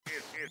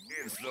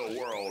It's the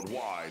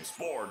Worldwide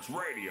Sports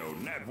Radio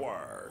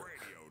Network.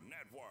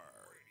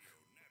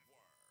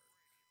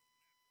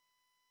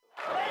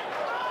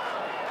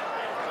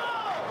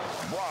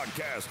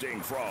 Broadcasting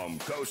from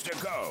coast to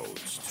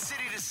coast,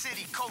 city to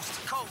city, coast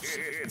to coast.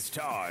 It's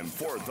time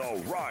for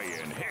the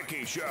Ryan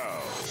Hickey Show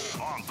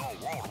on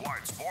the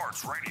Worldwide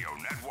Sports Radio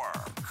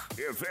Network.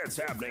 If it's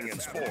happening in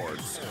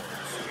sports,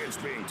 it's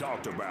being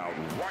talked about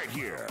right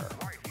here.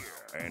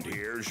 And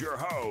here's your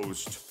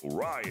host,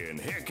 Ryan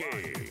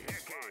Hickey.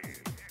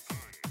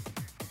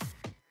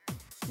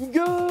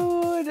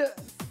 Good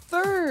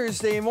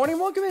Thursday morning.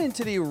 Welcome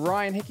into the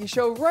Ryan Hickey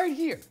Show right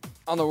here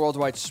on the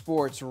Worldwide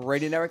Sports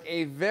Radio Network.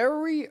 A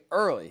very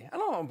early, I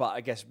don't know about,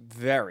 I guess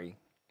very,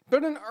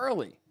 but an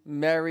early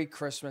Merry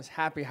Christmas,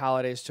 Happy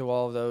Holidays to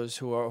all of those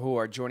who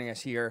are joining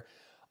us here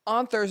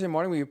on Thursday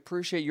morning. We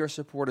appreciate your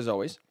support as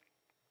always.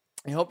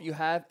 I hope you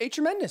have a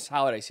tremendous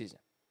holiday season,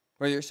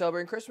 whether you're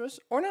celebrating Christmas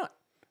or not.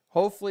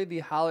 Hopefully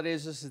the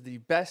holidays, this is the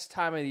best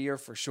time of the year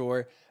for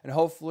sure, and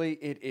hopefully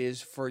it is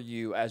for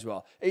you as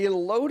well. A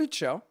loaded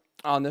show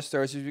on this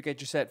Thursday as we get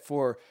you set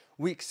for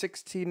Week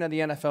 16 of the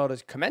NFL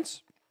to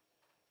commence.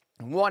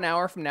 1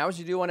 hour from now, as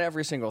you do on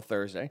every single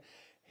Thursday,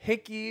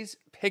 Hickey's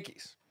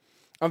Pickies.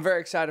 I'm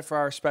very excited for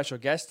our special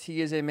guest. He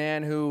is a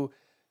man who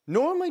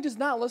normally does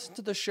not listen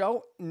to the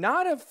show,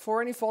 not for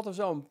any fault of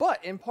his own,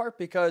 but in part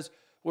because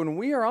when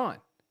we are on,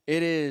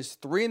 it is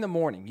 3 in the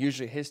morning,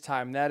 usually his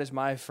time. That is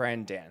my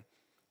friend Dan.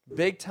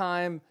 Big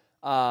time,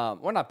 well,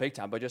 not big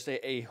time, but just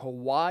a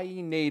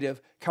Hawaii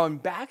native coming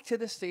back to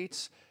the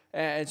States.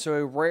 And so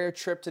a rare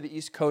trip to the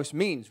East Coast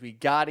means we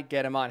got to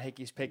get him on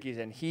Hickey's Pickies,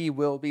 and he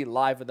will be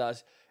live with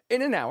us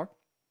in an hour.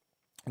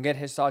 And get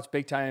his thoughts,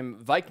 big time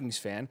Vikings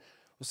fan.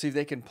 We'll see if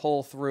they can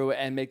pull through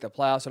and make the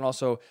playoffs, and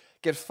also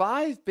get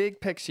 5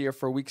 big picks here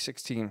for Week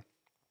 16.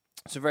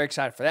 So very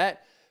excited for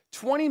that.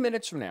 20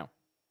 minutes from now,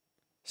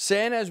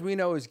 Santa, as we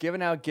know, is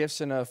giving out gifts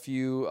in a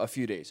few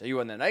days. Are you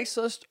on the nice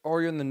list or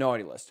are you on the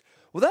naughty list?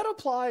 Well, that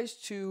applies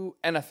to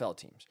NFL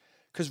teams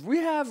because we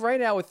have right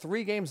now with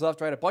 3 games left,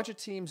 right, a bunch of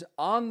teams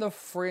on the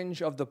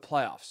fringe of the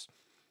playoffs.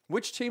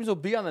 Which teams will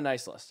be on the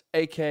nice list,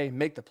 aka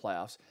make the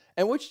playoffs,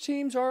 and which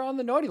teams are on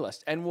the naughty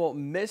list and will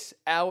miss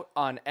out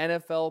on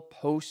NFL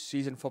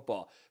postseason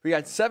football. We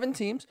got 7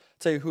 teams.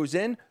 Tell you who's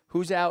in,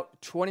 who's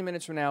out, 20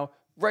 minutes from now,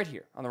 right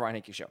here on the Ryan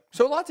Hickey Show.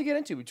 So a lot to get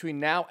into between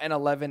now and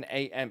 11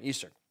 a.m.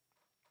 Eastern.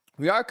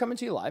 We are coming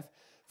to you live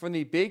from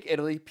the Big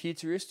Italy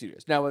Pizzeria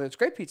Studios. Now, whether it's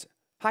great pizza,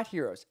 hot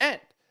heroes,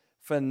 and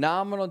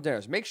phenomenal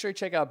dinners, make sure you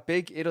check out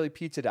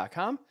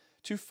BigItalyPizza.com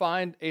to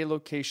find a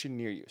location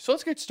near you. So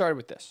let's get started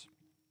with this.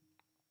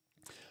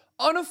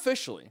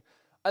 Unofficially,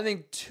 I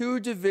think 2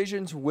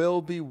 divisions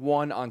will be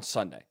won on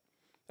Sunday.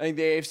 I think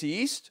the AFC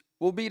East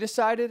will be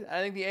decided.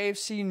 I think the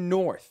AFC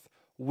North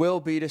will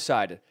be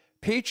decided.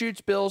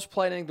 Patriots-Bills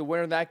play. I think the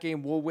winner of that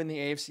game will win the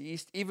AFC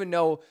East, even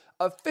though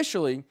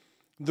officially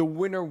the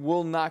winner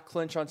will not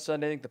clinch on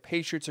Sunday. I think the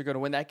Patriots are going to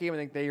win that game. I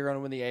think they are going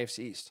to win the AFC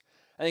East.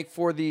 I think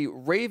for the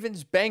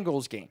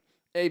Ravens-Bengals game,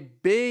 a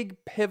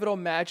big pivotal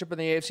matchup in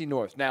the AFC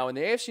North. Now, in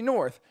the AFC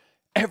North,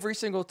 every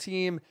single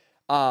team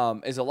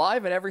is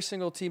alive, and every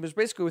single team is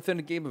basically within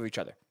a game of each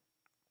other.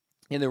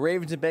 In the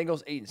Ravens and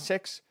Bengals,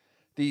 8-6.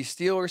 The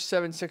Steelers,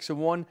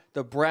 7-6-1.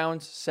 The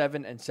Browns,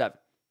 7-7.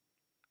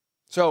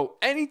 So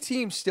any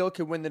team still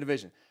can win the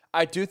division.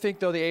 I do think,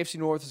 though, the AFC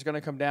North is going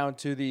to come down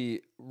to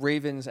the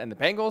Ravens and the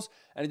Bengals.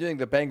 And I do think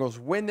the Bengals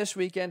win this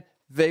weekend.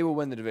 They will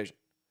win the division.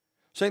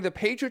 So I think the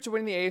Patriots are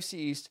winning the AFC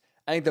East.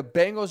 I think the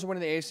Bengals are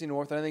winning the AFC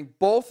North. And I think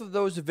both of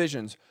those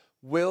divisions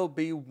will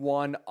be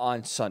won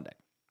on Sunday.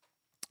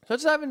 So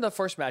let's dive into the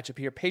first matchup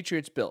here,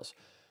 Patriots-Bills.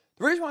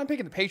 The reason why I'm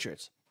picking the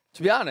Patriots,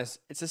 to be honest,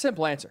 it's a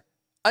simple answer.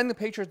 I think the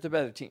Patriots are the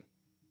better team.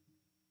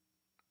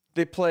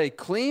 They play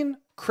clean,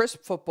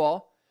 crisp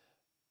football.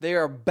 They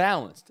are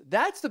balanced.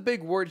 That's the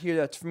big word here.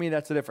 That's for me,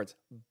 that's the difference.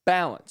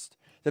 Balanced.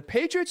 The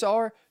Patriots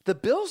are, the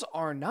Bills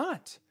are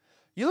not.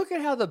 You look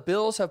at how the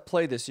Bills have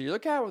played this year. You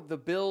look at how the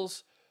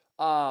Bills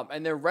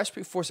and their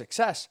recipe for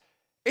success.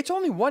 It's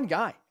only one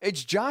guy.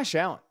 It's Josh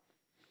Allen.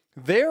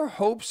 Their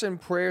hopes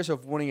and prayers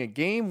of winning a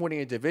game,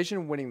 winning a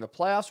division, winning the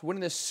playoffs, winning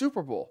the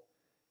Super Bowl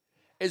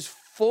is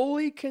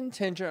fully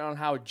contingent on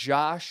how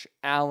Josh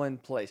Allen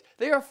plays.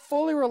 They are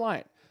fully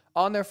reliant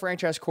on their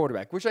franchise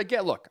quarterback, which I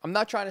get. Look, I'm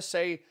not trying to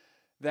say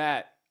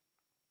that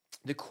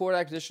the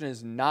quarterback position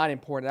is not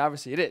important.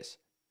 Obviously, it is.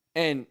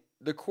 And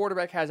the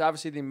quarterback has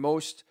obviously the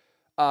most,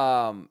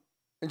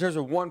 in terms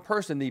of one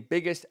person, the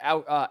biggest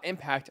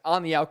impact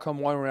on the outcome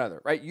one or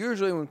another, right?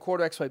 Usually when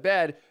quarterbacks play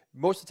bad,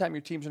 most of the time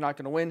your teams are not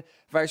going to win.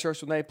 Vice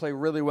versa, when they play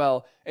really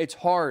well, it's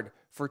hard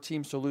for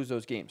teams to lose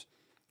those games.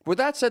 With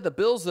that said, the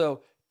Bills,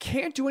 though,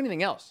 can't do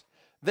anything else.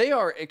 They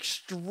are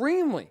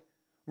extremely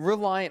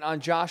reliant on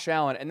Josh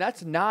Allen, and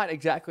that's not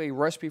exactly a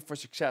recipe for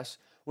success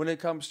when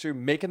it comes to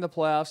making the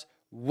playoffs,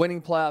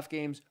 winning playoff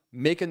games,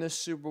 making the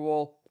Super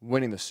Bowl,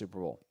 winning the Super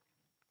Bowl.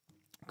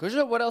 Because you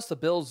know what else the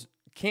Bills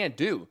can't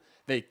do?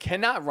 They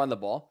cannot run the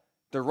ball.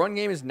 Their run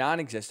game is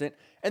non-existent.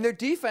 And their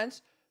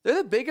defense,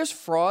 they're the biggest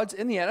frauds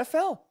in the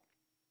NFL.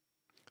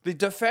 The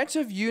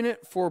defensive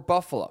unit for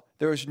Buffalo,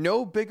 there is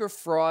no bigger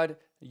fraud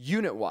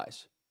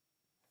unit-wise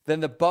than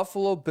the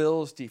Buffalo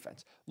Bills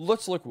defense.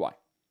 Let's look why.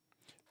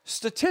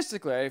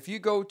 Statistically, if you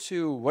go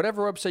to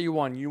whatever website you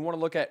want to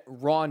look at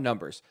raw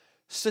numbers.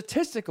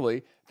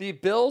 Statistically, the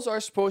Bills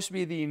are supposed to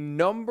be the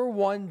number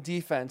one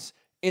defense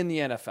in the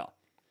NFL,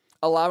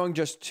 allowing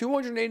just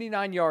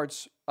 289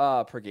 yards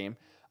per game,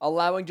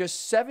 allowing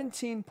just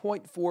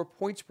 17.4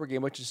 points per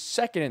game, which is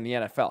second in the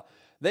NFL.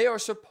 They are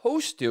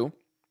supposed to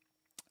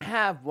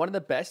have one of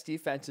the best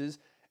defenses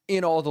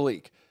in all the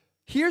league.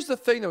 Here's the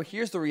thing, though.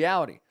 Here's the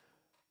reality.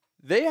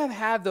 They have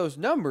had those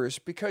numbers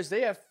because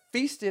they have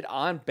feasted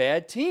on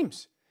bad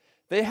teams.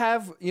 They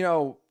have,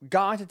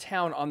 gone to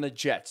town on the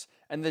Jets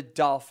and the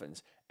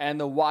Dolphins and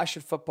the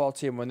Washington football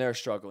team when they're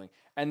struggling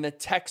and the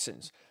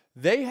Texans.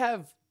 They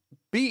have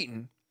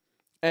beaten,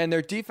 and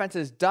their defense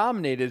has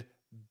dominated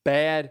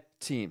bad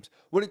teams.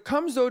 When it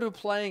comes, though, to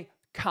playing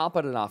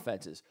competent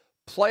offenses,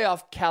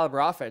 playoff caliber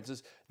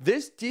offenses,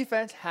 this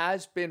defense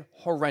has been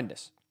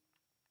horrendous.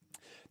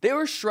 They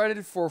were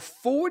shredded for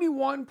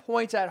 41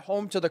 points at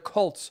home to the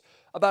Colts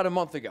about a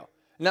month ago.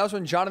 And that was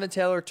when Jonathan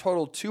Taylor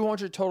totaled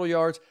 200 total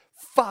yards,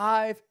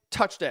 5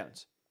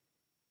 touchdowns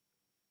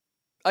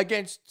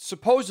against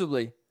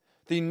supposedly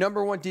the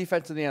number one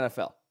defense in the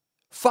NFL.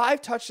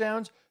 5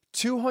 touchdowns,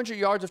 200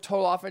 yards of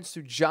total offense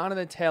to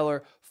Jonathan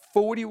Taylor,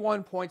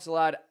 41 points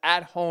allowed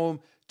at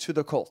home to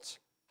the Colts.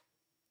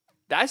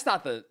 That's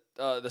not the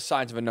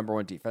signs of a number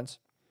one defense.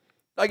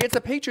 Against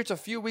the Patriots a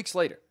few weeks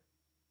later,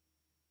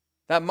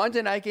 that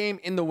Monday night game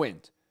in the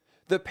wind,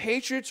 the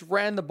Patriots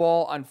ran the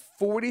ball on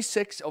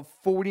 46 of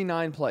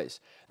 49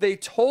 plays. They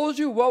told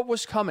you what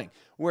was coming.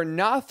 We're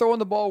not throwing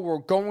the ball. We're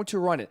going to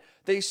run it.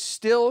 They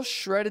still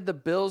shredded the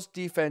Bills'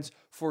 defense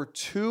for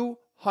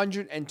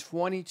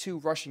 222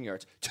 rushing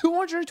yards.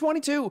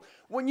 222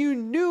 when you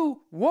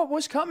knew what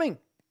was coming.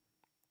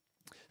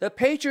 The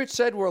Patriots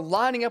said, we're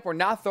lining up. We're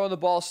not throwing the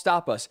ball.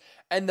 Stop us.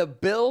 And the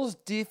Bills'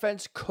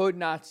 defense could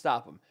not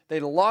stop them. They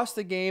lost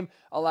the game,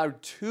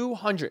 allowed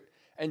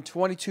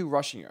 222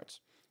 rushing yards.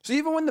 So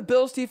even when the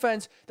Bills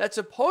defense, that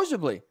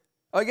supposedly,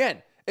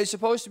 again, is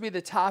supposed to be the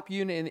top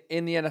unit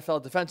in the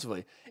NFL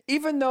defensively,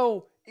 even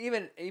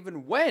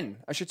when,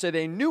 I should say,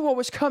 they knew what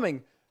was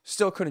coming,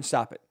 still couldn't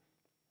stop it.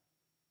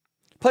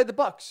 Played the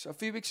Bucs a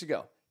few weeks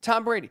ago.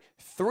 Tom Brady,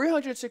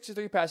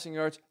 363 passing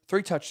yards,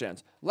 3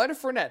 touchdowns. Leonard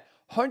Fournette,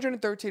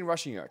 113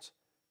 rushing yards.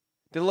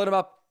 They lit him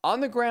up on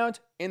the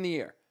ground, in the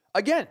air.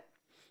 Again,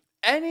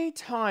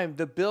 anytime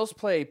the Bills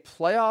play a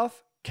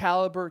playoff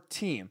caliber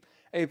team,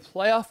 a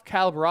playoff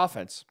caliber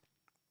offense,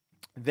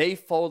 they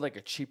fold like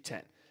a cheap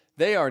tent.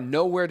 They are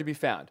nowhere to be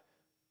found.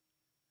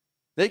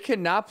 They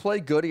cannot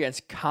play good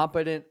against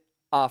competent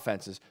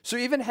offenses. So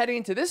even heading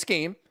into this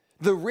game,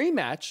 the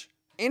rematch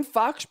in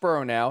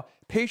Foxborough now,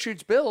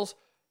 Patriots-Bills,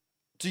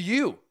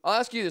 I'll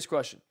ask you this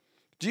question.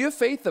 Do you have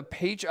faith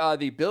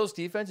the Bills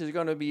defense is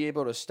going to be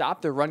able to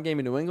stop the run game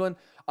in New England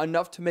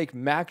enough to make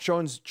Mac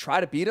Jones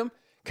try to beat him,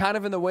 kind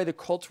of in the way the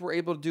Colts were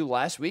able to do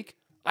last week?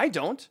 I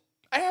don't.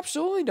 I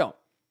absolutely don't.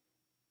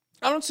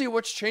 I don't see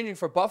what's changing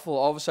for Buffalo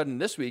all of a sudden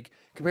this week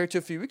compared to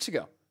a few weeks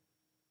ago.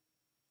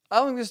 I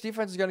don't think this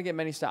defense is going to get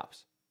many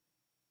stops.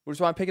 Which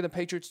is why I'm picking the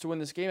Patriots to win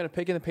this game, and I'm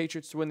picking the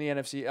Patriots to win the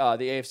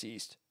AFC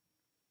East.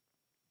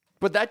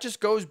 But that just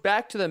goes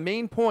back to the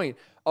main point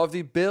of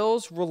the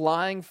Bills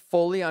relying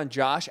fully on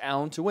Josh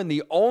Allen to win.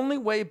 The only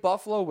way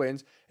Buffalo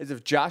wins is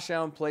if Josh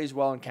Allen plays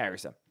well and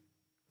carries them.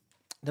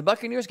 The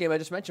Buccaneers game I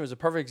just mentioned was a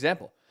perfect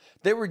example.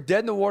 They were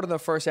dead in the water in the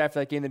first half of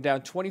that game. They're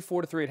down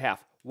 24-3 at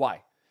half.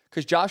 Why?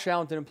 Because Josh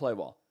Allen didn't play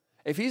well.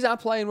 If he's not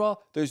playing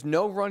well, there's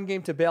no run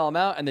game to bail him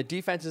out, and the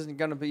defense isn't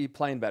going to be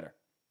playing better.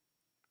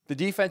 The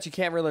defense you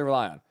can't really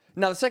rely on.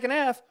 Now, the second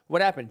half,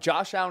 what happened?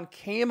 Josh Allen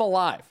came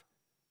alive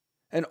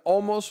and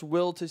almost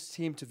willed his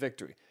team to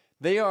victory.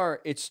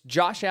 It's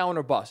Josh Allen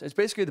or bust. It's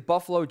basically the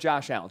Buffalo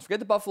Josh Allens. Forget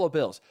the Buffalo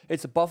Bills.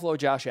 It's the Buffalo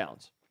Josh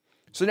Allens.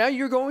 So now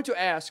you're going to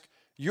ask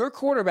your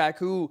quarterback,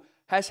 who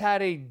has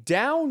had a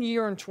down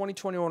year in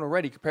 2021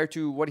 already compared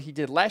to what he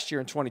did last year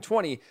in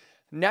 2020,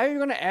 now you're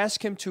going to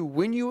ask him to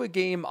win you a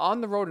game on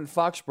the road in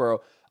Foxborough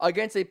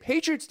against a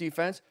Patriots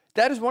defense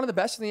that is one of the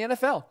best in the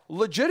NFL,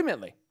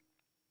 legitimately.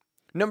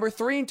 Number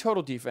 3 in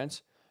total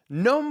defense,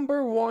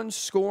 number 1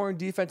 scoring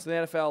defense in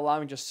the NFL,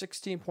 allowing just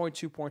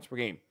 16.2 points per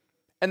game.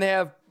 And they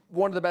have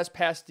one of the best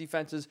pass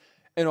defenses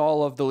in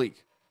all of the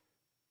league.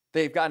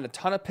 They've gotten a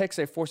ton of picks.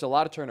 They've forced a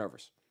lot of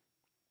turnovers.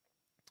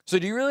 So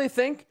do you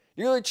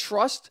really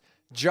trust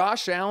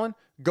Josh Allen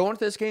going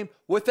into this game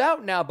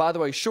without now, by the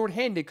way,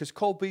 shorthanded because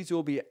Cole Beasley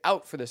will be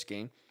out for this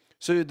game.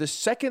 So the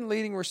second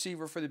leading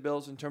receiver for the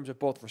Bills in terms of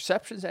both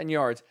receptions and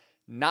yards,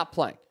 not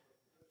playing.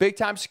 Big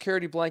time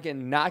security blanket,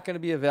 not going to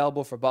be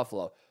available for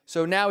Buffalo.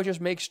 So now it just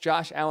makes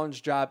Josh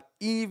Allen's job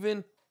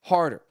even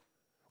harder.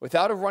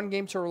 Without a run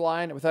game to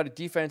rely on, without a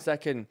defense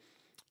that can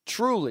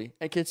truly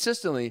and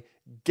consistently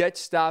get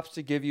stops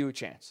to give you a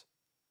chance.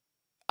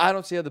 I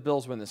don't see how the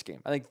Bills win this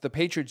game. I think the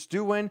Patriots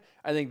do win.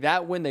 I think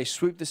that win, they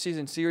sweep the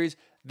season series.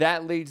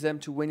 That leads them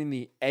to winning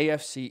the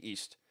AFC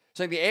East.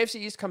 So the AFC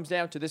East comes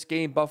down to this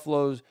game,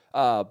 Buffalo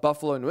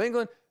and New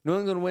England. New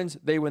England wins,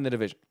 they win the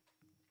division.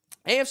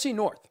 AFC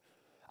North.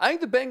 I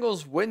think the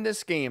Bengals win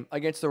this game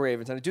against the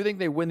Ravens, and I do think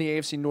they win the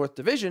AFC North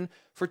division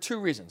for 2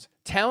 reasons: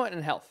 talent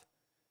and health.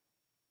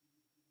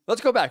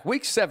 Let's go back.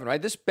 Week 7,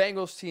 right? This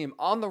Bengals team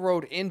on the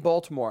road in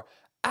Baltimore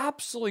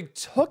absolutely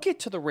took it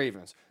to the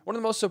Ravens. One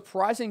of the most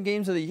surprising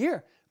games of the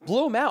year.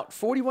 Blew them out,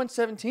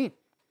 41-17.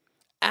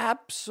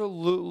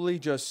 Absolutely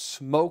just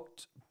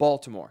smoked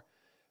Baltimore.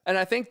 And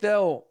I think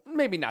they'll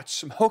maybe not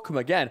smoke them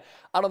again.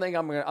 I don't think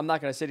I'm not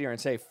going to sit here and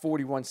say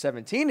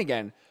 41-17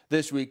 again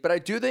this week, but I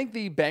do think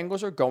the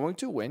Bengals are going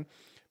to win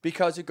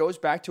because it goes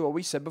back to what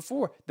we said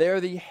before.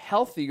 They're the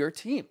healthier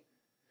team.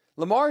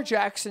 Lamar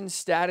Jackson's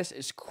status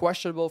is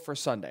questionable for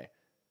Sunday.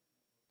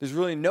 There's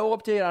really no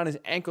update on his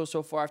ankle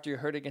so far after he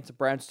hurt against the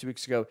Browns 2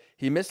 weeks ago.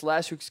 He missed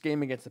last week's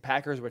game against the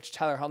Packers, which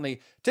Tyler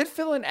Huntley did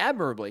fill in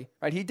admirably.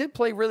 Right? He did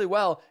play really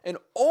well and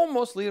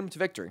almost lead him to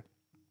victory.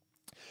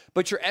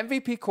 But your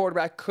MVP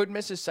quarterback could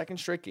miss his 2nd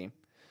straight game.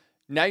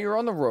 Now you're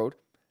on the road,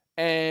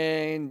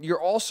 and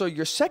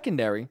your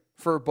secondary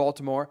for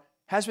Baltimore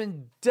has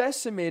been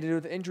decimated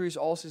with injuries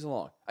all season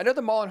long. I know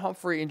the Marlon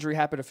Humphrey injury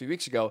happened a few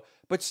weeks ago,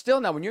 but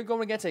still now, when you're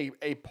going against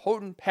a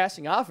potent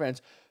passing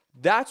offense,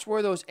 that's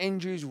where those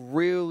injuries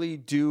really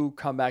do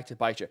come back to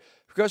bite you.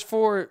 Because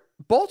for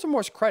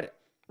Baltimore's credit,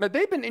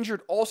 they've been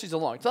injured all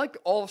season long. It's not like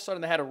all of a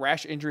sudden they had a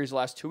rash of injuries the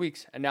last 2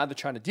 weeks, and now they're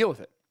trying to deal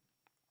with it.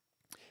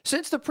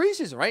 Since the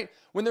preseason, right?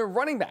 When their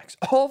running backs,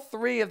 all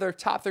 3 of their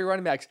top 3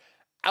 running backs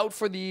out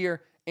for the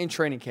year in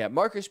training camp.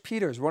 Marcus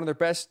Peters, one of their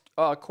best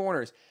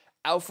corners,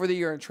 out for the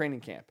year in training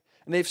camp.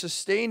 And they've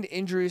sustained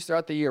injuries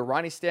throughout the year.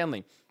 Ronnie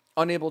Stanley,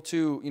 unable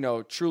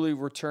to, truly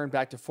return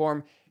back to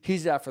form.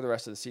 He's out for the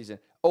rest of the season.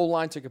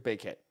 O-line took a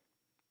big hit.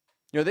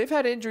 They've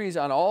had injuries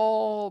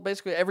on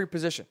basically every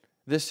position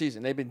this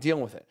season. They've been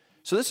dealing with it.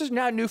 So this is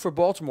not new for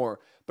Baltimore,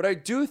 but I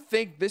do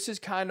think this is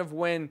kind of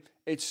when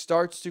it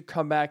starts to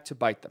come back to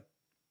bite them.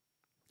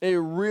 It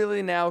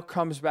really now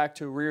comes back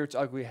to rear its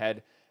ugly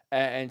head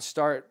and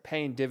start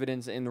paying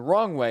dividends in the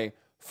wrong way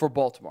for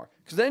Baltimore.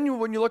 Because then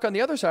when you look on the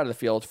other side of the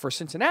field for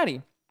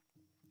Cincinnati,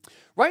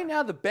 right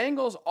now the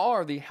Bengals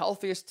are the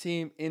healthiest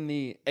team in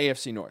the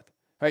AFC North.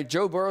 Right?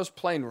 Joe Burrow's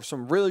playing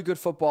some really good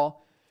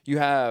football. You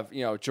have,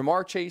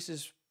 Jamar Chase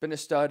has been a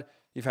stud.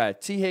 You've had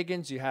T.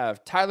 Higgins. You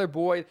have Tyler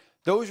Boyd.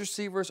 Those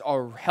receivers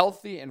are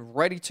healthy and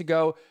ready to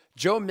go.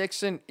 Joe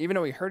Mixon, even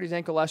though he hurt his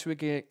ankle last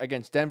week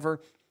against Denver,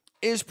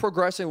 is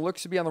progressing,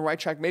 looks to be on the right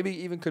track, maybe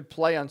even could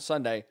play on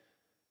Sunday.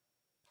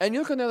 And you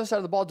look on the other side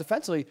of the ball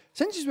defensively,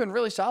 Cincy's been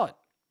really solid.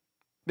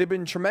 They've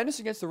been tremendous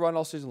against the run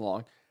all season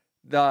long.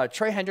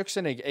 Trey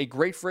Hendrickson, a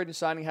great free agent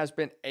signing, has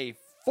been a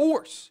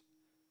force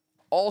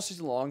all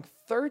season long.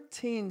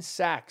 13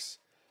 sacks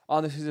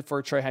on the season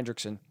for Trey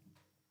Hendrickson.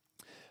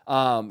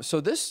 So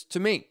this, to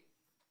me,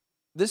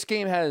 this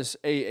game has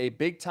a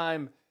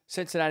big-time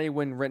Cincinnati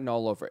win written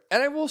all over it.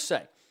 And I will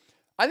say,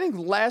 I think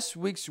last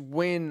week's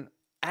win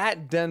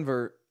at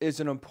Denver is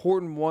an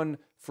important one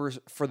for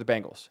the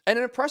Bengals, and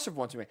an impressive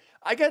one to me.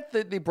 I get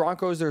the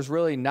Broncos. There's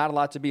really not a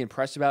lot to be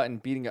impressed about in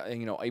beating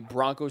a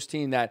Broncos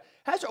team that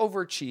has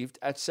overachieved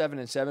at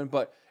 7-7,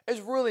 but is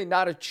really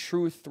not a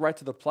true threat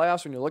to the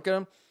playoffs when you look at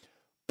them.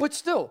 But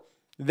still,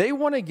 they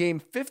won a game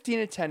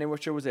 15-10 in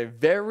which it was a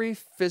very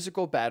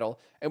physical battle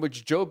in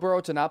which Joe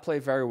Burrow did not play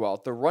very well.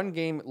 The run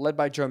game led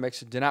by Joe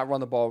Mixon did not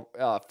run the ball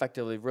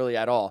effectively really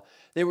at all.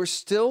 They were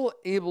still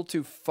able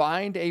to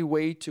find a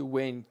way to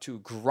win, to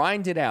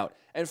grind it out.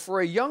 And for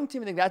a young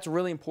team, I think that's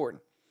really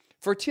important.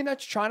 For a team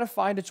that's trying to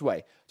find its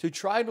way, to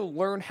try to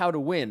learn how to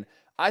win,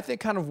 I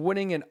think kind of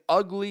winning an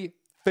ugly,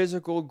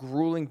 physical,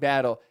 grueling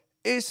battle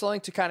is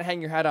something to kind of hang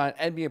your hat on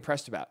and be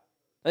impressed about.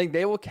 I think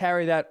they will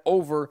carry that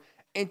over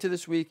into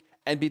this week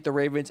and beat the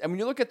Ravens. And when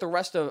you look at the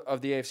rest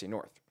of the AFC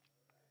North,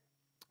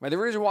 right, the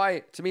reason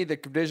why, to me, the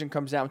division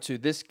comes down to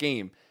this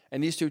game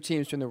and these 2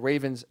 teams between the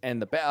Ravens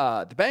and the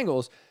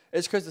Bengals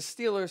is because the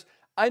Steelers,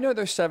 I know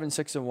they're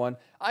 7-6-1.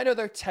 I know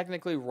they're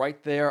technically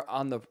right there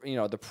on the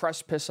the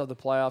precipice of the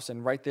playoffs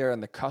and right there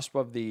on the cusp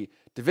of the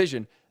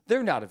division.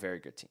 They're not a very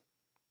good team.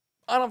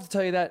 I don't have to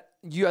tell you that.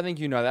 I think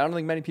you know that. I don't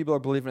think many people are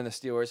believing in the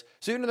Steelers.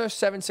 So even though they're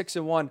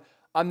 7-6-1,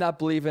 I'm not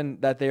believing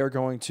that they are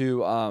going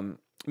to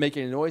make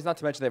any noise. Not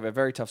to mention they have a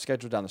very tough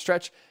schedule down the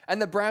stretch.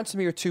 And the Browns, to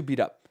me, are 2 beat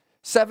up.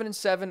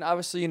 7-7,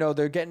 obviously,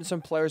 they're getting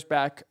some players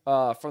back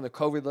from the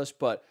COVID list,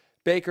 but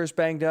Baker's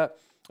banged up.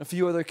 A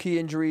few other key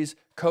injuries.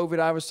 COVID,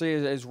 obviously,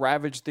 has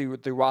ravaged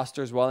the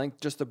roster as well. I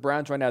think just the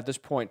Browns right now at this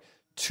point,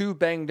 2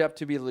 banged up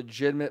to be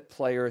legitimate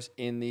players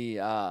in the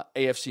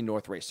AFC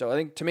North race. So I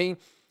think, to me,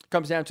 it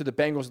comes down to the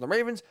Bengals and the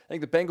Ravens. I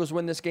think the Bengals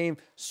win this game,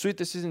 sweep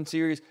the season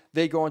series.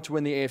 They go on to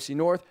win the AFC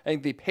North. I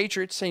think the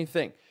Patriots, same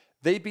thing.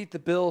 They beat the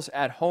Bills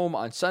at home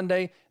on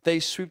Sunday. They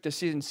sweep the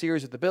season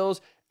series with the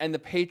Bills, and the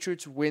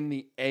Patriots win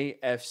the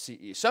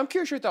AFC East. So I'm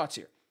curious your thoughts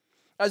here.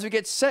 As we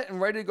get set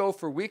and ready to go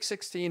for Week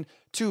 16,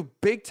 2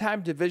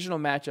 big-time divisional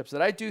matchups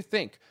that I do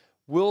think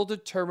will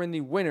determine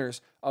the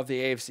winners of the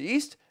AFC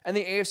East and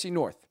the AFC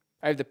North.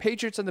 I have the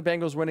Patriots and the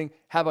Bengals winning.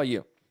 How about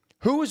you?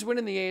 Who is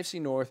winning the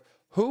AFC North?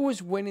 Who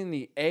is winning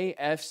the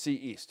AFC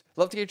East?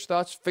 Love to get your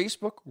thoughts.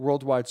 Facebook,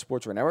 Worldwide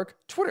Sports Radio Network.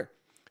 Twitter,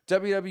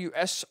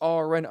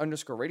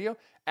 WWSRN_radio,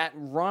 at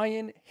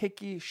Ryan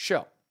Hickey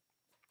Show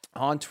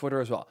on Twitter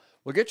as well.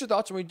 We'll get your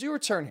thoughts when we do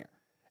return here.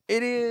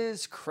 It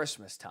is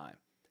Christmas time,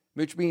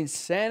 which means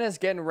Santa's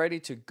getting ready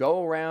to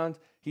go around.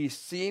 He's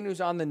seeing who's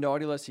on the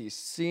naughty list. He's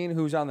seeing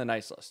who's on the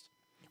nice list.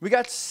 We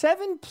got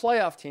 7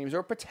 playoff teams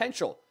or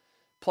potential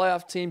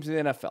playoff teams in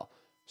the NFL.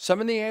 Some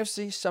in the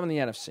AFC, some in the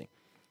NFC.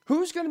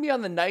 Who's going to be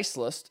on the nice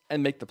list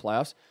and make the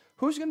playoffs?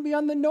 Who's going to be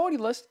on the naughty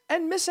list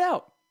and miss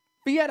out?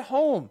 Be at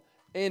home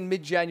in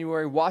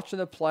mid-January watching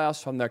the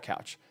playoffs from their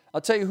couch.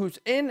 I'll tell you who's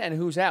in and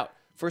who's out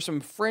for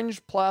some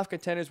fringe playoff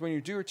contenders when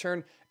you do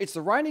return. It's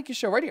the Ryan Hickey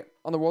Show right here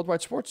on the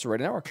Worldwide Sports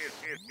Radio Network.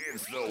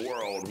 It's the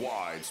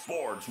Worldwide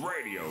Sports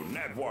Radio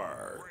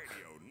Network.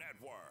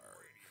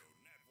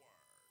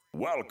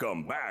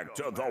 Welcome back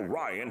to the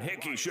Ryan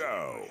Hickey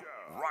Show,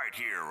 right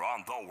here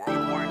on the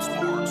Worldwide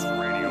Sports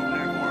Radio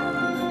Network.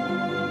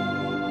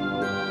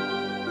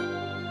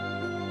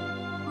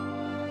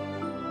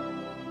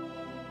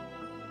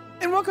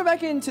 And welcome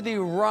back into the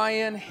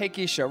Ryan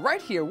Hickey Show,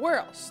 right here. Where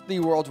else?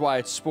 The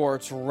Worldwide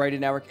Sports Radio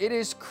Network. It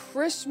is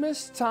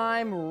Christmas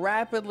time,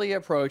 rapidly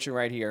approaching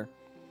right here.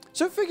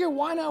 So figure,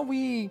 why not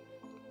we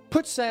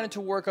put Santa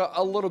to work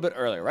a little bit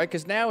earlier, right?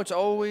 Because now it's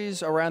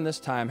always around this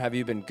time. Have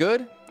you been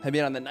good? Have you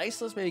been on the nice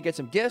list? Maybe get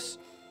some gifts.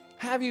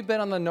 Have you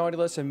been on the naughty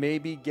list and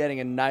maybe getting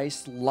a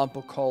nice lump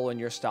of coal in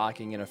your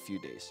stocking in a few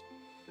days?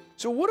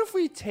 So what if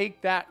we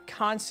take that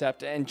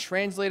concept and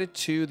translate it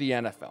to the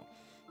NFL?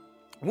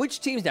 Which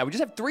teams now? We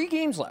just have 3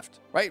 games left,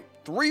 right?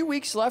 3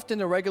 weeks left in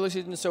the regular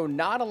season, so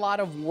not a lot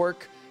of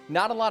work,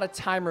 not a lot of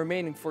time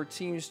remaining for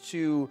teams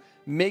to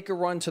make a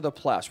run to the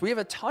playoffs. We have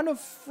a ton of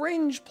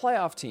fringe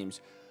playoff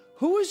teams.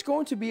 Who is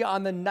going to be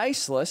on the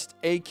nice list,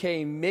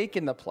 aka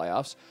making the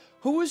playoffs?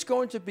 Who is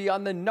going to be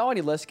on the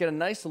naughty list, get a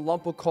nice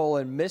lump of coal,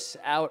 and miss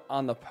out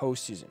on the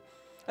postseason?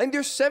 I think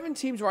there's 7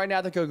 teams right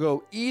now that could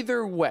go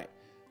either way.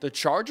 The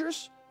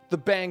Chargers, the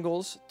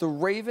Bengals, the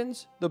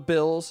Ravens, the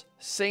Bills,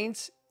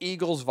 Saints,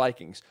 Eagles,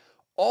 Vikings.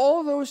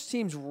 All those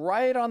teams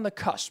right on the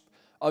cusp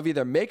of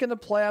either making the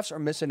playoffs or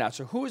missing out.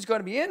 So who is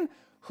going to be in?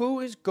 Who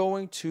is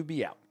going to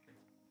be out?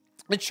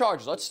 The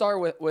Chargers, let's start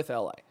with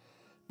LA.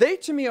 They,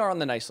 to me, are on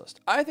the nice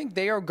list. I think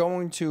they are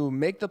going to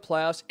make the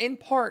playoffs in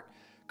part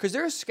because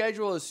their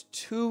schedule is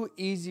too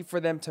easy for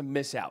them to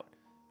miss out.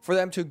 For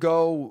them to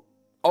go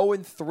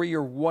 0-3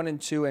 or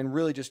 1-2 and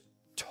really just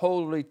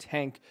totally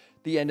tank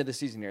the end of the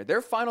season here.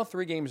 Their final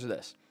 3 games are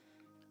this.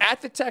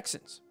 At the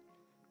Texans,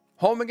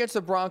 home against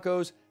the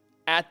Broncos,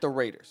 at the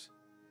Raiders.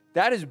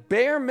 That is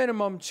bare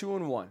minimum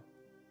 2-1.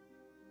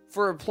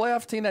 For a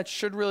playoff team that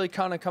should really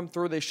kind of come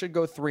through, they should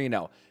go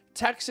 3-0.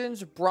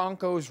 Texans,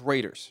 Broncos,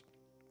 Raiders.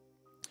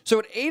 So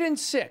at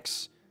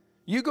 8-6,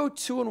 you go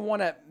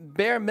 2-1 at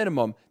bare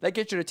minimum. That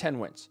gets you to 10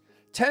 wins.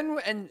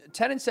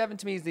 10-7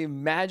 to me is the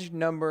magic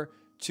number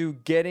to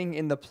getting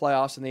in the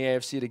playoffs in the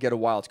AFC to get a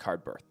wild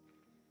card berth.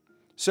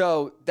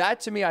 So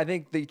that to me, I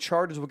think the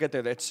Chargers will get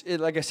there.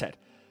 Like I said,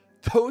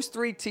 those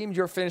 3 teams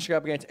you're finishing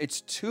up against,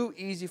 it's too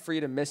easy for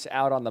you to miss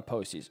out on the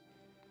postseason.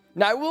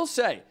 Now, I will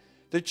say,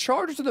 the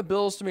Chargers and the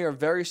Bills to me are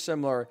very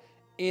similar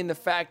in the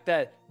fact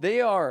that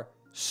they are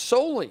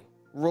solely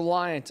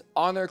reliant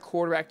on their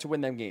quarterback to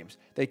win them games.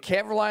 They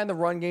can't rely on the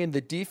run game.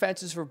 The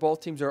defenses for both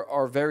teams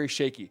are very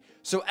shaky.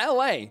 So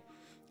LA,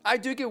 I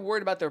do get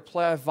worried about their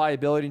playoff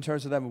viability in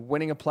terms of them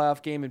winning a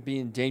playoff game and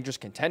being dangerous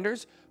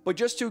contenders. But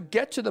just to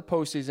get to the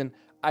postseason,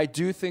 I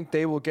do think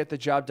they will get the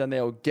job done.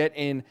 They will get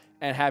in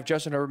and have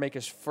Justin Herbert make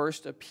his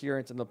first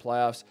appearance in the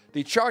playoffs.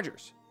 The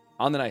Chargers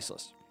on the nice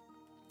list.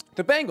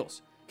 The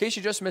Bengals, in case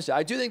you just missed it,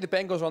 I do think the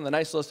Bengals are on the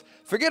nice list.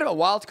 Forget about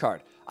wild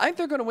card. I think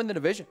they're going to win the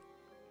division.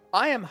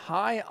 I am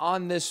high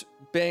on this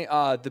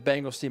the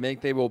Bengals team. I think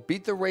they will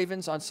beat the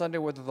Ravens on Sunday,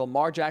 whether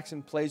Lamar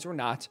Jackson plays or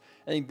not.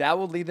 I think that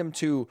will lead them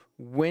to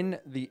win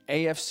the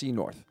AFC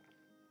North.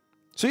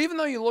 So even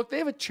though you look, they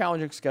have a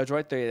challenging schedule,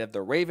 right? They have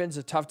the Ravens,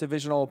 a tough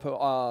divisional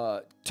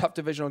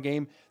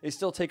game. They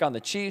still take on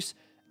the Chiefs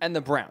and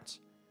the Browns.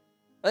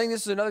 I think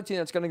this is another team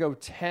that's going to go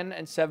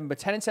 10-7, but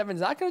 10-7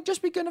 is not going to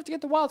just be good enough to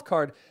get the wild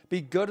card,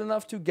 be good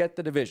enough to get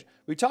the division.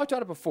 We talked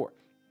about it before.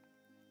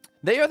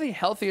 They are the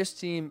healthiest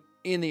team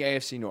in the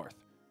AFC North,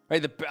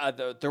 right?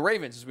 The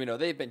Ravens, as we know,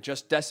 they've been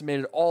just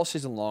decimated all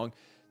season long.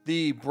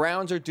 The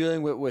Browns are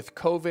dealing with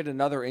COVID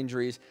and other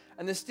injuries.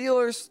 And the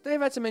Steelers, they've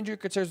had some injury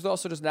concerns, but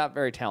also just not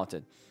very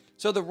talented.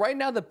 So right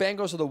now, the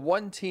Bengals are the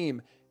one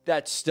team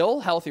that's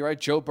still healthy, right?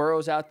 Joe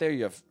Burrow's out there.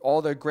 You have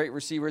all the great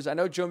receivers. I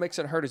know Joe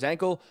Mixon hurt his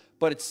ankle,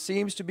 but it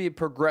seems to be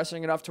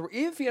progressing enough to where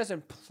even if he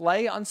doesn't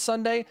play on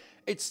Sunday,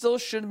 it still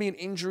shouldn't be an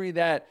injury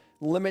that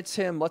limits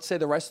him, let's say,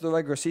 the rest of the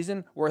regular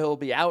season where he'll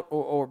be out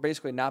or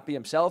basically not be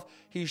himself.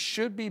 He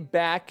should be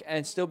back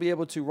and still be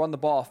able to run the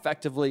ball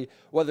effectively,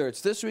 whether it's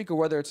this week or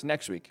whether it's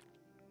next week.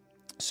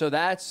 So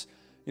that's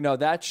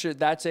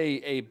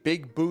a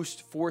big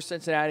boost for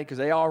Cincinnati because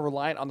they are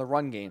reliant on the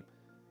run game.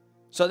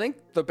 So I think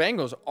the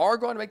Bengals are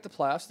going to make the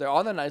playoffs. They're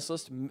on the nice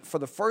list for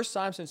the first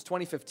time since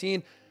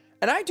 2015.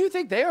 And I do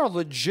think they are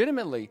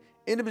legitimately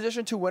in a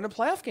position to win a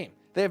playoff game.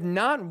 They have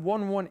not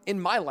won one in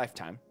my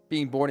lifetime,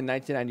 being born in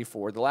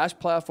 1994. The last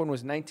playoff one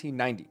was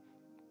 1990,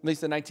 at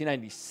least the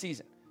 1990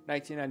 season,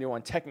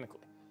 1991 technically.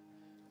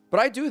 But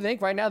I do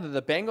think right now that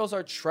the Bengals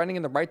are trending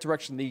in the right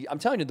direction. I'm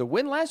telling you, the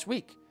win last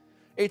week,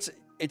 it's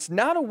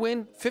not a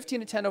win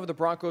 15-10 over the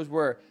Broncos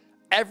where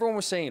everyone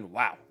was saying,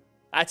 wow,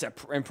 that's an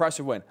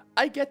impressive win.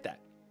 I get that.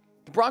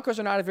 The Broncos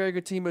are not a very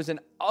good team. It was an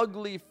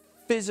ugly,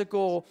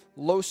 physical,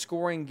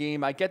 low-scoring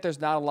game. I get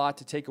there's not a lot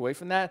to take away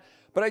from that.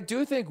 But I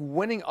do think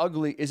winning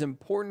ugly is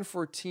important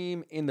for a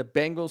team in the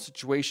Bengals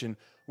situation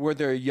where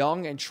they're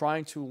young and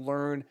trying to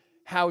learn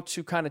how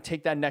to kind of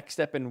take that next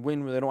step and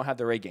win when they don't have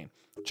their A game.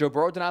 Joe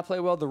Burrow did not play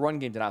well. The run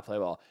game did not play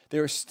well. They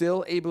were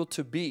still able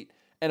to beat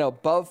an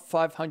above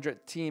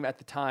 500 team at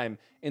the time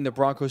in the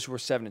Broncos who were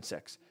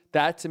 7-6.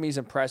 That to me is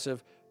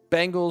impressive.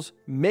 Bengals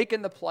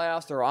making the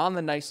playoffs. They're on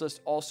the nice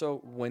list,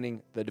 also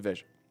winning the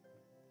division.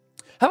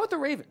 How about the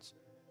Ravens?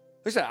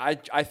 Listen,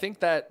 I think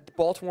that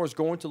Baltimore is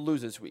going to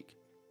lose this week.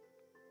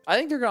 I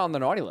think they're on the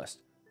naughty list.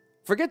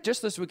 Forget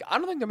just this week. I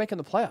don't think they're making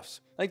the playoffs.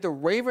 I think the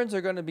Ravens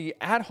are going to be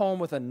at home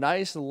with a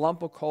nice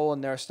lump of coal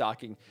in their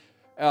stocking.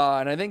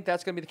 And I think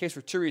that's going to be the case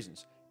for two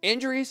reasons.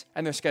 Injuries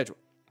and their schedule.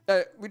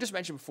 We just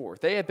mentioned before,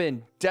 they have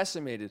been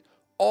decimated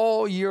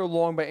all year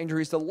long by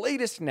injuries. The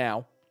latest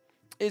now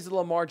is the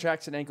Lamar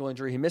Jackson ankle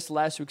injury. He missed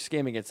last week's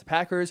game against the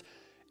Packers.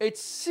 It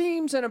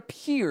seems and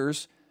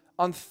appears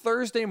on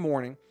Thursday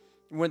morning,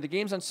 when the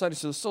game's on Sunday,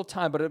 so there's still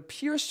time, but it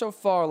appears so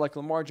far like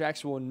Lamar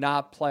Jackson will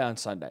not play on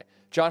Sunday.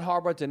 John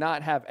Harbaugh did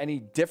not have any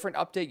different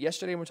update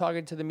yesterday when we're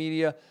talking to the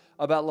media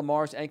about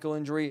Lamar's ankle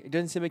injury. It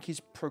doesn't seem like he's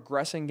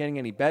progressing, getting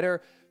any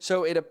better.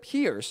 So it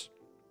appears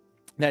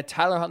that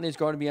Tyler Huntley is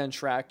going to be on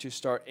track to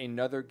start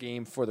another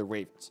game for the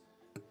Ravens.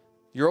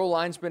 Your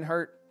O-line's been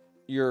hurt.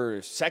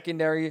 Your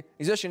secondary,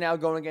 especially now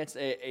going against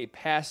a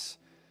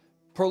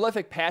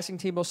prolific passing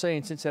team, we'll say,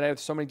 in Cincinnati with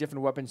so many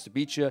different weapons to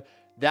beat you.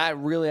 That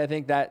really, I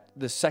think that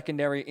the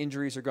secondary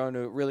injuries are going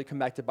to really come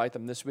back to bite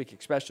them this week,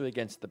 especially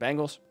against the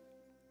Bengals.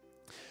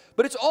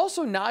 But it's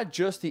also not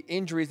just the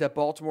injuries that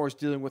Baltimore is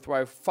dealing with,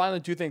 where I finally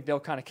do think they'll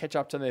kind of catch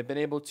up to them. They've been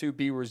able to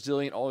be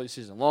resilient all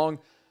season long.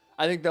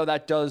 I think, though,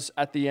 that does,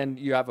 at the end,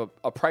 you have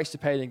a price to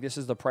pay. I think this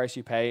is the price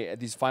you pay at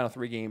these final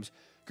three games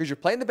because you're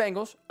playing the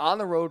Bengals on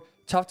the road,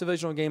 tough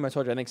divisional game. I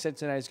told you, I think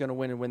Cincinnati is going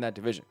to win that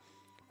division.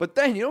 But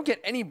then you don't get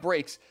any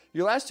breaks.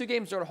 Your last two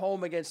games are at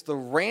home against the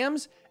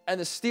Rams and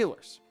the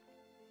Steelers.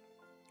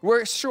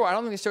 Where, sure, I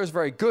don't think the Steelers are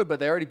very good, but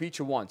they already beat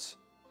you once.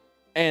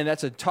 And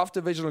that's a tough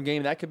divisional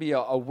game. That could be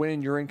a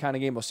win-you're-in kind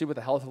of game. We'll see what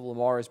the health of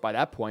Lamar is by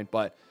that point.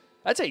 But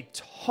that's a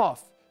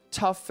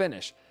tough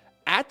finish.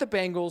 At the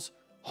Bengals,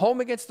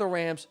 home against the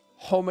Rams,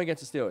 home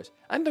against the Steelers.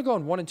 I think they're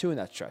going 1-2 in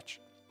that stretch.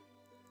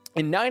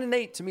 And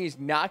 9-8, to me, is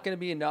not going to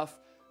be enough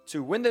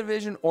to win the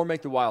division or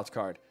make the wild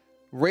card.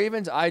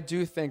 Ravens, I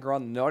do think, are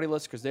on the naughty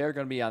list because they are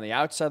going to be on the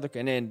outside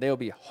looking in. They'll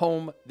be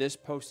home this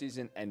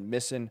postseason and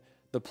missing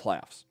the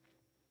playoffs.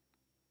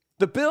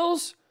 The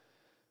Bills,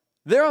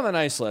 they're on the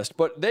nice list,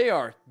 but they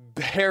are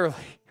barely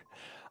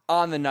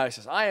on the nice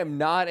list. I am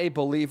not a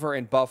believer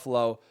in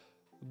Buffalo,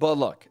 but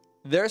look,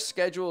 their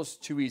schedule is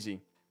too easy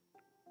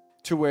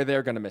to where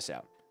they're going to miss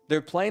out. They're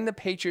playing the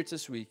Patriots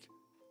this week,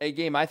 a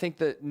game I think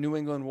that New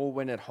England will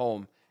win at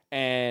home,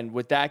 and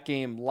with that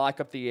game, lock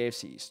up the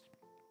AFC East.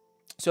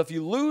 So if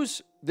you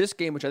lose this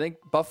game, which I think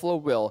Buffalo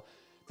will,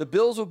 the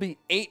Bills will be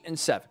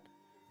 8-7.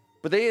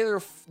 But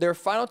their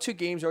final two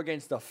games are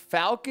against the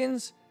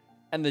Falcons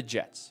and the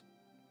Jets.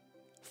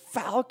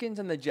 Falcons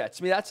and the Jets.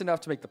 I mean, that's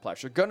enough to make the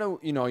playoffs.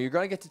 You're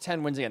gonna get to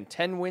 10 wins again.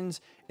 10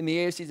 wins in the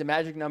AFC is a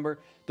magic number.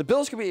 The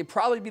Bills could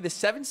probably be the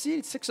 7th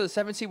seed, 6th or the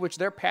 7th seed, which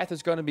their path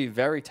is going to be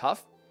very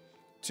tough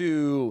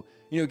to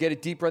get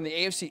it deeper. And the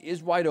AFC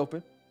is wide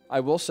open, I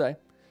will say.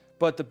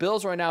 But the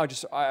Bills right now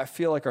I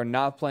feel like are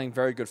not playing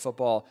very good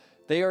football.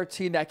 They are a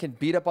team that can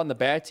beat up on the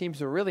bad teams.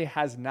 There really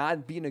has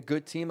not been a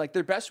good team. Like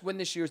their best win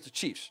this year is the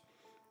Chiefs.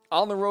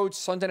 On the road,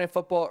 Sunday Night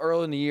Football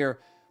early in the year.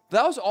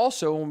 That was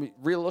also, when we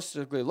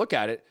realistically look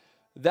at it,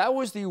 that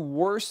was the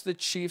worst the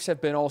Chiefs have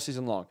been all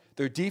season long.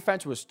 Their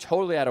defense was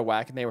totally out of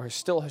whack, and they were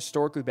still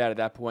historically bad at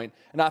that point.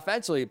 And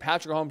offensively,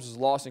 Patrick Mahomes was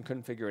lost and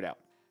couldn't figure it out.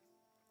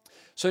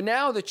 So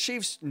now the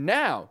Chiefs,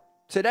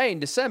 today in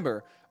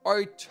December, are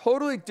a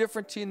totally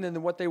different team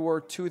than what they were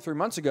 2 or 3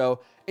 months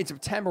ago in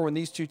September when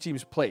these two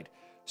teams played.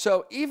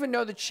 So even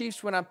though the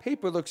Chiefs, when on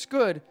paper looks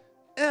good,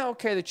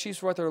 the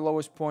Chiefs were at their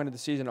lowest point of the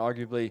season,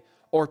 arguably,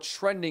 or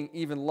trending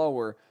even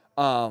lower.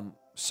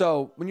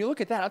 So when you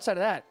look at that, outside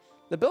of that,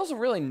 the Bills are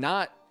really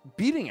not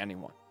beating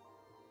anyone.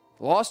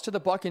 They lost to the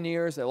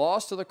Buccaneers. They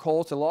lost to the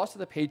Colts. They lost to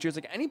the Patriots.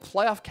 Like any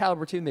playoff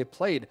caliber team they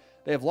played,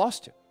 they have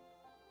lost to.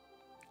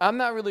 I'm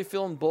not really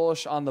feeling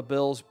bullish on the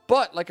Bills,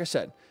 but like I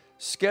said,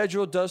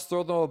 schedule does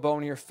throw them a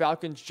bone here.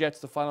 Falcons, Jets,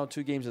 the final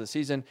 2 games of the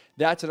season.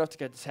 That's enough to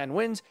get to 10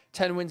 wins.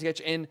 10 wins get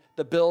you in.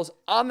 The Bills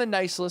on the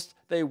nice list.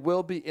 They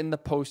will be in the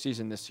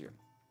postseason this year.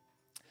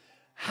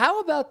 How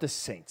about the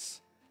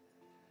Saints?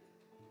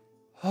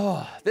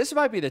 Oh, this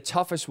might be the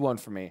toughest one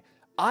for me.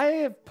 I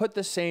have put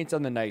the Saints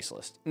on the nice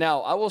list.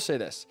 Now, I will say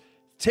this.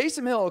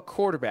 Taysom Hill, a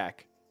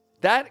quarterback,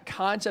 That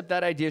concept,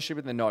 that idea should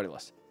be in the naughty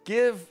list.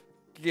 Give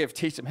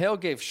Taysom Hill,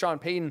 give Sean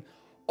Payton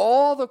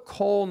all the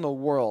coal in the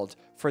world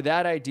for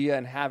that idea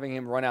and having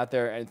him run out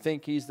there and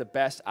think he's the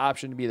best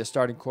option to be the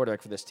starting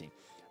quarterback for this team.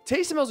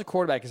 Taysom Hill as a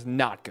quarterback is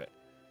not good.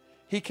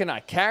 He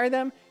cannot carry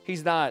them.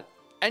 He's not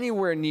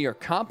anywhere near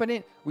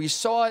competent. We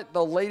saw it,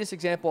 the latest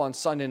example on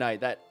Sunday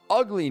night, that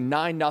ugly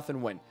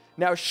 9-0 win.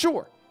 Now,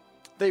 sure,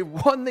 they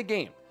won the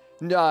game.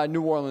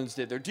 New Orleans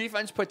did. Their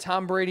defense put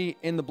Tom Brady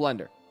in the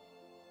blender.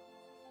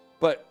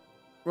 But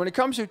when it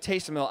comes to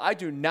Taysom Hill, I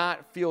do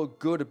not feel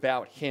good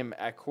about him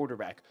at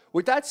quarterback.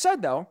 With that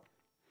said, though,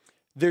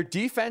 their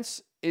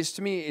defense is,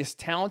 to me, is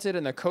talented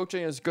and their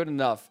coaching is good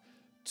enough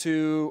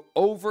to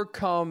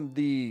overcome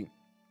the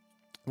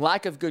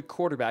lack of good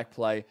quarterback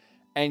play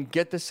and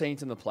get the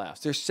Saints in the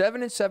playoffs. They're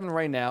 7-7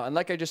 right now, and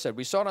like I just said,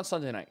 we saw it on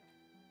Sunday night.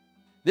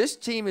 This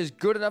team is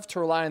good enough to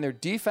rely on their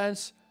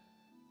defense,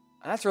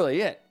 and that's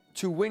really it,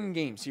 to win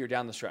games here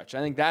down the stretch. I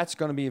think that's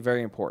going to be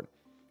very important.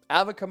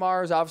 Alvin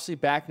Kamara is obviously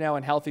back now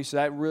and healthy, so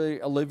that really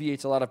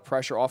alleviates a lot of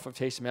pressure off of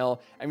Taysom Hill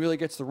and really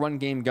gets the run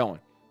game going.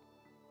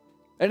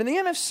 And in the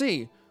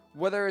NFC,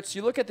 whether it's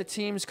you look at the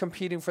teams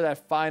competing for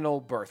that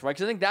final berth, right?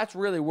 Because I think that's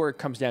really where it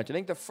comes down to. I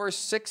think the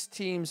first 6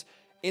 teams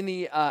in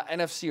the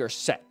NFC are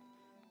set.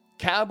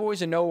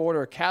 Cowboys in no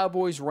order.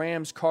 Cowboys,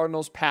 Rams,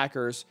 Cardinals,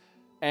 Packers,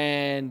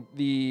 and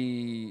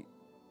the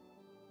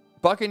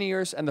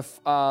Buccaneers and the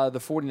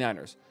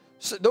 49ers.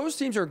 So those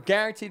teams are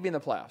guaranteed to be in the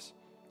playoffs.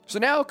 So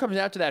now it comes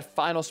down to that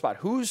final spot.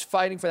 Who's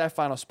fighting for that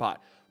final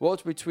spot? Well,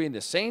 it's between the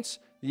Saints,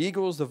 the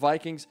Eagles, the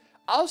Vikings.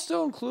 I'll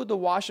still include the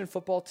Washington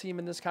football team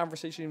in this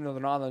conversation, even though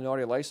they're not on the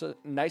naughty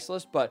nice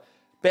list. But,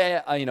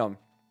 a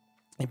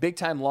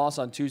big-time loss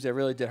on Tuesday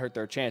really did hurt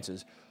their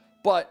chances.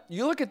 But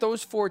you look at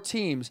those 4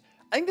 teams,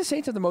 I think the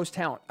Saints have the most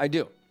talent. I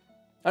do.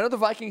 I know the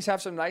Vikings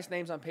have some nice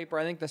names on paper.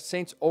 I think the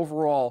Saints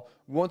overall,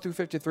 1 through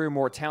 53, are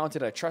more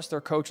talented. I trust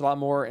their coach a lot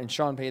more in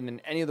Sean Payton than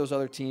any of those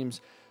other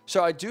teams.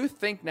 So I do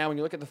think now when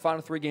you look at the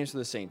final 3 games for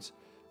the Saints,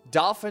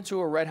 Dolphins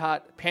who are red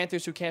hot,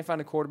 Panthers who can't find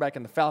a quarterback,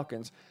 and the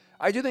Falcons,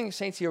 I do think the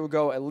Saints here will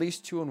go at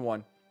least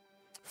 2-1,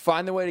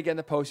 find their way to get in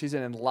the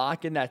postseason, and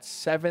lock in that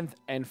 7th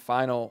and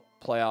final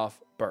playoff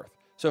berth.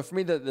 So for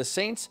me, the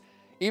Saints,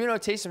 even though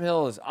Taysom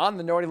Hill is on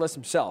the naughty list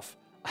himself,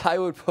 I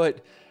would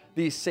put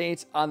the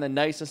Saints on the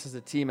nice list as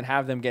a team and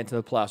have them get into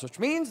the playoffs, which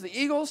means the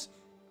Eagles,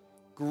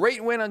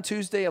 great win on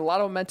Tuesday, a lot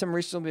of momentum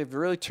recently. They've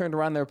really turned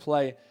around their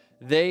play.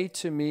 They,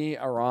 to me,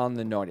 are on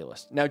the naughty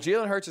list. Now,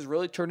 Jalen Hurts has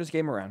really turned his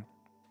game around,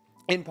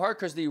 in part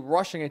because the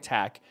rushing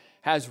attack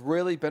has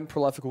really been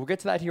prolific. We'll get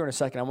to that here in a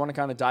second. I want to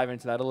kind of dive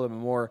into that a little bit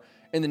more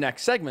in the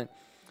next segment.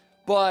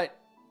 But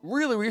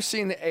really, we've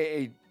seen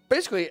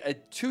basically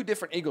 2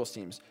 different Eagles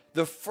teams.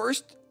 The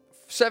first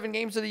 7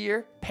 games of the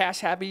year, pass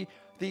happy.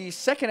 The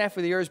second half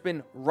of the year has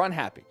been run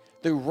happy.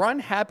 The run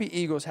happy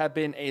Eagles have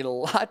been a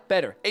lot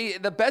better,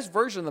 the best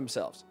version of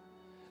themselves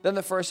than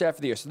the first half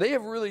of the year. So they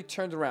have really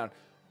turned around.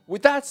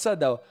 With that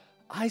said, though,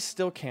 I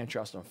still can't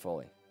trust them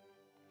fully.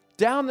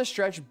 Down the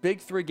stretch,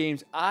 big 3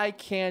 games, I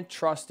can't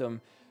trust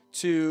them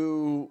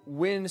to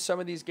win some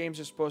of these games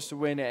they're supposed to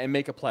win and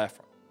make a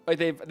platform. Like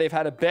they've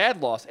had a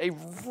bad loss, a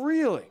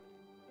really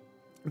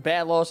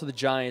bad loss to the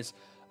Giants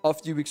a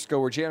few weeks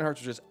ago where Jalen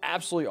Hurts was just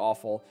absolutely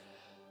awful.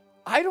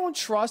 I don't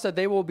trust that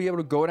they will be able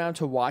to go down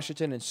to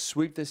Washington and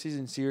sweep the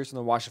season series from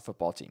the Washington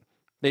football team.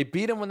 They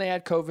beat them when they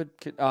had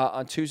COVID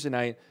on Tuesday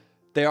night.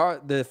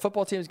 The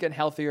football team is getting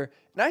healthier,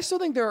 and I still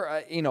think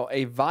they're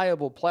a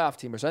viable playoff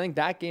team. So I think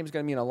that game is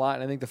going to mean a lot,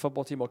 and I think the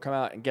football team will come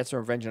out and get some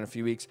revenge in a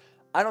few weeks.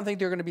 I don't think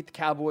they're going to beat the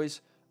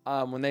Cowboys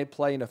when they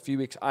play in a few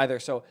weeks either.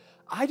 So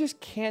I just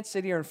can't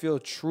sit here and feel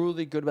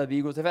truly good about the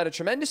Eagles. They've had a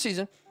tremendous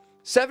season,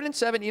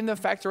 7-7, even the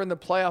fact they're in the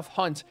playoff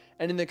hunt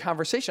and in the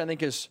conversation. I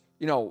think is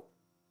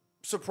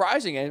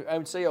surprising. I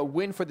would say a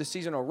win for the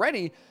season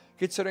already,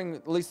 considering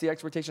at least the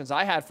expectations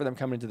I had for them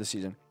coming into the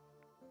season.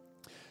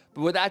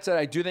 But with that said,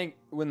 I do think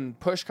when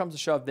push comes to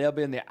shove, they'll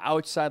be on the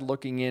outside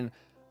looking in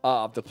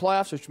of the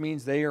playoffs, which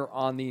means they are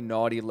on the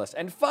naughty list.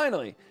 And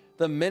finally,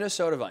 the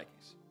Minnesota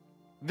Vikings.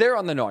 They're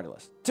on the naughty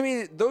list. To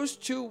me, those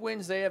 2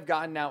 wins they have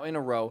gotten now in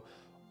a row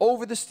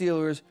over the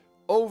Steelers,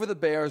 over the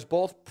Bears,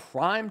 both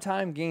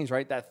primetime games,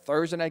 right? That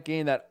Thursday night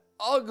game, that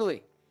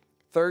ugly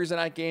Thursday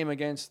night game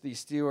against the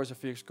Steelers a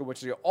few weeks ago,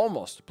 which they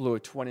almost blew a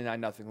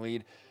 29-0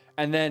 lead.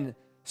 And then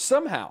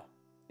somehow,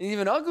 an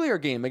even uglier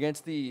game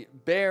against the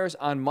Bears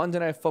on Monday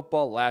Night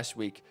Football last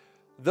week.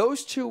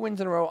 Those 2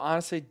 wins in a row,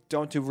 honestly,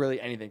 don't do really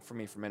anything for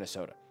me for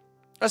Minnesota.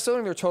 I still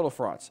think they're total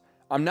frauds.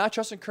 I'm not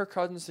trusting Kirk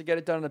Cousins to get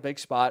it done in a big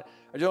spot.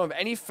 I don't have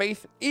any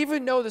faith,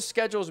 even though the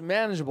schedule is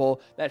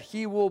manageable, that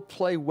he will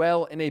play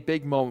well in a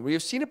big moment. We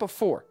have seen it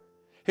before.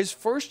 His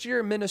first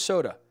year in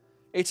Minnesota,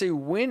 it's a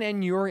win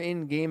and you're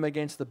in game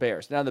against the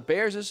Bears. Now, the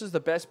Bears, this is the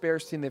best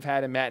Bears team they've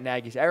had in Matt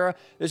Nagy's era.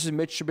 This is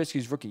Mitch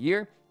Trubisky's rookie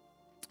year.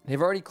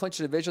 They've already clinched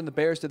the division. The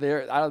Bears did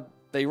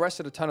they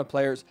rested a ton of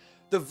players.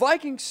 The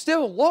Vikings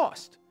still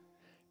lost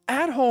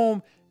at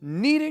home,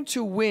 needing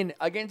to win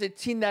against a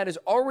team that is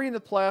already in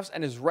the playoffs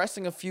and is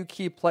resting a few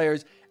key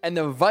players, and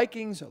the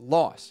Vikings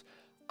lost.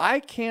 I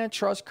can't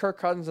trust Kirk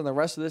Cousins and the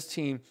rest of this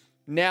team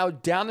now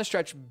down the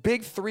stretch,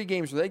 big 3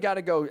 games where they got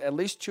to go at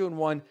least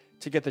 2-1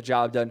 to get the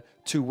job done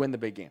to win the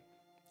big game.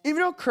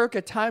 Even though Kirk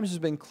at times has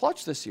been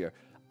clutch this year,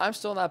 I'm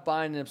still not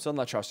buying him, still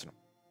not trusting him.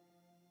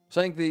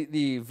 So I think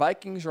the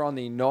Vikings are on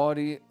the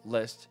naughty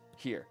list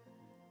here.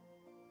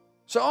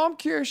 So I'm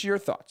curious your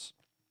thoughts.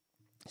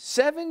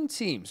 7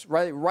 teams,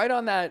 right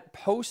on that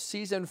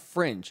postseason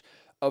fringe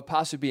of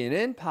possibly being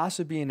in,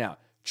 possibly being out.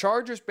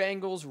 Chargers,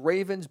 Bengals,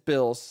 Ravens,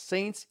 Bills,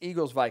 Saints,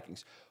 Eagles,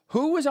 Vikings.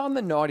 Who is on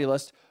the naughty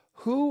list?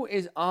 Who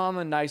is on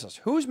the nice list?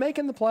 Who's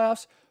making the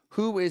playoffs?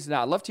 Who is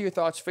not? Love to hear your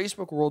thoughts.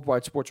 Facebook,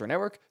 Worldwide Sports Radio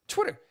Network.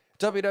 Twitter,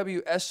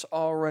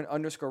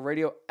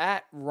 WWSRN_radio,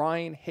 at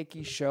Ryan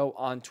Hickey Show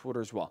on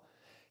Twitter as well.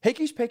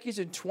 Hickey's Pickies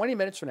in 20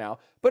 minutes from now.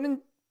 But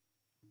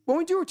when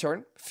we do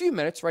return, a few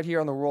minutes right here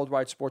on the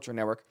Worldwide Sports Radio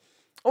Network,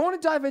 I want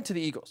to dive into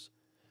the Eagles.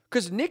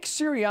 Because Nick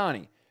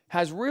Sirianni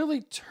has really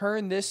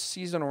turned this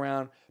season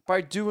around by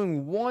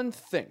doing one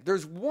thing.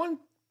 There's one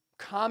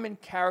common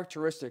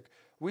characteristic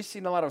we see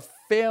in a lot of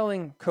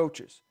failing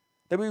coaches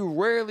that we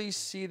rarely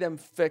see them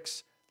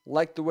fix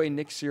like the way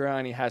Nick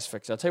Sirianni has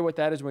fixed. I'll tell you what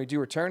that is when we do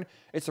return.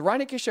 It's the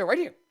Ryan Hickey Show right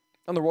here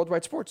on the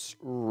Worldwide Sports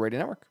Radio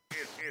Network.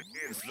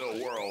 It's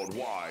the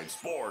Worldwide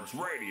Sports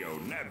Radio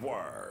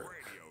Network.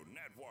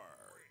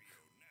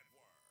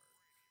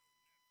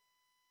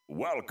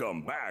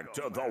 Welcome back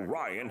to the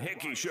Ryan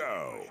Hickey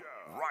Show,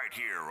 right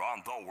here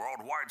on the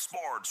Worldwide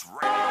Sports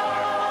Radio Network.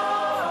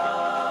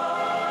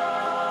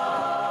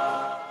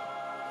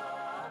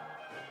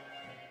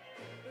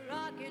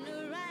 Rocking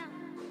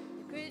around the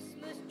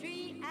Christmas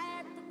tree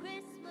at the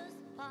Christmas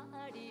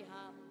party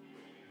hop.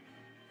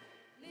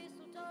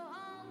 Mistletoe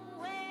hung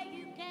where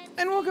you can.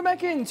 And welcome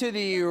back into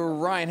the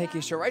Ryan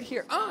Hickey Show right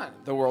here on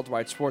the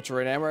Worldwide Sports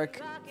Radio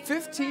Network.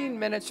 15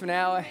 minutes from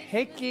now,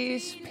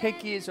 Hickey's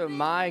Pickies of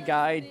my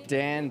guy,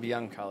 Dan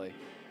Bianculli.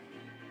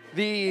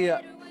 The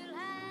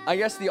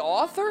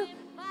author,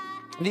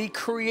 the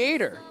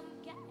creator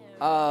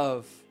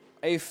of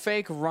a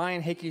fake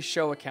Ryan Hickey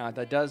Show account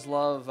that does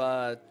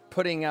love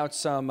putting out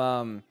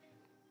some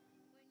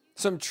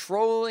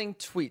trolling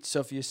tweets. So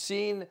if you've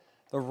seen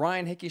the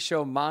Ryan Hickey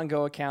Show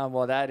Mongo account,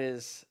 well, that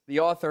is the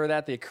author of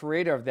that, the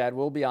creator of that,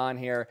 will be on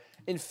here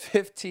in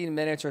 15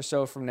 minutes or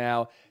so from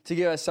now to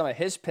give us some of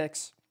his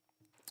picks.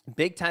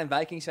 Big-time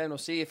Vikings fan. We'll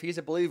see if he's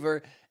a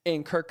believer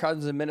in Kirk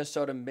Cousins in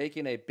Minnesota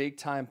making a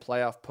big-time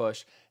playoff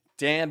push.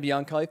 Dan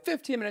Bianculli,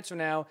 15 minutes from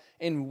now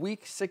in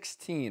Week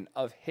 16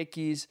 of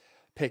Hickey's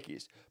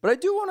Pickies. But I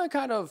do want to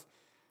kind of,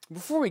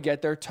 before we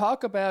get there,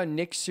 talk about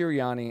Nick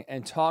Sirianni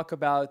and talk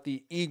about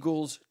the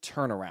Eagles'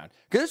 turnaround.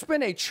 Because it's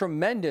been a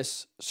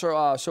tremendous,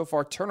 so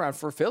far, turnaround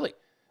for Philly.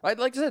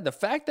 Like I said, the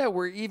fact that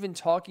we're even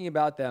talking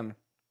about them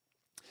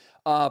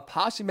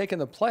possibly making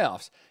the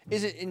playoffs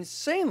is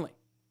insanely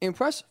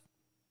impressive.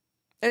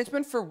 And it's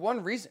been for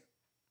one reason.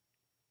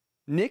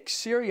 Nick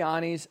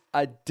Sirianni's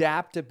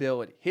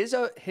adaptability. His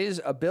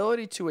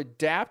ability to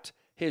adapt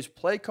his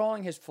play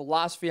calling, his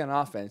philosophy on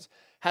offense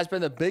has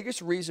been the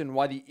biggest reason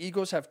why the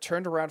Eagles have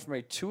turned around from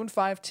a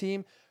 2-5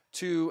 team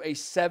to a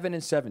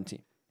 7-7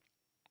 team.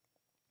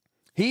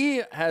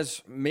 He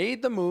has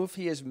made the move.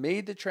 He has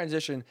made the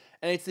transition.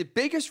 And it's the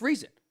biggest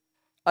reason.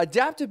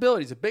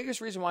 Adaptability is the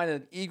biggest reason why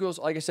the Eagles,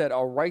 like I said,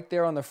 are right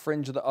there on the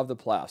fringe of the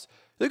playoffs.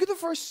 Look at the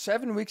first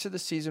 7 weeks of the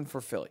season for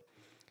Philly.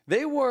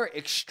 They were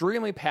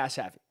extremely pass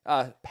happy.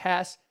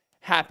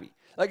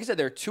 Like I said,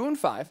 they're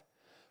 2-5,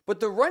 but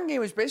the run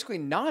game is basically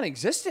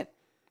non-existent.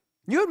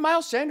 You had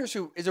Miles Sanders,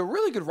 who is a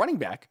really good running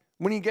back,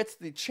 when he gets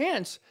the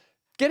chance,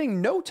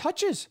 getting no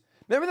touches.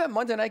 Remember that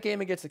Monday night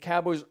game against the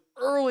Cowboys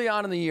early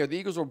on in the year? The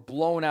Eagles were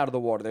blown out of the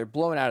water. They were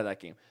blown out of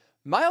that game.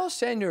 Miles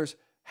Sanders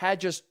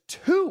had just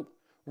 2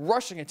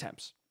 rushing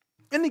attempts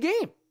in the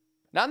game.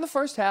 Not in the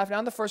first half, not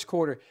in the first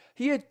quarter.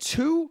 He had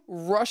 2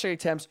 rushing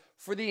attempts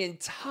for the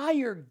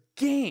entire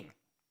game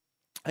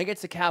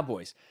against the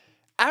Cowboys.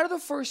 Out of the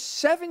first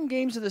 7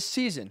 games of the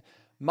season,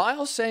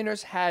 Miles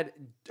Sanders had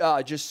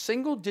just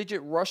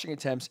single-digit rushing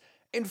attempts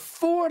in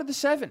 4 out of the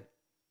 7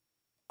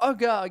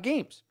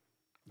 games.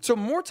 So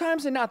more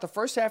times than not, the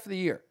first half of the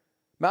year,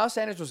 Miles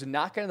Sanders was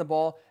not getting the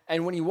ball,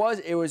 and when he was,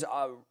 it was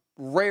a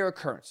rare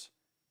occurrence.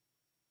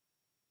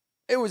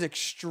 It was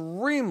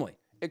extremely,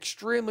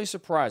 extremely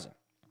surprising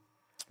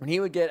when he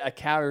would get a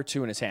carry or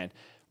 2 in his hand.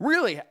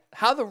 Really,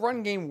 how the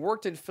run game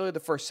worked in Philly the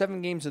first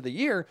 7 games of the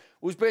year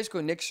was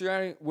basically Nick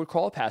Sirianni would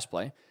call a pass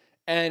play,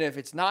 and if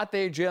it's not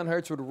there, Jalen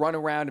Hurts would run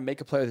around and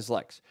make a play with his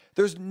legs.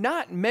 There's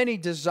not many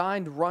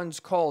designed runs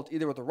called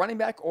either with a running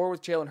back or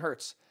with Jalen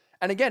Hurts.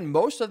 And again,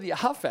 most of the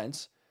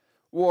offense,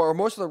 or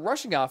most of the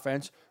rushing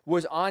offense,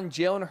 was on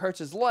Jalen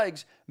Hurts'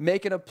 legs,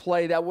 making a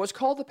play that was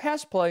called a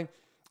pass play,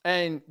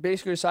 and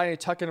basically deciding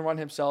to tuck and run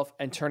himself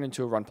and turn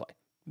into a run play.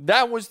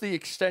 That was the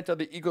extent of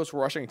the Eagles'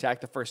 rushing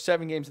attack the first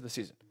 7 games of the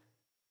season.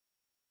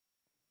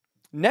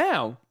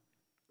 Now,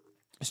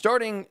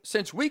 starting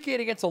since Week 8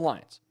 against the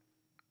Lions,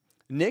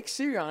 Nick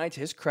Sirianni, to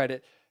his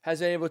credit, has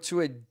been able to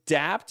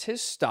adapt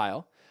his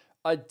style,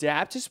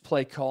 adapt his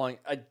play calling,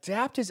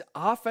 adapt his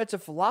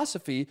offensive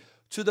philosophy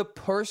to the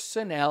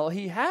personnel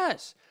he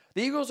has.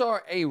 The Eagles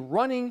are a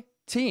running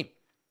team.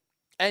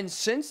 And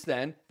since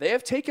then, they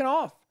have taken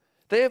off.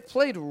 They have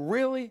played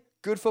really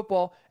good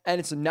football, and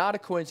it's not a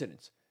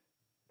coincidence.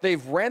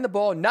 They've ran the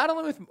ball not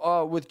only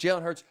with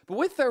Jalen Hurts, but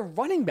with their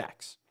running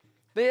backs.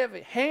 They have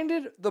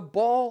handed the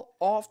ball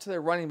off to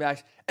their running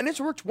backs, and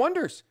it's worked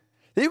wonders.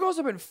 The Eagles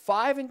have been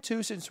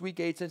 5-2 since week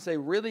 8, since they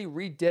really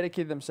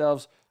rededicated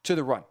themselves to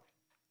the run.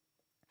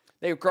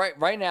 They're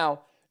right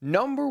now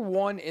number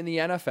 1 in the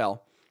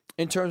NFL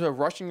in terms of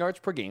rushing yards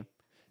per game.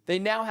 They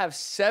now have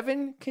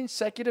 7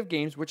 consecutive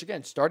games, which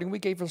again, starting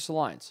week 8 for the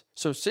Lions.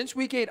 So since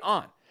week 8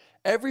 on,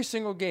 every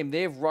single game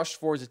they have rushed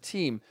for as a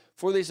team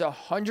for at least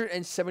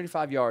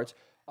 175 yards.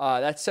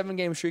 That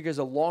 7-game streak is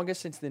the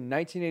longest since the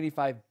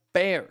 1985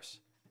 Bears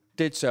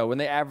did so when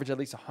they averaged at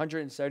least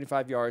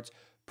 175 yards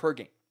per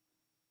game.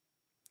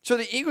 So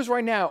the Eagles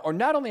right now are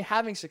not only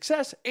having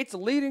success, it's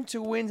leading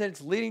to wins and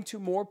it's leading to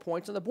more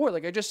points on the board.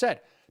 Like I just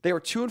said, they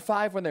were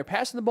 2-5 when they're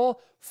passing the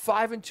ball,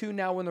 5-2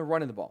 now when they're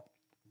running the ball.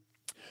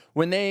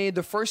 When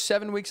the first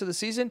 7 weeks of the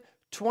season,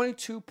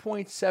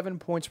 22.7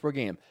 points per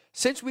game.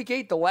 Since week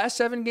 8, the last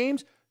 7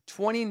 games,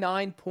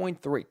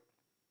 29.3.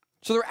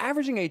 So they're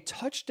averaging a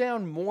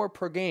touchdown more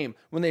per game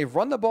when they've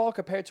run the ball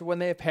compared to when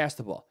they have passed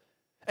the ball.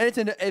 And it's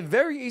a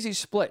very easy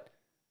split.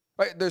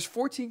 Right? There's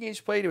 14 games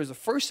played. It was the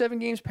first 7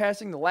 games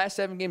passing, the last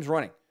 7 games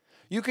running.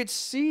 You could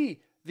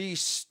see the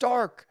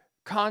stark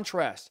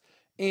contrast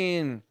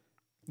in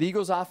the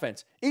Eagles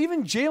offense.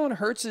 Even Jalen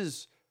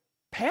Hurts'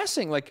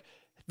 passing, like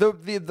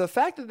the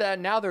fact that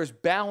now there's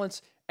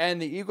balance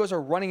and the Eagles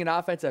are running an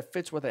offense that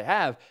fits what they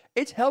have,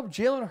 it's helped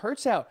Jalen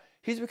Hurts out.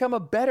 He's become a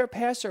better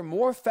passer,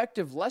 more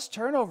effective, less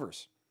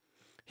turnovers.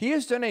 He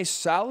has done a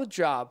solid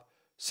job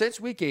since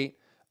week 8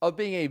 of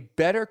being a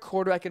better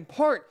quarterback, in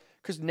part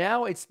because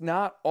now it's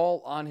not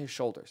all on his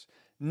shoulders.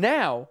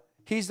 Now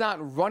he's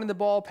not running the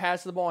ball,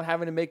 passing the ball, and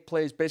having to make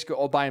plays basically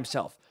all by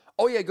himself.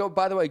 Oh yeah,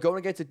 by the way, going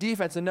against the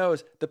defense and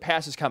knows the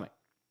pass is coming.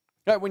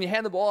 Right, when you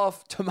hand the ball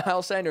off to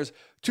Miles Sanders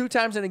 2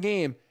 times in a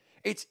game,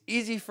 it's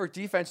easy for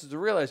defenses to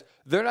realize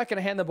they're not going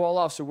to hand the ball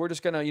off, so we're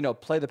just going to,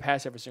 play the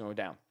pass every single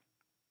down.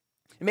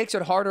 It makes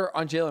it harder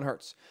on Jalen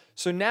Hurts.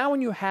 So now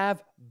when you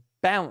have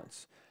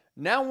balance,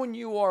 now when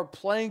you are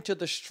playing to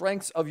the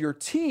strengths of your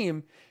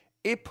team,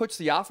 it puts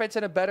the offense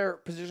in a better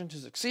position to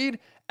succeed,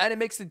 and it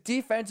makes the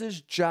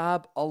defense's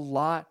job a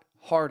lot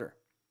harder.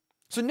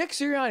 So Nick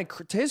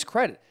Sirianni, to his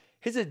credit,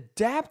 his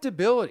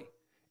adaptability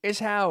is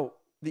how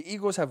the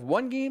Eagles have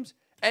won games,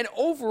 and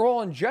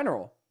overall in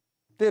general,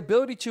 the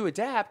ability to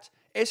adapt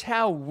is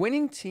how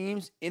winning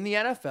teams in the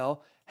NFL,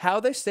 how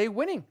they stay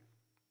winning.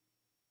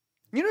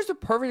 You know who's the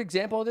perfect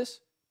example of this?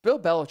 Bill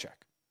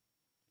Belichick.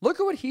 Look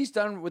at what he's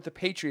done with the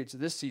Patriots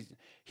this season.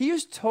 He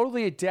has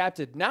totally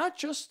adapted, not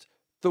just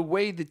the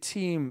way the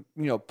team,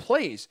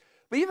 plays,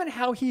 but even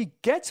how he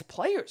gets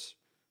players.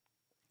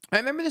 I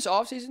remember this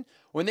offseason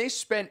when they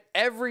spent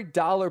every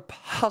dollar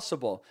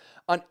possible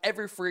on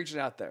every free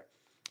agent out there.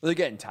 They're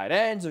getting tight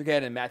ends, they're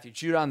getting Matthew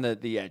Judon,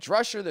 the edge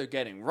rusher, they're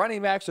getting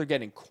running backs, they're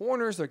getting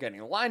corners, they're getting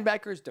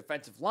linebackers,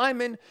 defensive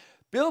linemen.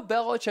 Bill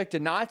Belichick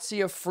did not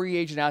see a free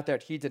agent out there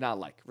that he did not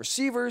like.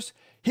 Receivers,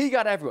 he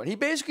got everyone. He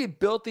basically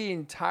built the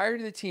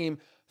entirety of the team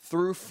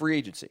through free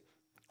agency.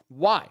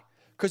 Why?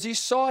 Because he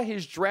saw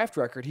his draft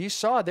record. He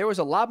saw there was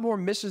a lot more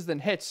misses than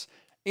hits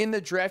in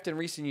the draft in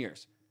recent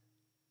years.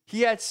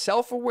 He had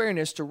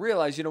self-awareness to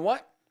realize, you know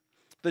what?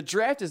 The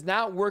draft is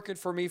not working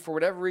for me for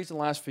whatever reason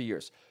the last few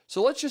years.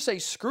 So let's just say,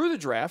 screw the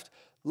draft.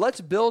 Let's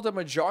build a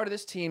majority of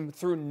this team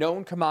through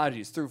known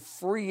commodities, through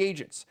free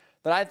agents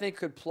that I think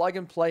could plug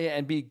and play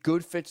and be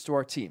good fits to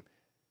our team.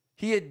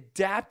 He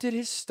adapted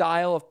his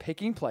style of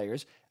picking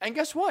players. And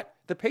guess what?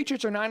 The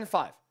Patriots are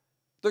 9-5.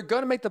 They're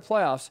going to make the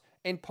playoffs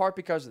in part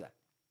because of that.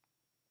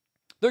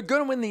 They're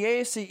going to win the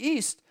AFC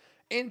East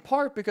in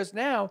part because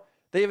now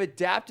they have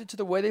adapted to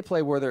the way they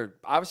play, where they're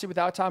obviously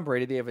without Tom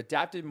Brady. They have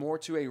adapted more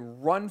to a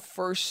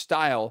run-first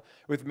style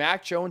with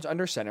Mac Jones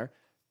under center.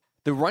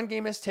 The run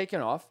game has taken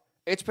off.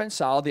 It's been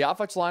solid. The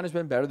offensive line has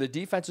been better. The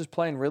defense is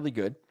playing really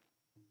good.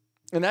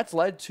 And that's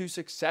led to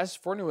success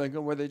for New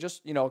England, where they're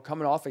just,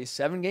 coming off a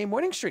 7-game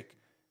winning streak.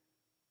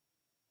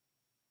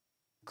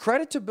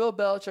 Credit to Bill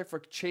Belichick for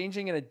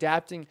changing and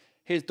adapting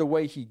the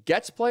way he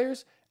gets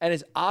players and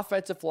his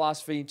offensive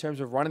philosophy in terms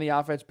of running the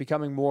offense,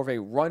 becoming more of a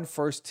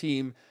run-first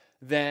team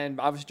than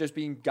obviously just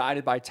being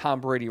guided by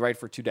Tom Brady, right,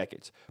 for 2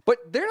 decades. But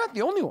they're not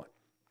the only one.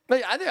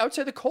 I would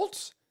say the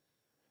Colts.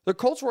 The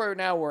Colts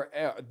were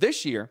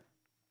this year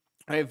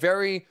a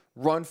very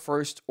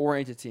run-first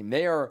oriented team.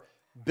 They are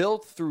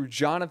built through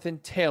Jonathan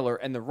Taylor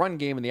and the run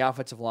game and the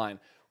offensive line.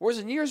 Whereas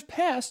in years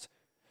past,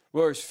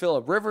 whether it was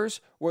Phillip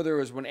Rivers, whether it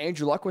was when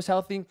Andrew Luck was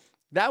healthy,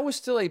 that was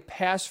still a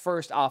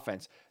pass-first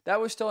offense.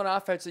 That was still an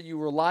offense that you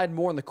relied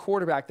more on the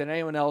quarterback than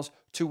anyone else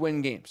to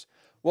win games.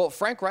 Well,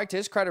 Frank Reich, to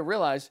his credit,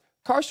 realized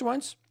Carson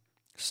Wentz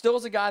still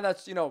is a guy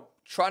that's,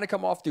 trying to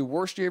come off the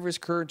worst year of his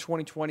career in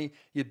 2020.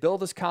 You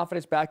build his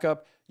confidence back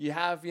up. You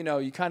have,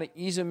 you kind of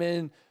ease him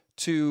in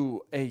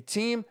to a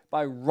team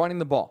by running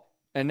the ball.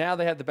 And now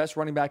they have the best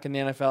running back in the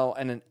NFL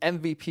and an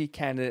MVP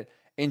candidate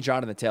in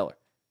Jonathan Taylor.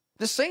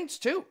 The Saints,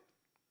 too.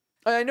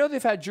 I know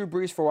they've had Drew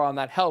Brees for a while, and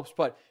that helps,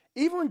 but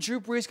Even when Drew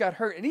Brees got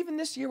hurt, and even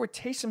this year with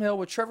Taysom Hill,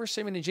 with Trevor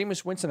Siemian and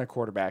Jameis Winston at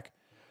quarterback,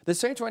 the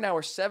Saints right now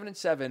are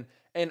 7-7,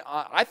 and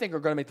I think are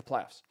going to make the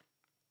playoffs.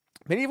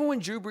 But even when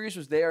Drew Brees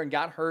was there and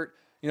got hurt,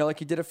 like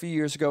he did a few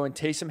years ago, and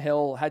Taysom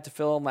Hill had to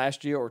fill in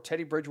last year, or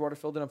Teddy Bridgewater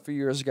filled in a few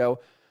years ago,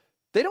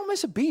 they don't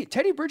miss a beat.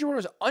 Teddy Bridgewater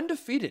was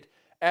undefeated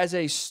as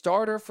a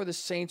starter for the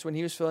Saints when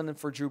he was filling in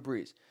for Drew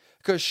Brees.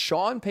 Because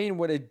Sean Payton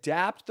would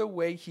adapt the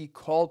way he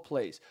called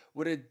plays,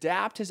 would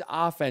adapt his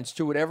offense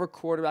to whatever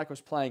quarterback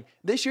was playing.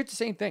 This year, it's the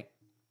same thing.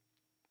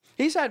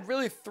 He's had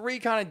really three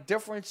kind of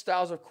different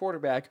styles of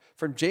quarterback,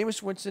 from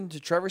Jameis Winston to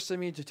Trevor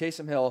Siemian to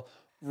Taysom Hill,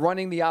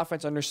 running the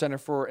offense under center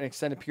for an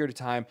extended period of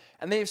time,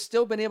 and they've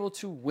still been able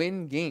to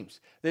win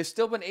games. They've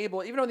still been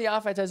able, even though the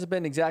offense hasn't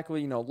been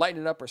exactly,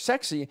 lighting it up or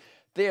sexy,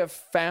 they have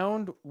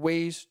found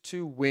ways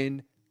to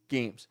win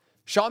games.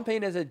 Sean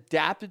Payton has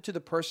adapted to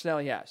the personnel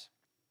he has.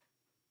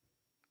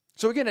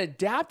 So again,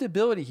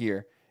 adaptability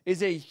here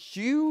is a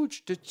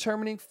huge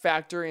determining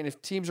factor in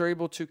if teams are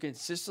able to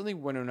consistently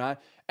win or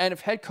not, and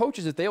if head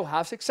coaches, if they will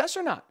have success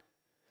or not.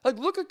 Like,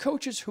 look at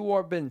coaches who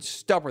have been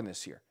stubborn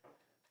this year.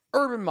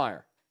 Urban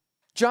Meyer,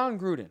 John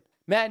Gruden,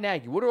 Matt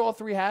Nagy. What do all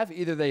three have?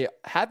 Either they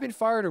have been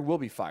fired or will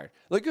be fired.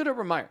 Look at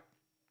Urban Meyer.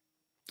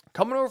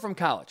 Coming over from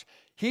college,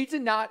 he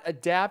did not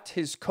adapt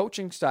his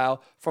coaching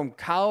style from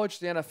college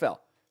to the NFL.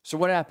 So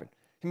what happened?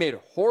 He made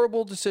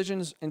horrible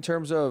decisions in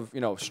terms of,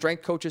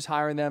 strength coaches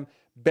hiring them,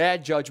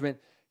 bad judgment.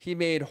 He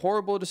made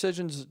horrible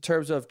decisions in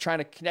terms of trying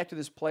to connect with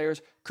his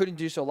players. Couldn't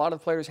do so. A lot of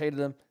the players hated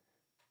him.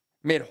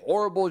 Made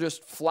horrible,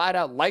 just flat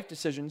out life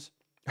decisions,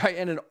 right?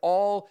 And it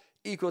all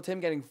equaled to him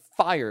getting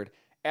fired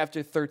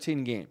after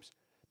 13 games.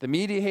 The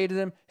media hated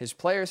him. His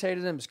players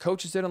hated him. His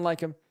coaches didn't like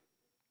him.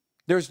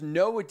 There's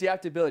no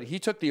adaptability. He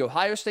took the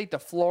Ohio State, the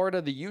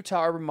Florida, the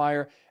Utah Urban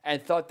Meyer,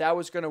 and thought that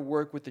was going to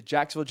work with the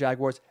Jacksonville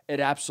Jaguars. It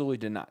absolutely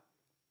did not.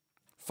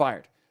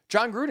 Fired.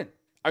 John Gruden,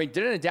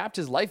 didn't adapt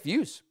his life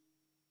views.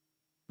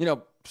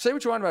 Say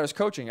what you want about his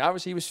coaching.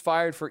 Obviously, he was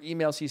fired for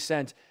emails he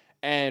sent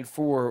and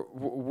for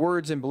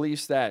words and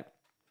beliefs that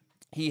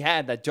he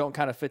had that don't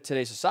kind of fit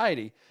today's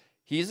society.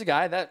 He's a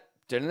guy that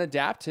didn't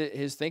adapt.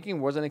 His thinking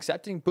wasn't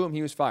accepting. Boom,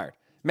 he was fired.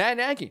 Matt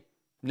Nagy,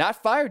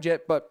 not fired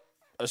yet, but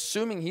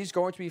assuming he's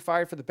going to be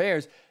fired for the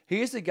Bears,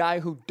 he's the guy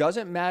who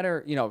doesn't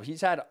matter.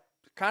 He's had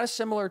kind of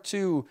similar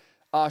to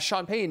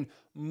Sean Payton,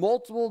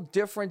 multiple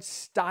different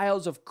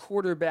styles of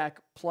quarterback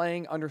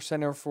playing under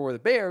center for the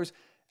Bears.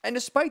 And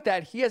despite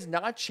that, he has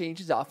not changed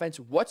his offense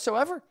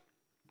whatsoever.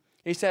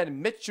 He said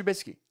Mitch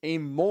Trubisky, a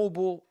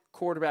mobile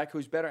quarterback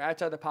who's better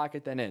outside the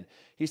pocket than in.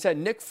 He said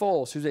Nick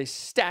Foles, who's a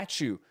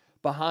statue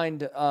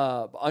behind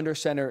under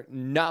center,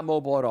 not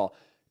mobile at all.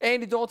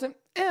 Andy Dalton,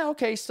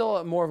 okay,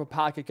 still more of a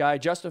pocket guy.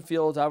 Justin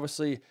Fields,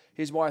 obviously,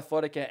 he's more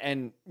athletic,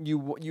 and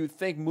you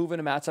think moving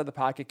him outside the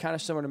pocket, kind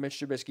of similar to Mitch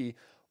Trubisky,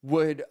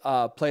 would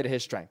play to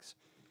his strengths.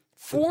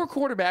 Four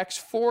quarterbacks,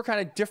 four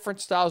kind of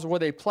different styles of where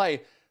they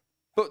play,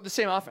 but the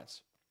same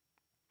offense.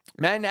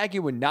 Matt Nagy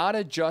would not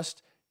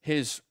adjust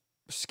his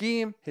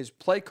scheme, his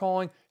play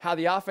calling, how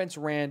the offense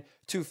ran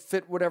to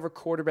fit whatever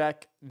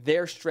quarterback,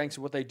 their strengths,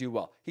 and what they do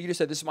well. He just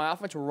said, this is my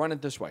offense, we'll run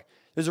it this way.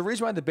 There's a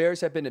reason why the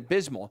Bears have been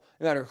abysmal,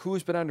 no matter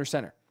who's been under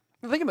center.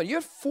 Think about it. You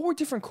have four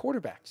different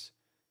quarterbacks.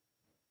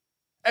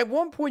 At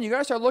one point, you got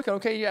to start looking,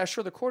 okay, yeah,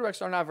 sure, the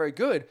quarterbacks are not very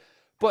good,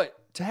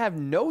 but to have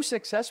no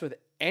success with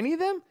any of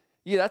them,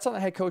 yeah, that's on the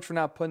head coach for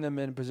not putting them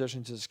in a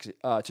position to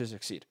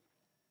succeed.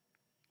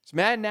 It's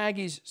Matt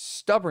Nagy's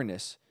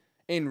stubbornness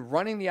in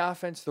running the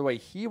offense the way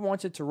he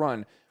wants it to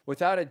run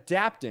without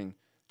adapting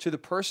to the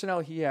personnel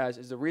he has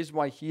is the reason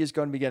why he is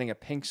going to be getting a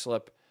pink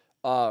slip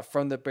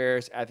from the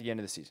Bears at the end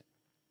of the season.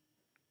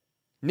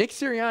 Nick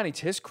Sirianni,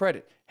 to his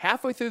credit,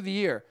 halfway through the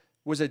year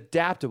was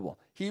adaptable.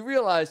 He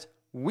realized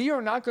we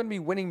are not going to be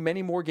winning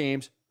many more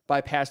games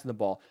by passing the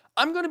ball.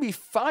 I'm going to be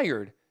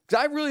fired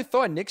because I really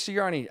thought Nick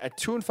Sirianni at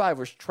 2-5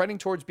 was treading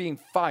towards being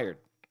fired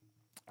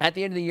at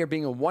the end of the year,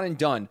 being a one and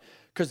done,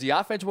 because the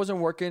offense wasn't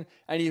working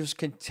and he was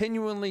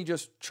continually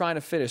just trying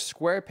to fit a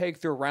square peg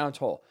through a round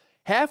hole.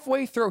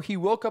 Halfway through, he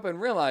woke up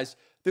and realized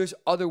there's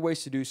other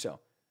ways to do so.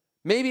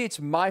 Maybe it's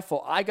my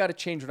fault. I got to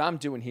change what I'm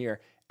doing here.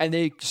 And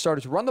they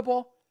started to run the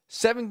ball.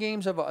 7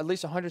 games of at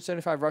least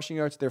 175 rushing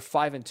yards. They're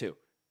 5-2.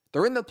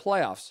 They're in the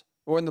playoffs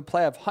or in the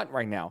playoff hunt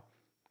right now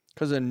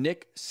because of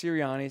Nick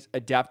Sirianni's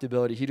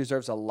adaptability. He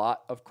deserves a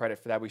lot of credit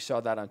for that. We saw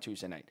that on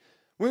Tuesday night.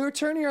 We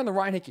return here on the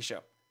Ryan Hickey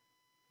Show.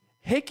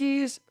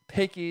 Hickey's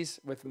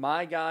Pickies with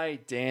my guy,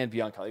 Dan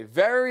Bianculli.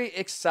 Very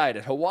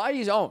excited.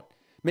 Hawaii's own,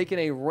 making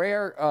a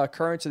rare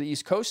occurrence to the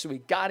East Coast, so we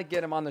got to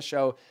get him on the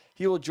show.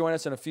 He will join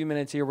us in a few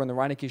minutes here when the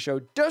Ryan Hickey Show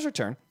does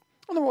return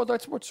on the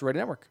Worldwide Sports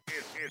Radio Network.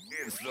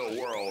 It's the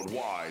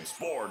Worldwide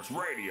Sports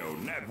Radio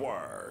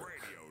Network.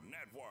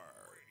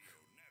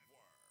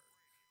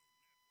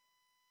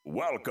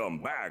 Welcome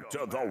back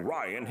to the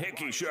Ryan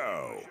Hickey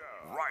Show,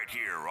 right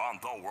here on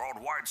the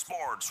Worldwide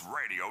Sports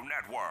Radio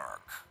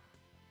Network.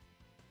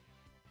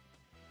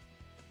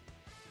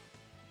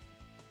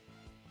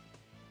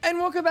 And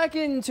welcome back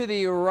into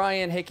the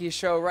Ryan Hickey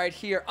Show right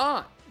here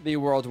on the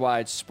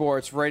Worldwide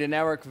Sports Radio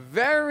Network.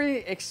 Very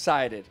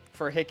excited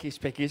for Hickey's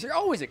Pickies. You're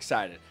always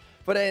excited.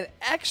 But an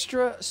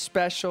extra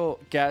special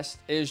guest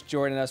is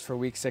joining us for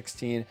Week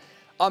 16.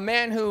 A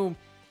man who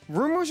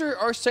rumors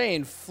are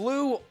saying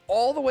flew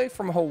all the way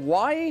from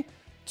Hawaii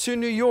to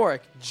New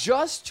York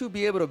just to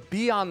be able to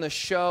be on the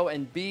show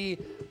and be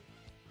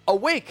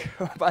awake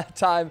by the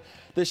time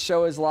this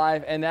show is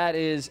live. And that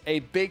is a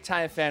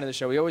big-time fan of the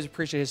show. We always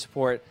appreciate his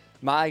support.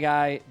 My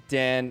guy,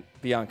 Dan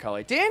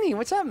Bianculli. Danny,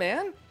 what's up,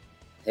 man?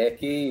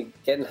 Hickey,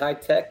 getting high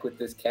tech with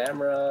this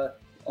camera,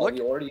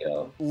 the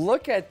audio.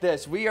 Look at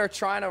this. We are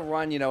trying to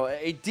run,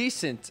 a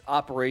decent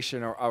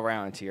operation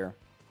around here.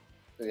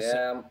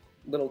 Yeah, I'm a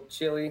little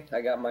chilly.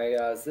 I got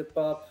my zip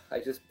up. I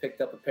just picked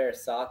up a pair of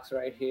socks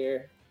right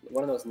here.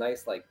 One of those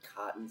nice,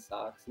 cotton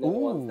socks. The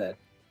ones that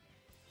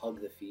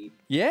hug the feet.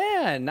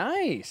 Yeah,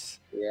 nice.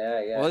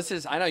 Yeah. Well,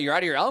 I know you're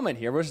out of your element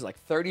here. Which is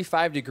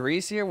 35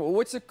 degrees here.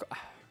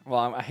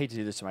 Well, I hate to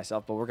do this to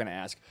myself, but we're going to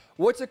ask.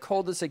 What's the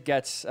coldest it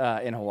gets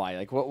in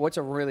Hawaii? What's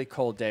a really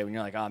cold day when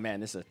you're like, oh, man,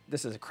 this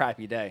is a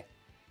crappy day?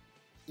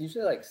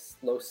 Usually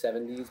low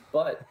 70s,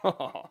 but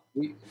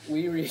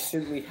we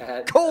recently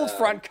had... Cold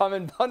front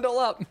coming, bundle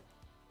up.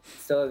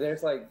 So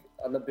there's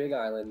on the Big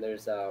Island,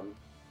 there's,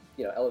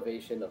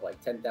 elevation of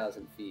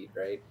 10,000 feet,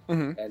 right?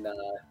 Mm-hmm. And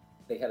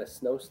they had a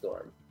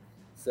snowstorm.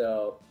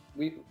 So...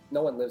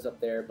 no one lives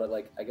up there, but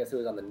I guess it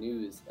was on the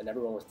news, and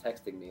everyone was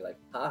texting me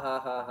ha ha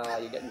ha ha,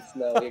 you're getting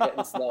snow, you're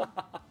getting snow.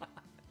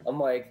 I'm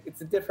like, it's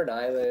a different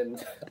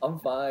island. I'm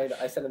fine.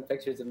 I sent them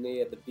pictures of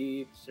me at the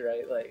beach,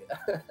 right?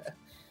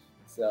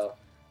 So.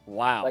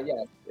 Wow. But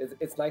yeah,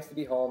 it's nice to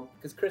be home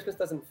because Christmas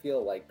doesn't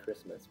feel like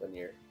Christmas when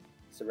you're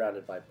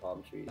surrounded by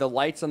palm trees. The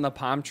lights on the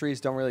palm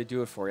trees don't really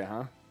do it for you,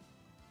 huh?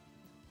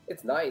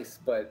 It's nice,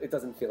 but it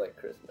doesn't feel like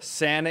Christmas.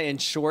 Santa in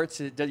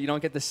shorts, you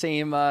don't get the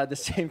same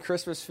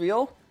Christmas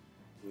feel?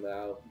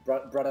 No,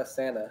 brother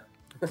Santa.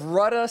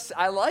 Brother,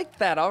 I like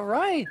that. All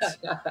right.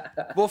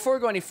 Well, before we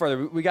go any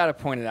further, we got to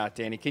point it out,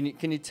 Danny.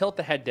 Can you tilt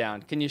the head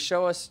down? Can you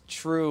show us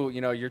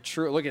your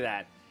true? Look at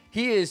that.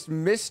 He is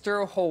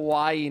Mr.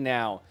 Hawaii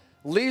now.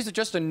 Leaves with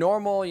just a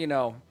normal,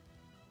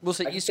 we'll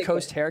say East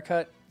Coast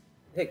haircut.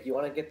 Hick, you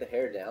want to get the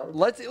hair down?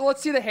 Let's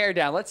see the hair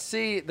down. Let's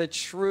see the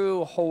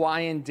true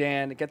Hawaiian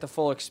Dan. Get the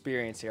full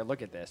experience here.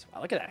 Look at this.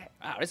 Wow, look at that.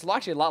 Wow, it's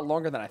actually a lot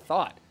longer than I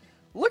thought.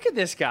 Look at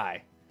this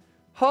guy.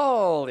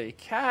 Holy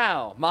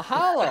cow.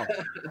 Mahalo.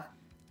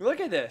 Look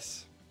at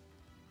this.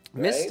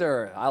 Right?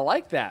 Mister, I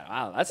like that.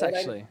 Wow, that's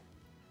actually...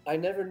 I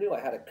never knew I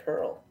had a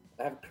curl.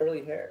 I have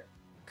curly hair.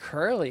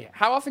 Curly?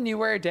 How often do you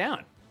wear it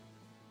down?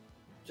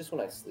 Just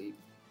when I sleep.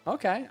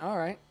 Okay, all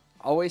right.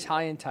 Always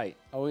high and tight.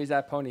 Always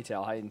that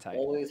ponytail high and tight.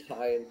 Always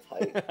high and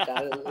tight.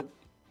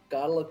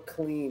 Gotta look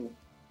clean.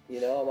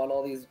 I'm on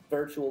all these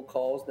virtual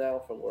calls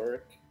now for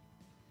work.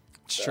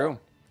 It's true.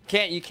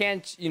 You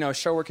can't,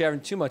 show work you're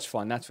having too much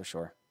fun, that's for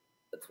sure.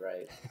 That's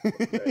right.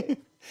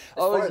 As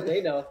far as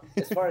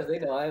they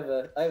know, I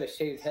have a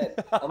shaved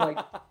head. I'm like,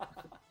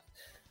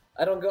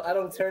 I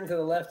don't turn to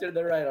the left or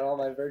the right on all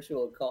my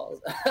virtual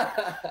calls.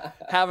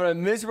 Having a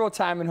miserable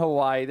time in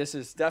Hawaii. This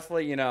is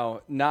definitely,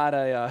 not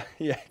a,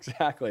 yeah,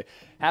 exactly.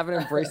 Haven't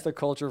embraced the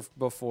culture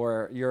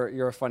before.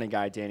 You're a funny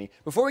guy, Danny.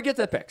 Before we get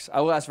to the picks,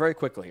 I will ask very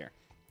quickly here.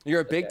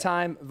 You're a big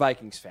time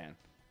Vikings fan.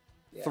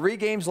 Yeah. 3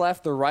 games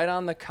left. They're right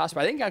on the cusp.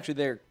 I think actually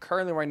they're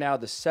currently right now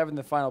the 7th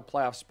and final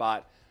playoff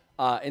spot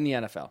in the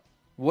NFL.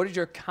 What is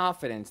your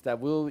confidence that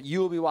you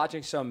will be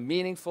watching some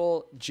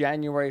meaningful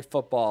January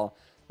football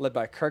led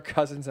by Kirk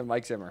Cousins and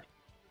Mike Zimmer?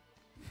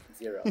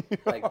 0.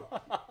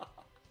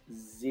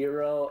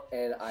 0,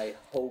 and I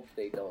hope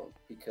they don't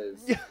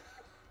because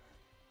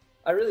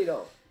I really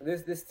don't.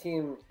 This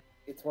team,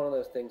 it's one of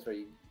those things where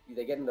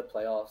they get into the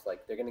playoffs,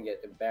 they're going to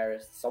get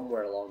embarrassed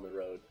somewhere along the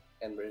road,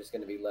 and we're just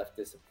going to be left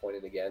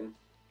disappointed again.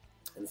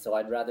 And so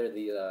I'd rather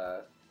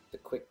the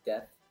quick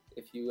death,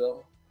 if you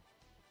will.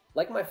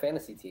 Like my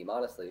fantasy team,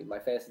 honestly. My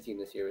fantasy team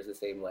this year was the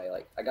same way.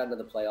 I got into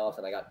the playoffs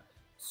and I got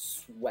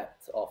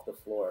swept off the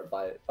floor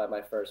by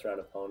my first round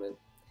opponent.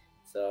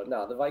 So,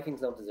 no, the Vikings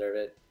don't deserve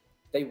it.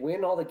 They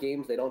win all the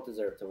games they don't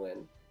deserve to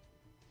win.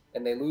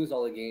 And they lose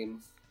all the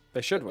games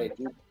they should win.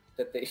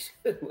 That they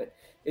should win.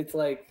 It's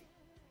I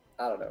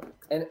don't know.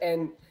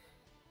 And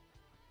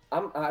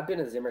I've been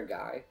a Zimmer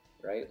guy,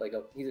 right?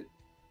 He's,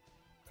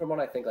 from what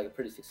I think, a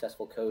pretty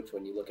successful coach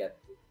when you look at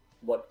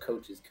what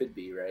coaches could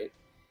be, right?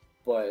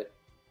 But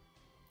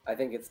I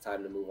think it's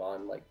time to move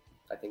on.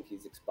 I think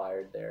he's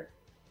expired there.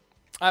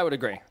 I would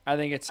agree. I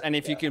think and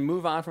if you can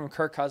move on from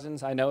Kirk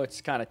Cousins, I know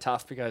it's kind of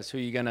tough because who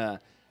you going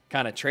to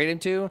kind of trade him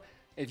to?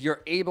 If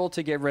you're able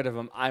to get rid of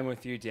him, I'm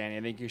with you, Danny.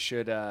 I think you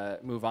should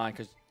move on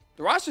because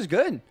the roster's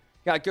good. You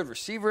got good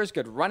receivers,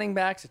 good running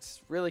backs.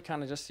 It's really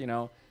kind of just,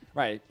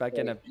 right. Back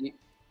in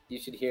You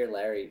should hear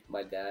Larry,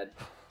 my dad.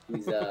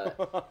 He's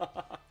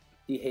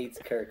he hates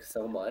Kirk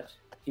so much.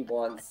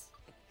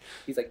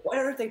 He's like, why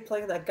aren't they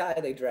playing that guy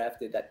they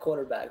drafted, that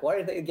quarterback? Why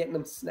are they getting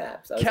them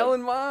snaps?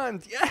 Kellen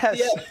Mond,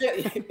 yes.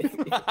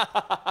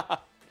 Yeah.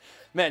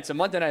 Man, so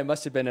Monday night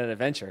must have been an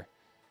adventure.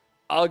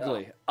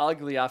 Ugly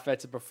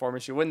offensive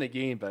performance. You win the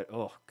game, but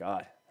oh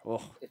God,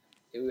 Oh,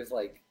 It was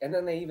like, and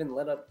then they even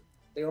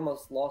they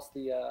almost lost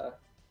the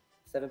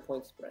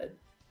 7-point spread,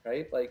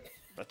 right? Like,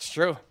 that's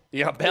true.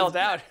 You got bailed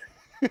out.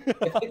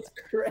 it's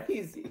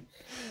crazy.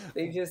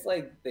 They just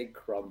they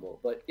crumble.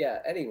 But yeah,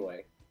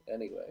 anyway.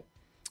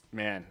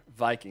 Man,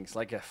 Vikings,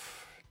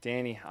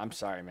 Danny, I'm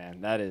sorry,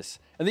 man. That is.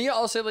 And then you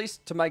also, at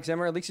least to Mike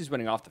Zimmer, at least he's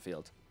winning off the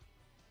field.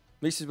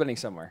 At least he's winning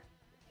somewhere.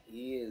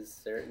 He is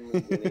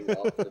certainly winning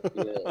off the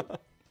field.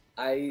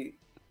 I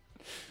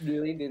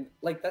really didn't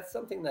that's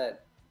something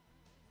that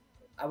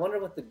I wonder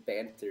what the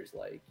banter's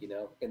like,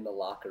 in the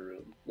locker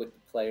room with the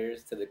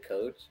players to the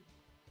coach.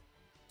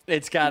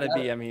 It's got to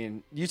be. I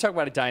mean, you talk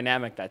about a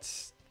dynamic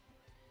that's.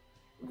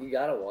 You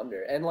gotta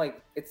wonder, and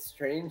it's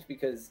strange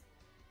because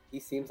he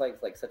seems like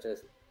such a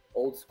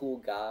old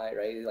school guy,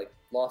 right? He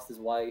lost his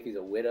wife, he's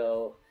a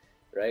widow,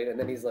 right? And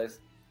then he's like,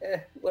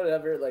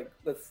 whatever,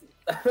 let's.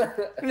 I'm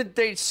gonna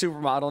date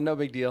supermodel, no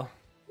big deal.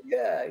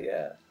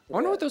 Yeah. I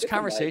wonder what those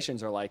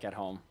conversations are like at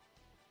home.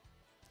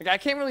 I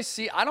can't really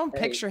see. I don't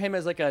picture him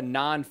as a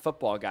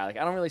non-football guy. I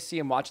don't really see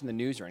him watching the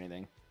news or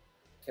anything.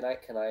 Can I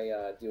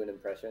do an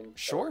impression?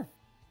 Sure.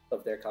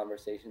 Of their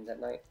conversations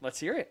at night. Let's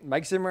hear it.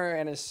 Mike Zimmer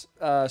and his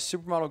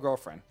supermodel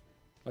girlfriend.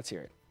 Let's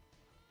hear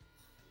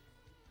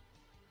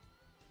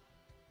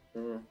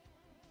it.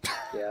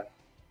 Yeah.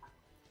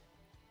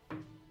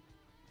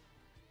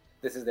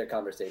 This is their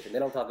conversation. They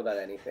don't talk about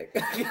anything.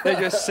 They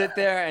just sit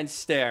there and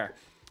stare.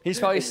 He's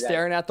probably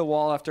staring at the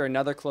wall after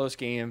another close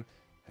game,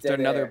 after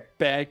another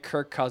bad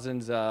Kirk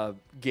Cousins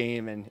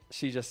game, and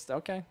she just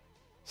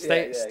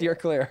steer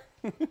clear.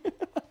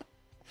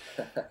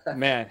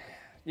 Man,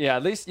 yeah.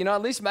 At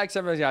least Mike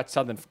Zimmer's got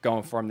something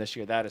going for him this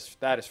year. That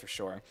is for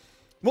sure.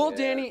 Well,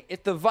 Danny,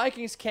 if the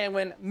Vikings can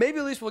win, maybe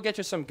at least we'll get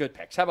you some good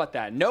picks. How about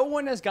that? No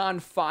one has gone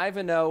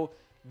 5-0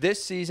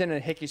 this season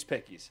in Hickey's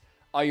Pickies.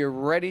 Are you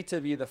ready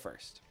to be the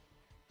first?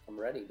 I'm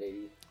ready,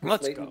 baby.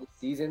 Let's late go. In the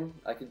season,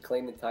 I could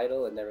claim the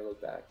title and never look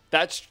back.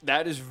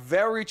 That is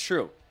very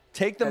true.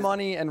 Take the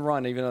money and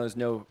run, even though there's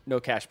no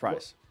cash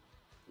prize.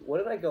 What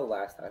did I go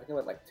last time? I think I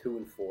went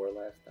 2-4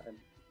 last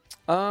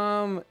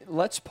time.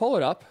 Let's pull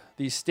it up.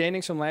 The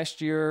standings from last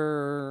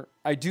year.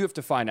 I do have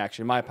to find,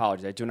 actually. My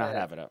apologies. I do not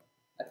have it up.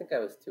 I think I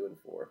was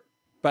 2-4.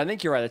 But I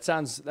think you're right.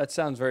 That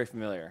sounds very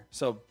familiar.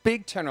 So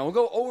big turnover.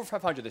 We'll go over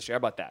 500 this year. How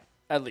about that?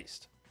 At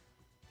least.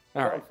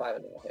 All right.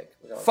 5-0.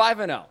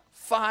 5-0.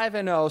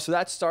 5-0. So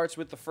that starts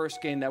with the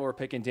first game that we're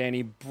picking,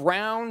 Danny.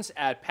 Browns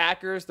at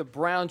Packers. The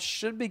Browns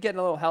should be getting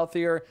a little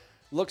healthier.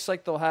 Looks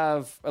like they'll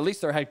have at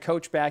least their head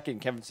coach back in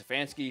Kevin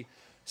Stefanski.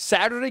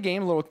 Saturday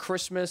game, a little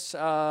Christmas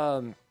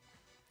doubleheader.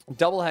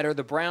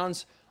 The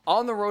Browns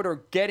on the road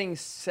are getting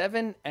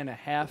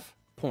 7.5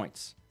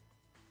 points.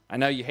 I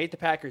know you hate the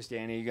Packers,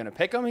 Danny. Are you going to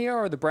pick them here,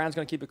 or are the Browns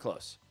going to keep it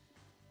close?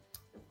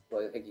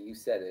 Well, I think you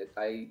said it.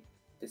 I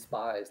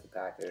despise the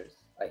Packers.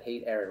 I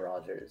hate Aaron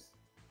Rodgers.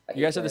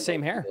 You guys have the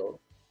same hair.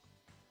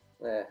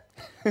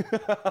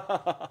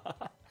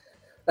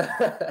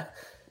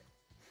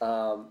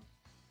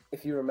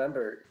 If you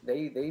remember,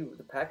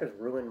 the Packers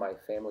ruined my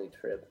family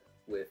trip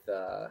with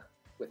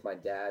my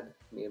dad.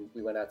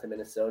 We went out to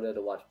Minnesota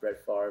to watch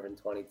Brett Favre in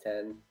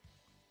 2010.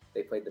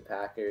 They played the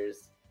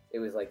Packers. It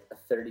was a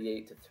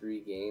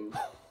 38-3 game,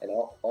 and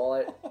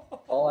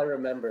all I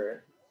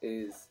remember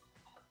is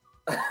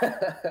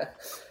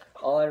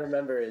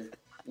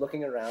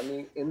looking around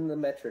me in the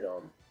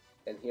Metrodome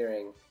and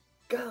hearing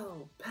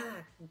 "Go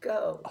Pack,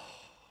 go!"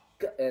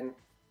 And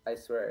I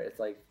swear it's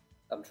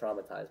I'm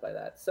traumatized by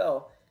that.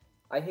 So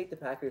I hate the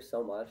Packers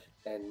so much,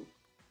 and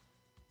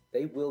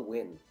they will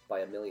win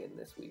by 1 million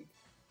this week.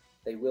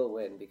 They will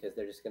win because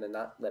they're just gonna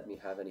not let me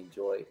have any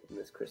joy in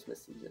this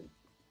Christmas season.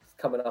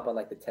 Coming up on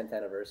the 10th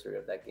anniversary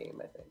of that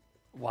game, I think.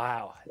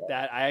 Wow,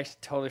 that I actually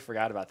totally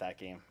forgot about that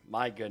game.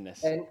 My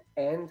goodness.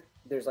 And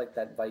there's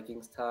that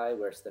Vikings tie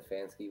where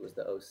Stefanski was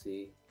the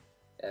OC,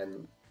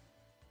 and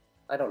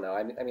I don't know.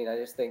 I mean, I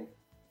just think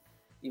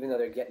even though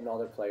they're getting all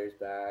their players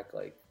back,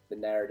 the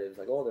narrative's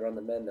oh, they're on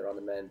the men,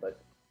 but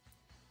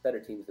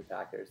better teams the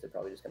Packers. They're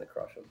probably just gonna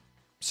crush them.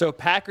 So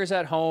Packers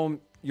at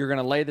home, you're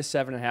gonna lay the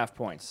 7.5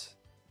 points.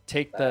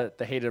 Take the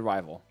hated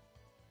rival.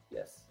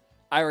 Yes.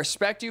 I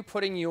respect you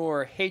putting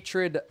your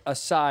hatred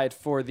aside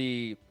for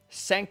the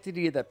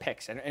sanctity of the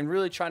picks and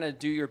really trying to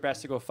do your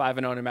best to go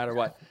 5-0 no matter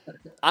what.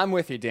 I'm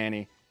with you,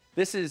 Danny.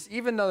 This is,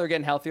 even though they're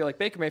getting healthier,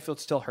 Baker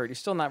Mayfield's still hurt. He's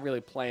still not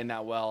really playing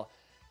that well.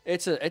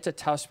 It's a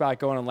tough spot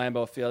going on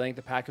Lambeau Field. I think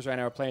the Packers right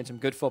now are playing some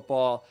good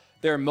football.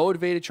 They're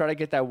motivated to try to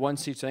get that 1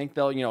 seed. So I think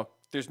they'll,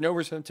 there's no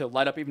reason to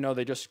let up, even though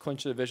they just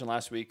clinched the division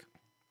last week.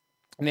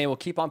 And they will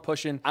keep on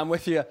pushing. I'm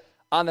with you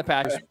on the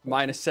Packers,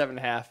 minus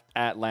 7.5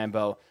 at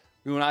Lambeau.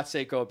 We will not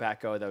say go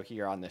back, though,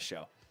 here on this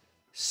show.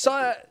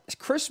 So,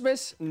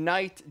 Christmas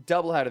night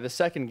doubleheader, the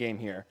second game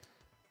here.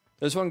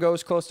 This one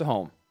goes close to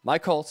home. My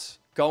Colts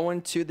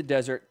going to the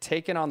desert,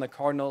 taking on the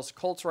Cardinals.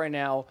 Colts right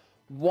now,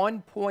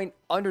 1-point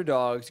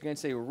underdogs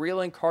against a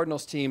reeling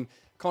Cardinals team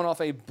coming off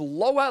a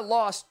blowout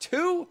loss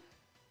to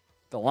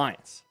the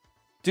Lions.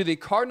 Do the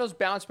Cardinals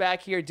bounce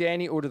back here,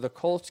 Danny, or do the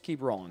Colts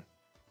keep rolling?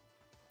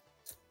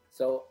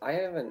 So I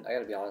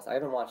gotta be honest, I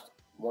haven't watched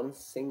one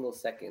single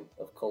second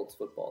of Colts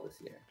football this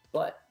year.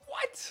 But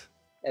What?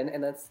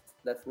 and that's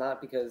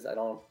not because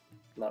I'm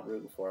not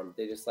rooting for them.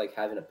 They just like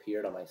haven't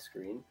appeared on my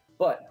screen.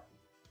 But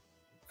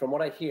from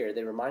what I hear,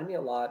 they remind me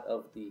a lot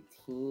of the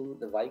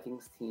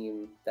Vikings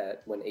team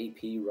that when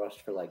AP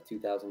rushed for like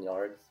 2,000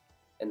 yards,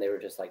 and they were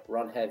just like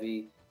run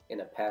heavy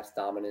in a pass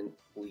dominant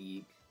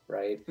league,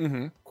 right?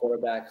 Mm-hmm.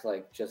 Quarterbacks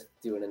like just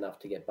doing enough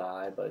to get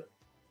by, but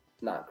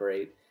not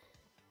great.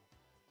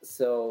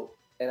 So,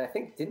 and I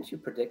think, didn't you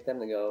predict them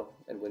to go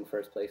and win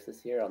first place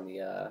this year on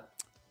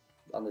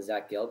the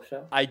Zach Gelb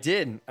show? I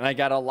did, and I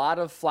got a lot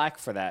of flack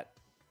for that.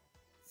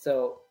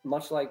 So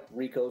much like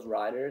Rico's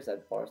Riders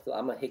at Barstool,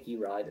 I'm a Hickey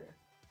rider.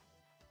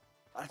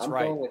 That's I'm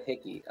right. going with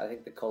Hickey. I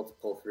think the Colts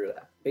pull through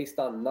based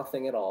on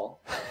nothing at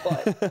all,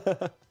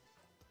 but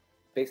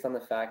based on the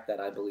fact that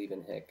I believe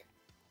in Hick.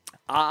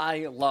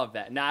 I love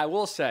that. Now, I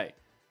will say,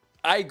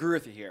 I agree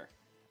with you here.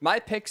 My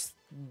picks,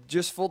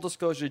 just full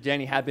disclosure,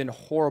 Danny, have been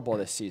horrible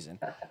this season.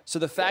 So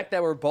the fact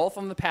that we're both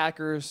on the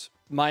Packers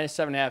minus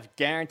 7.5,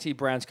 guaranteed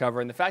Browns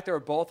cover, and the fact that we're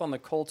both on the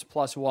Colts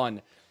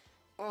 +1,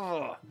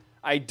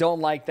 I don't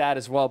like that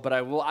as well. But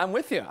I'm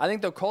with you. I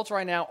think the Colts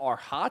right now are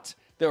hot.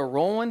 They're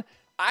rolling.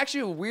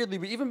 Actually, weirdly,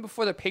 but even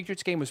before the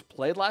Patriots game was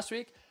played last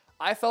week,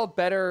 I felt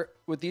better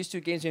with these two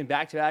games being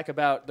back-to-back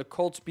about the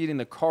Colts beating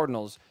the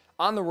Cardinals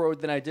on the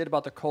road than I did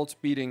about the Colts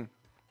beating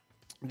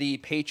the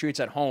Patriots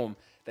at home.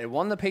 They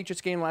won the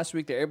Patriots game last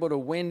week. They're able to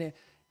win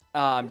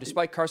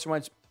despite Carson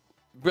Wentz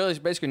really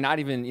basically not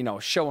even,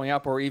 showing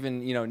up or even,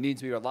 needs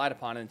to be relied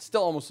upon and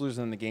still almost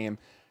losing in the game.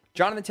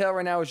 Jonathan Taylor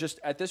right now is just,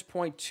 at this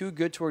point, too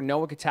good to where no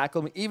one could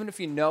tackle him. Even if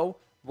you know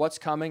what's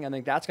coming, I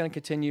think that's going to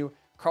continue.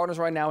 Cardinals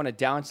right now in a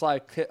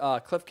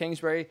downslide. Cliff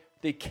Kingsbury,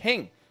 the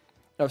king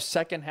of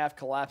second half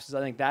collapses. I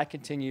think that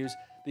continues.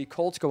 The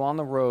Colts go on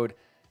the road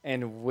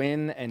and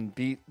win and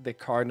beat the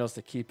Cardinals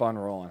to keep on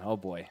rolling. Oh,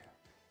 boy.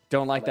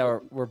 Don't like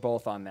that we're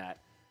both on that.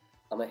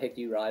 I'm a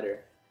Hickey rider.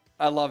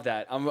 I love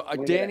that.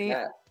 Danny,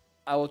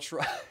 I will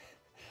try.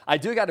 I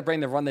do got to bring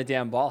the run the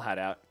damn ball hat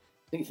out.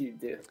 You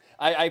do.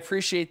 I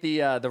appreciate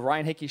the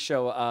Ryan Hickey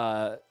show,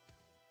 I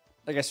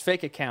guess,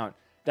 fake account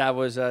that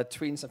was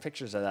tweeting some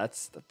pictures of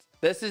that.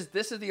 This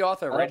is the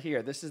author right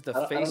here. This is the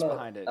face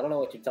behind it. I don't know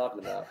what you're talking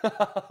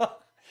about.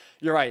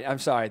 You're right. I'm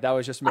sorry. That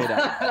was just made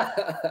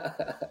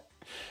up.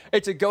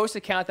 It's a ghost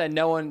account that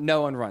no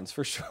one runs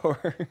for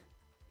sure.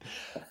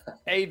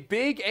 A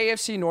big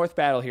AFC North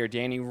battle here,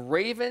 Danny.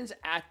 Ravens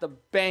at the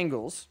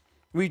Bengals.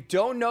 We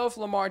don't know if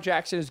Lamar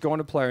Jackson is going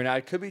to play or not.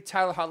 It could be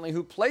Tyler Huntley,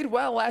 who played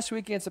well last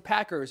week against the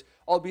Packers,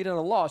 albeit in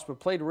a loss, but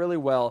played really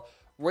well.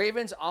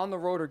 Ravens on the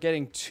road are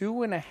getting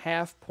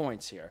 2.5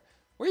 points here.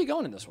 Where are you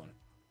going in this one?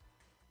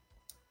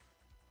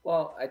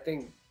 Well, I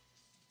think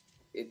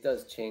it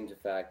does change the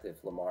fact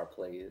if Lamar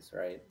plays,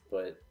 right?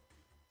 But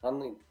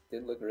Huntley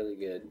did look really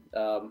good.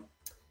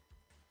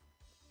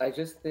 I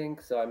just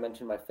think, so I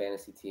mentioned my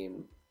fantasy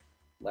team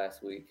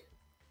last week.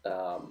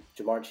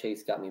 Jamar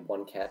Chase got me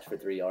 1 catch for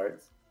 3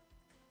 yards.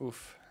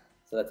 Oof.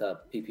 So that's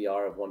a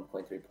PPR of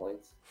 1.3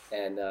 points.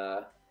 And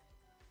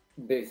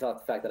based off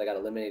the fact that I got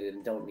eliminated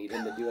and don't need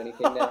him to do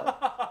anything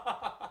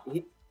now,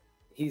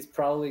 he's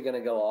probably going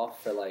to go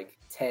off for like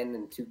 10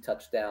 and 2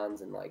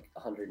 touchdowns and like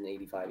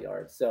 185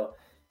 yards. So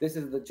this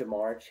is the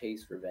Jamar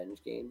Chase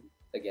revenge game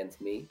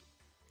against me.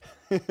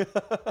 So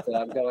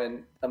I'm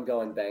going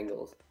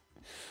Bengals.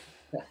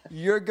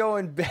 You're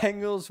going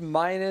Bengals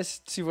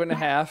minus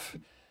 2.5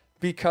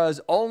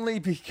 because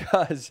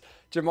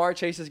Jamar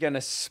Chase is going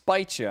to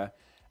spite you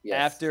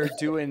after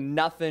doing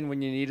nothing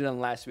when you needed him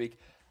last week.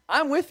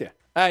 I'm with you.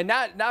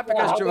 Not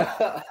because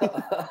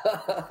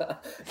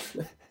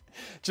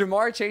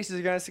Jamar Chase is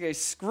going to say,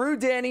 screw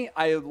Danny.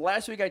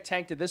 Last week I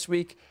tanked it. This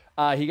week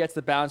he gets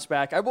the bounce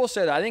back. I will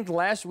say that I think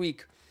last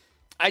week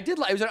it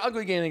was an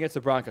ugly game against the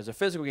Broncos, a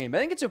physical game. I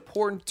think it's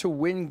important to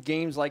win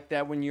games like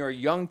that when you're a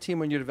young team,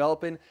 when you're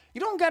developing.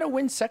 You don't got to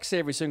win sexy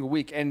every single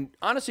week. And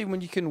honestly,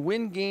 when you can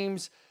win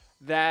games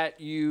that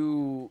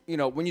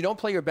when you don't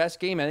play your best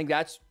game, I think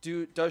that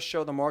does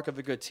show the mark of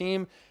a good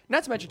team.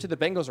 Not to mention, too, the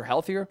Bengals are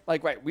healthier.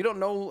 We don't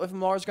know if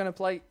Lamar's going to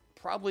play.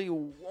 Probably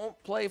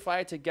won't play if I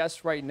had to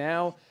guess right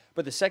now.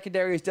 But the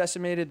secondary is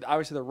decimated.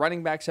 Obviously, the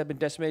running backs have been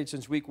decimated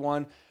since week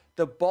 1.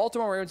 The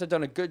Baltimore Ravens have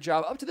done a good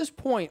job up to this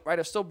point, right,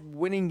 of still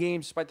winning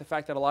games despite the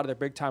fact that a lot of their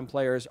big-time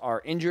players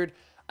are injured.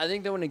 I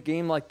think that in a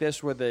game like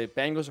this where the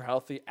Bengals are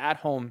healthy at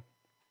home,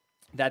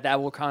 that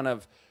will kind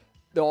of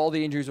all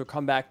the injuries will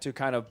come back to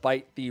kind of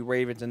bite the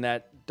Ravens, and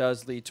that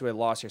does lead to a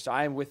loss here. So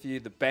I am with you,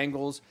 the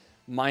Bengals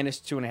minus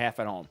 2.5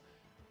 at home.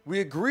 We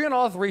agree on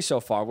all three so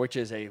far, which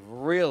is a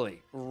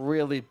really,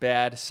 really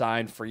bad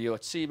sign for you.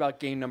 Let's see about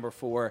game number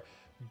 4.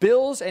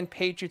 Bills and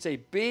Patriots, a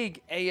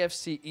big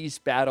AFC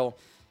East battle.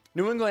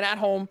 New England at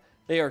home,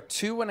 they are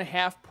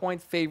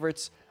 2.5-point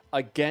favorites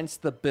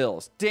against the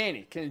Bills.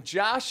 Danny, can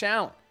Josh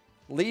Allen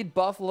lead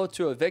Buffalo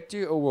to a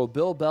victory, or will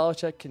Bill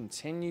Belichick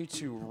continue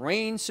to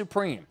reign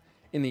supreme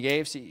in the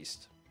AFC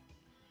East?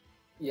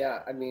 Yeah,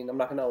 I mean, I'm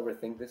not going to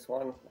overthink this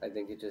one. I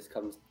think it just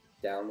comes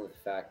down to the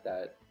fact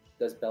that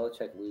does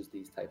Belichick lose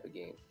these type of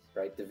games,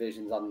 right?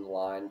 Division's on the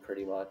line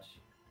pretty much.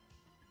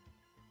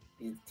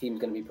 The team's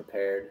going to be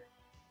prepared.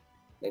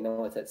 They know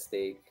what's at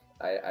stake.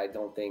 I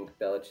don't think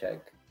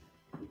Belichick,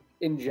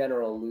 in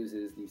general,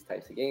 loses these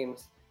types of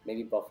games.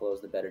 Maybe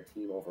Buffalo's the better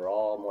team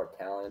overall, more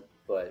talent,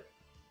 but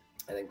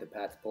I think the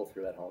Pats pull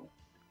through at home.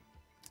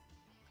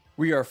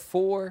 We are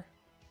 4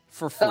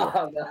 for 4.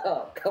 Oh,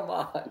 no, come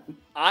on.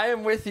 I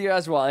am with you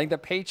as well. I think the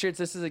Patriots,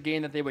 this is a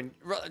game that they would,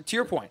 to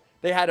your point,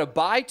 they had a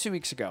bye 2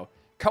 weeks ago.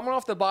 Coming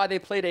off the bye, they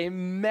played a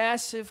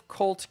massive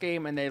Colts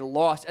game and they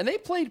lost. And they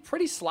played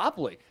pretty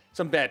sloppily.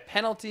 Some bad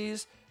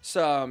penalties,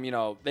 some,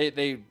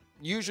 they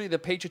usually the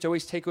Patriots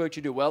always take away what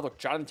you do well. Look,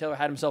 Jonathan Taylor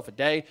had himself a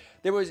day.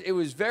 It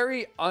was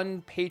very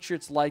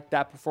un-Patriots-like,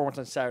 that performance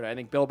on Saturday. I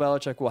think Bill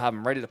Belichick will have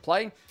them ready to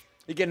play.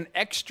 You get an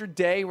extra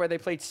day where they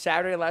played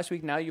Saturday last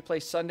week. Now you play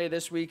Sunday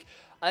this week.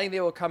 I think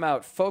they will come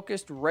out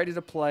focused, ready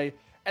to play.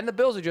 And the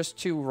Bills are just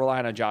too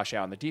reliant on Josh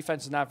Allen. The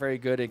defense is not very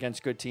good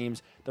against good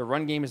teams. The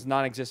run game is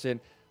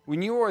non-existent.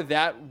 When you are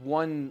that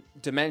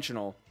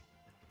one-dimensional,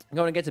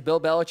 going against a Bill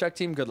Belichick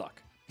team, good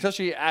luck.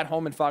 Especially at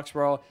home in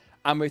Foxborough.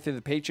 I'm with you.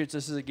 The Patriots,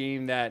 this is a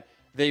game that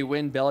they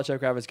win.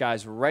 Belichick will have his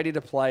guys ready to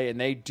play, and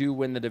they do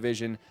win the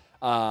division.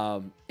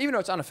 Even though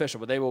it's unofficial,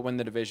 but they will win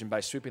the division by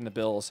sweeping the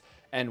Bills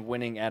and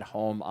winning at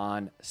home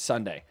on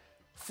Sunday.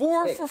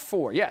 4 for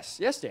 4. Yes,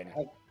 Danny.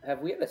 Have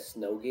we had a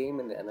snow game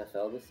in the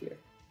NFL this year?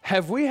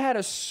 Have we had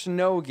a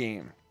snow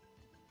game?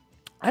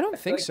 I don't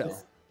think so.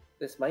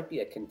 This might be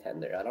a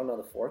contender. I don't know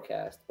the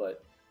forecast,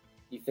 but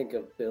you think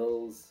of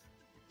Bills,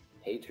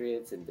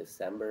 Patriots in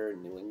December,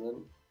 New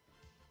England.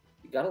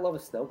 You gotta love a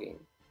snow game.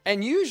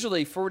 And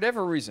usually, for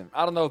whatever reason,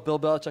 I don't know if Bill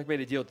Belichick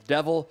made a deal with the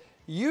devil.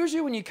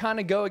 Usually when you kind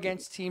of go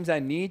against teams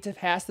that need to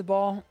pass the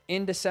ball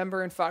in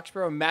December in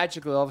Foxborough,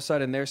 magically all of a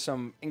sudden there's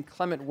some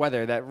inclement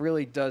weather that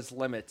really does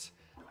limit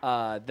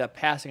the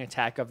passing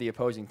attack of the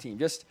opposing team.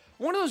 Just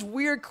one of those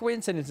weird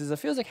coincidences that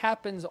feels like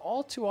happens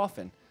all too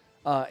often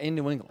in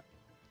New England.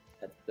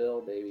 That's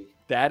Bill, baby.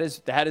 That is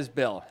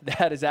Bill.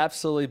 That is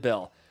absolutely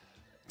Bill.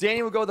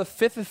 Danny will go the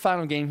 5th and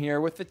final game here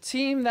with a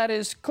team that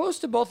is close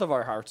to both of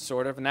our hearts,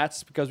 sort of, and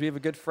that's because we have a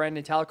good friend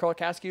in Tyler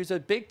Kolakowski who's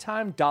a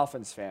big-time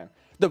Dolphins fan.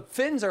 The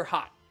Fins are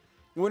hot.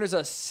 The winners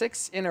of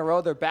 6 in a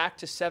row. They're back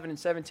to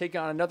 7-7,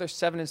 taking on another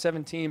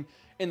 7-7 team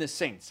in the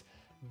Saints.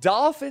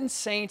 Dolphins,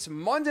 Saints,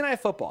 Monday Night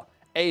Football.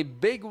 A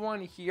big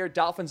one here.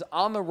 Dolphins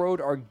on the road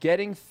are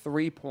getting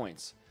 3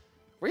 points.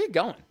 Where are you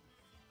going?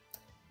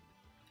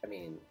 I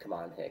mean, come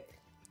on, Hick.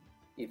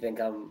 You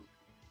think I'm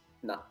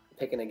not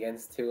picking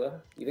against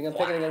Tua? You think I'm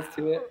picking against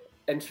Tua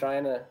and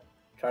trying to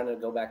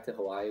go back to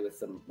Hawaii with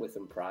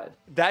some pride?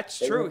 That's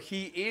true.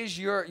 He is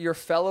your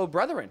fellow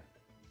brethren.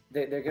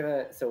 They're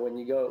gonna. So when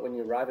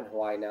you arrive in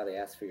Hawaii now, they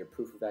ask for your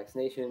proof of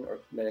vaccination or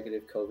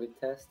negative COVID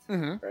test,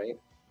 right?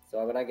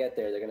 So when I get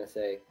there, they're gonna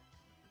say,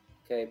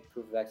 "Okay,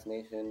 proof of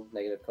vaccination,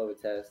 negative COVID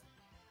test.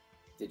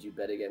 Did you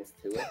bet against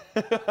Tua?"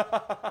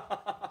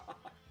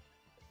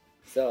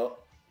 So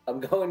I'm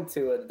going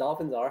to it. The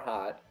Dolphins are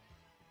hot.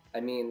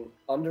 I mean,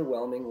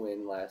 underwhelming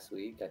win last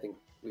week. I think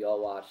we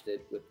all watched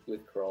it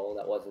with Kroll.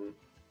 That wasn't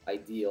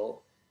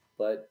ideal,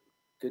 but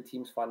good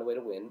teams find a way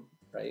to win,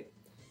 right?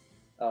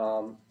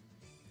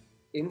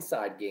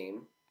 Inside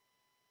game.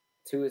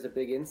 Tua is a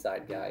big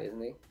inside guy, isn't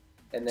he?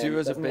 And then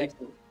Tua's a big.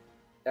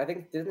 I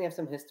think doesn't he have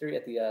some history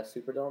at the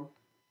Superdome?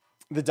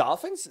 The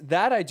Dolphins?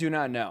 That I do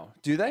not know.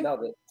 Do they? No,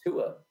 the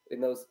Tua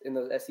in those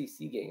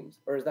SEC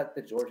games, or is that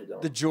the Georgia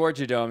Dome? The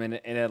Georgia Dome in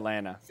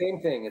Atlanta.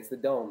 Same thing. It's the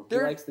dome. He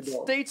likes the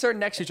dome. States are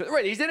next to each other.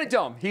 Right. He's in a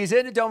dome.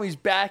 He's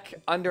back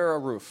under a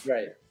roof.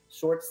 Right.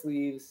 Short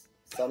sleeves,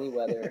 sunny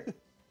weather.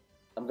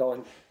 I'm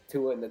going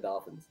Tua and the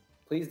Dolphins.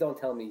 Please don't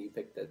tell me you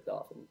picked the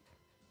Dolphins.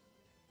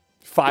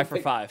 5 for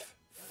 5.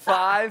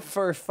 5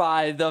 for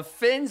 5. The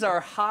Fins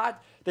are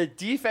hot. The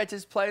defense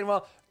is playing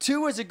well.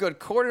 Tua is a good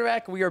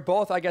quarterback. We are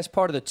both, I guess,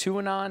 part of the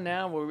Tuanon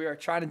now, where we are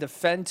trying to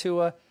defend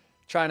Tua,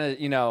 trying to,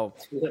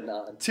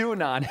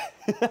 Tuanon.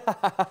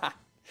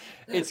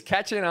 It's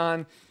catching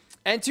on.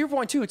 And to your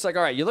point, too, it's like,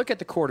 all right, you look at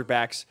the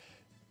quarterbacks,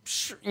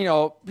 say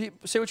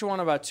what you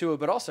want about Tua,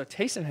 but also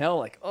Taysom Hill,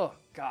 like, oh,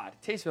 God.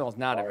 Taysom Hill is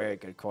not a very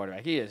good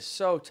quarterback. He is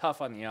so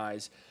tough on the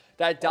eyes.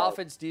 That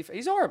Dolphins defense,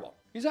 he's horrible.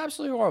 He's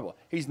absolutely horrible.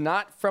 He's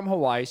not from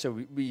Hawaii,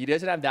 so he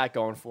doesn't have that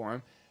going for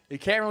him. He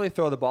can't really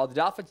throw the ball. The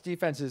Dolphins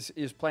defense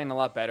is playing a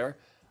lot better.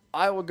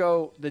 I will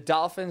go the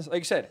Dolphins.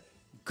 Like you said,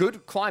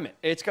 good climate.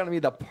 It's going to be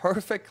the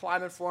perfect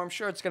climate for him.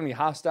 Sure, it's going to be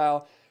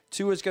hostile.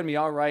 Tua's going to be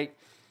all right.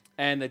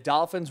 And the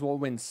Dolphins will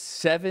win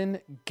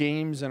 7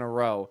 games in a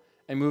row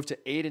and move to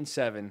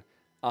 8-7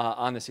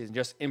 on the season.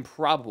 Just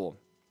improbable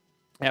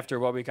after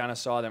what we kind of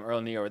saw them early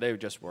in the year where they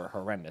just were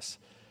horrendous.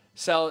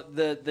 So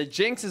the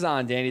jinx is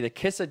on, Danny. The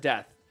kiss of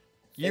death.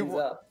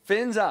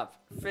 Fins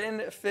up.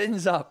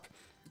 Fins up.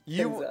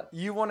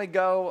 You want to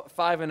go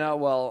 5-0?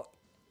 Well,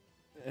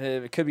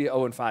 it could be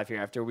 0-5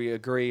 here after we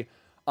agree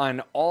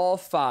on all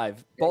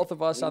 5. Both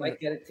of us we might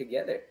get it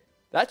together.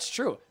 That's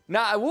true.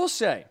 Now I will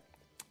say,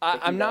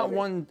 I'm not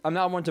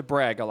one to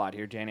brag a lot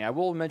here, Danny. I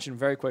will mention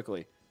very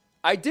quickly,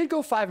 I did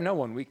go 5-0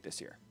 one week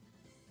this year.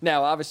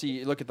 Now, obviously,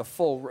 you look at the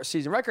full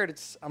season record,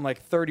 I'm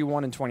like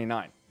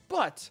 31-29.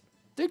 But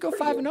did go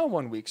 5-0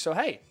 one week. So,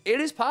 hey,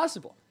 it is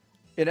possible.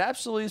 It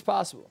absolutely is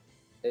possible.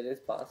 It is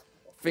possible.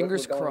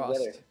 Fingers We're going crossed.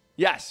 together.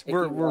 Yes, Hickey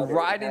we're Rider,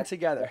 riding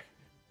together.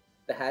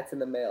 The hat's in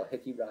the mail.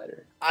 Hickey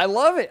Rider. I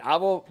love it.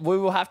 We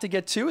will have to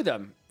get 2 of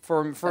them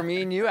for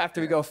me and you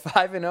after we go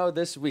 5-0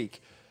 this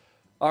week.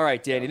 All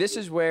right, Danny, this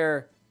is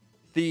where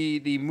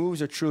the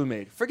moves are truly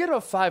made. Forget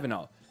about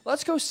 5-0.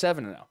 Let's go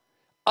 7-0.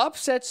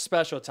 Upset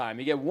special time.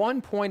 You get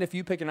 1 point if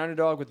you pick an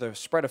underdog with a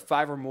spread of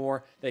 5 or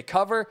more. They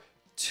cover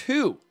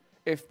 2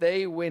 if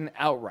they win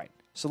outright.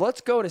 So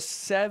let's go to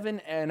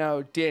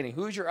 7-0. Danny,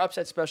 who's your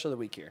upset special of the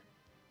week here?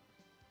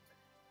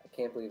 I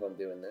can't believe I'm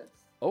doing this.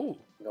 Oh,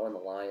 I'm going the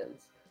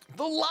Lions.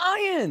 the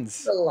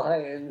Lions. The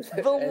Lions.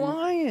 The And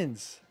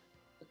Lions.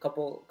 A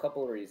couple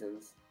of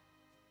reasons.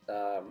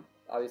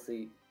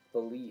 Obviously,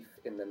 belief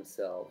in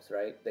themselves,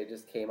 right? They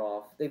just came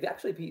off. They've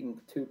actually beaten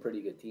 2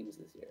 pretty good teams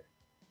this year.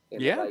 In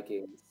Yeah. the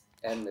Vikings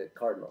and the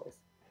Cardinals.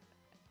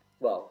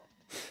 Well,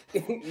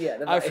 yeah,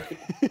 the I've-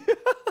 Vikings.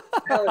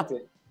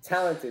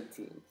 talented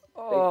teams.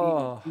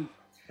 Oh. They beat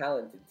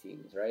talented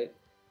teams, right?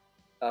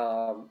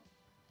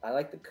 I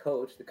like the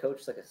coach. The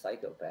coach is like a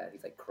psychopath.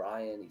 He's like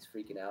crying. He's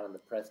freaking out in the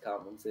press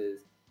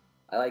conferences.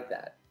 I like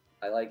that.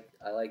 I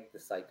like the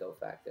psycho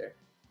factor.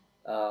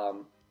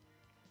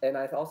 And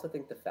I also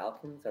think the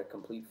Falcons are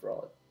complete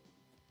fraud.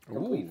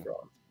 Complete Ooh.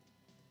 fraud.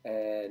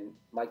 And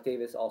Mike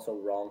Davis also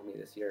wronged me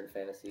this year in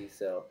fantasy,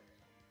 so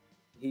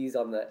he's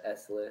on the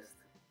S list.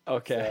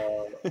 Okay.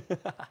 So,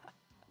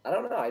 I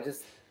don't know.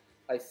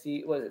 I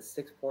see, what is it,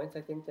 6 points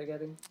I think they're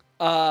getting?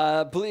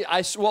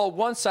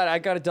 One side I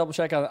got to double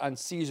check on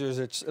Caesars.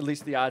 It's at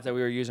least the odds that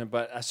we were using,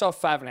 but I saw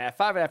 5.5,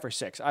 5.5 or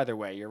 6. Either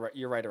way,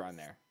 you're right around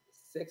there.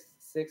 Six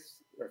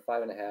or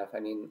 5.5. I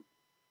mean,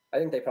 I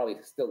think they probably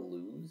still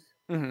lose,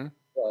 Mm-hmm.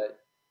 but,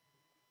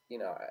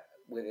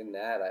 within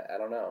that, I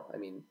don't know. I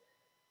mean,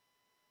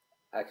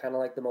 I kind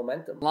of like the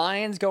momentum.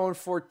 Lions going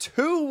for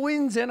 2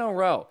 wins in a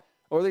row,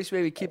 or at least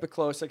maybe keep it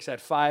close. Like I said,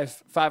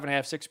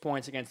 5.5, 6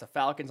 points against the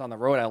Falcons on the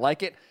road. I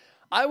like it.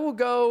 I will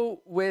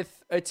go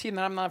with a team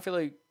that I'm not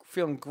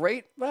feeling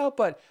great about,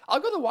 but I'll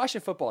go the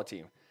Washington football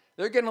team.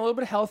 They're getting a little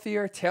bit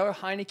healthier. Taylor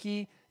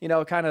Heineke,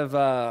 kind of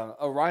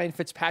a Ryan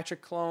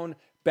Fitzpatrick clone,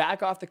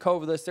 back off the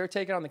COVID list. They're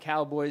taking on the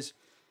Cowboys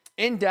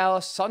in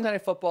Dallas, Sunday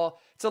Night Football.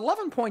 It's an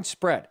 11-point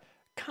spread.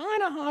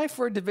 Kind of high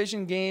for a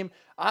division game.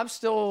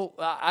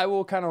 I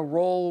will kind of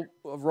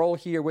roll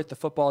here with the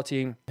football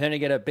team. Then to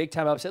get a big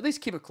time upset, at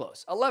least keep it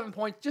close. 11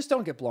 points, just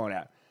don't get blown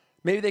out.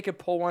 Maybe they could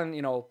pull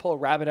a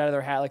rabbit out of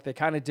their hat like they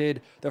kind of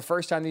did the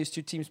first time these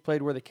 2 teams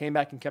played where they came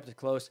back and kept it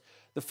close.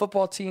 The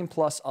football team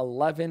plus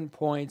 11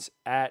 points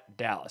at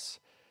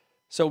Dallas.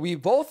 So we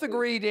both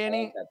agree,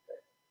 Danny.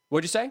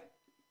 What'd you say?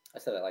 I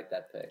said I like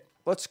that pick.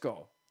 Let's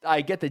go.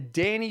 I get the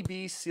Danny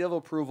B seal of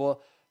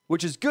approval,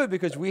 which is good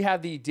because we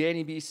have the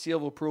Danny B seal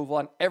of approval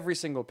on every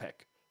single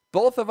pick.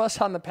 Both of us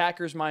on the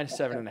Packers minus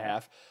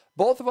 7.5.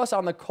 Both of us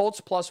on the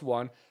Colts plus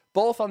 1.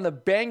 Both on the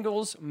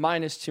Bengals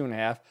minus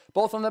 2.5.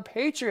 Both on the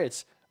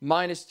Patriots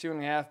minus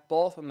 2.5.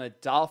 Both on the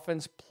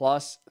Dolphins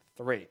plus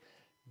 3.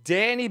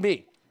 Danny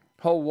B,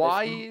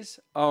 Hawaii's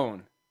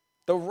own,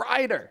 the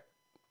Rider.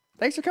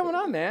 Thanks for coming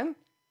on, man.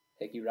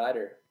 Hickey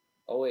Rider.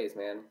 Always,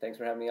 man. Thanks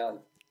for having me on.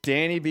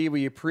 Danny B,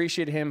 we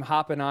appreciate him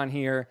hopping on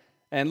here.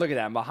 And look at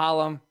that,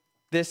 Mahalam.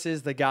 This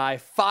is the guy.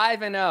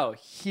 5-0.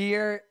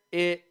 Here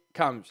it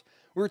comes.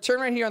 We return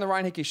right here on the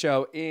Ryan Hickey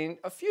Show in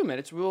a few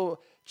minutes. We'll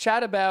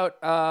chat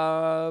about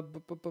the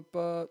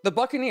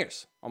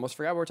Buccaneers. Almost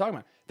forgot what we're talking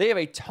about. They have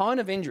a ton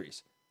of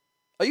injuries.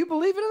 Are you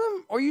believing in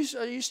them? Or are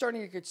you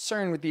starting to get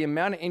concerned with the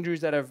amount of injuries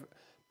that have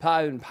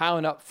been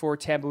piling up for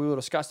Tampa? We will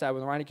discuss that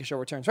when the Ryan Hickey Show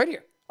returns right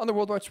here on the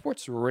Worldwide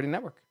Sports Radio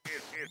Network.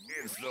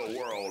 It's the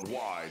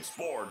Worldwide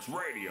Sports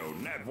Radio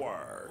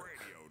Network.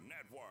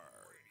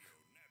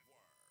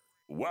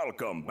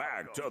 Welcome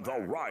back to the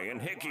Ryan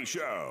Hickey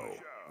Show,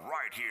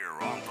 right here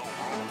on the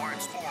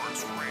Worldwide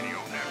Sports Radio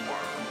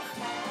Network.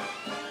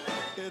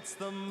 It's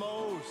the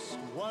most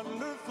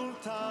wonderful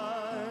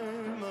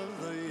time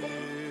of the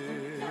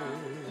year.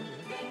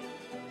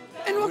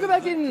 And welcome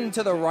back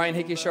into the Ryan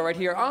Hickey Show right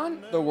here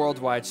on the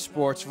Worldwide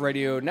Sports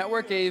Radio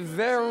Network. A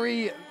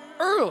very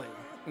early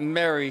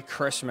Merry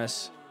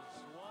Christmas.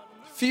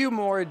 Few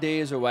more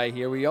days away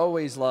here. We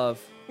always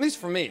love, at least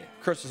for me,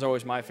 Christmas is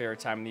always my favorite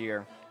time of the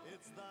year.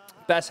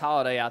 Best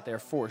holiday out there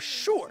for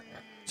sure.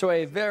 So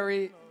a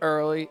very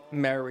early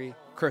Merry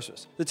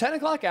Christmas. The 10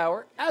 o'clock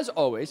hour, as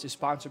always, is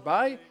sponsored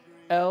by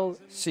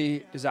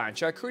LC Design.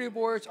 Charcuterie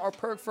boards are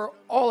perfect for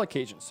all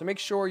occasions, so make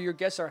sure your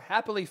guests are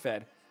happily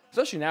fed,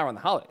 especially now around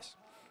the holidays.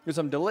 There's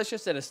some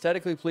delicious and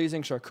aesthetically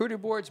pleasing charcuterie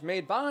boards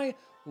made by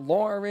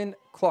Lauren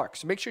Clark.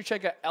 So make sure you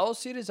check out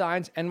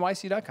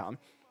lcdesignsnyc.com,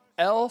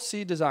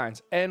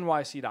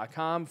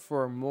 lcdesignsnyc.com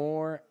for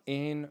more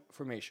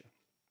information.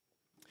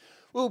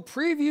 We'll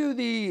preview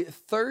the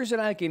Thursday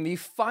night game, the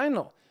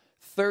final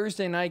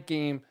Thursday night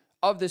game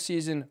of the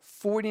season,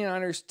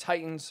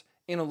 49ers-Titans,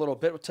 in a little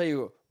bit. We'll tell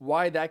you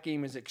why that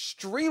game is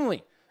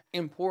extremely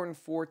important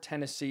for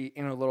Tennessee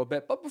in a little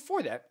bit. But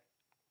before that,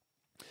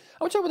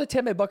 I want to talk about the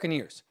Tampa Bay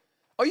Buccaneers.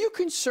 Are you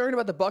concerned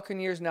about the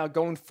Buccaneers now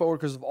going forward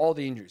because of all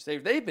the injuries?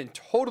 They've been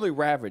totally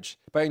ravaged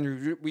by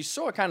injuries. We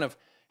saw it kind of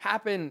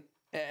happen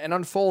and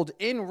unfold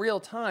in real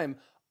time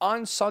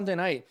on Sunday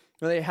night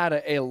when they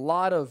had a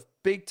lot of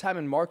big-time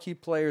and marquee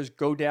players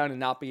go down and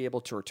not be able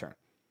to return.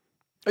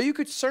 Are you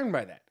concerned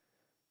by that?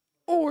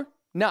 Or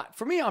not?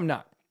 For me, I'm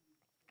not.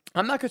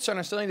 I'm not concerned.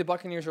 I still think the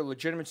Buccaneers are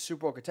legitimate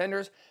Super Bowl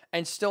contenders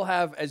and still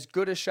have as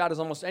good a shot as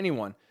almost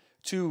anyone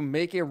to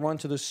make a run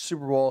to the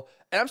Super Bowl.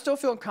 And I'm still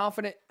feeling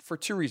confident for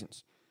two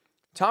reasons.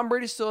 Tom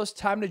Brady still has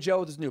time to gel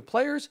with his new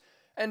players.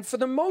 And for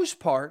the most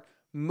part,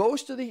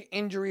 most of the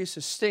injuries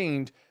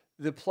sustained,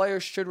 the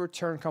players should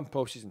return come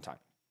postseason time.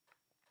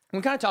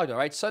 We kind of talked about it,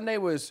 right? Sunday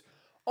was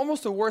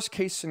almost the worst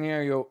case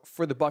scenario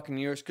for the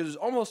Buccaneers because it was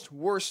almost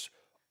worse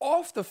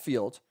off the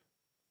field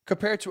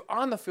compared to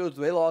on the field.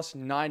 They lost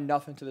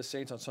 9-0 to the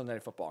Saints on Sunday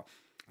Night Football.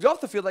 Off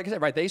the field, like I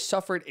said, right, they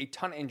suffered a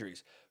ton of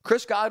injuries.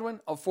 Chris Godwin,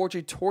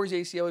 unfortunately, tore his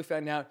ACL, we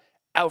found out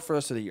for the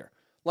rest of the year.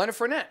 Leonard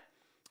Fournette,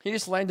 he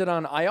just landed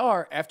on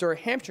IR after a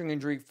hamstring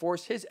injury,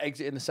 forced his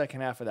exit in the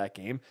second half of that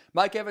game.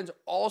 Mike Evans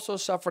also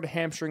suffered a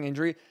hamstring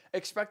injury,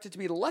 expected to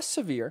be less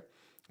severe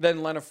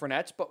than Leonard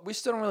Fournette's, but we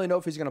still don't really know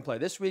if he's going to play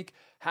this week,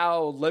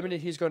 how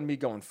limited he's going to be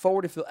going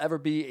forward, if he'll ever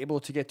be able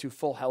to get to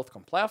full health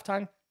come playoff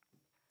time.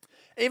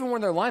 Even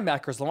when their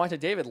linebackers, Lavonte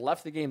David,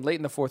 left the game late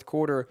in the fourth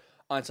quarter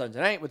on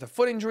Sunday night with a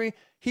foot injury,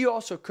 he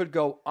also could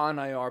go on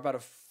IR. About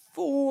a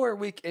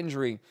 4-week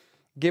injury,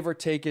 give or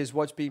take, is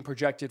what's being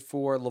projected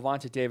for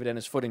Lavonte David and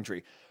his foot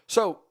injury.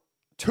 So,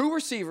 2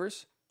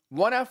 receivers,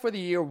 1 out for the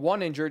year,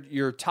 1 injured.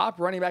 Your top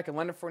running back and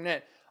Leonard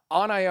Fournette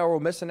on IR will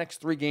miss the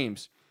next 3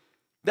 games.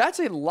 That's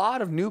a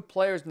lot of new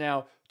players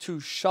now to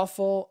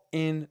shuffle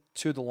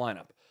into the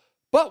lineup.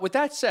 But with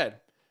that said,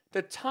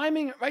 the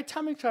timing, right?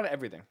 Timing's kind of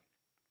everything.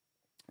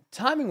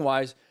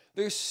 Timing-wise,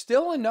 there's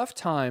still enough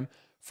time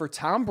for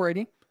Tom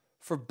Brady,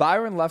 for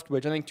Byron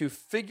Leftwich, I think, to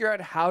figure out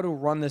how to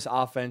run this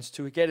offense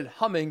to get it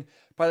humming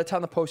by the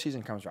time the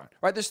postseason comes around.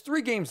 Right? There's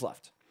 3 games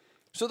left.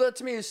 So that,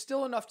 to me, is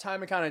still enough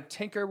time to kind of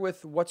tinker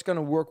with what's going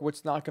to work,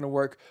 what's not going to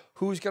work,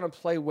 who's going to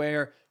play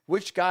where,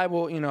 which guy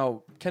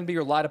will, can be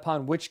relied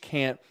upon, which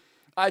can't.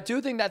 I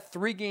do think that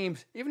 3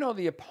 games, even though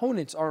the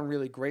opponents aren't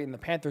really great, and the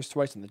Panthers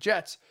twice and the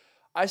Jets,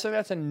 I think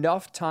that's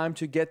enough time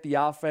to get the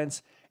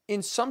offense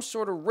in some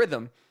sort of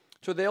rhythm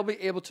so they'll be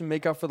able to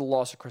make up for the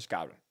loss of Chris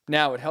Godwin.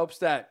 Now, it helps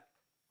that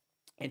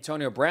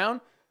Antonio Brown,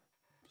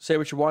 say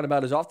what you want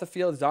about his off the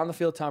field, he's on the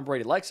field, Tom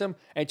Brady likes him.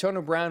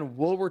 Antonio Brown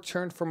will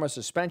return from a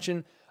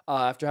suspension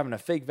after having a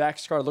fake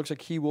vax card. It looks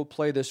like he will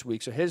play this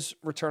week. So his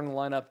return to the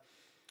lineup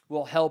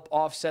will help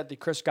offset the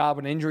Chris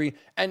Godwin injury.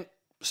 And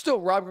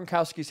still, Rob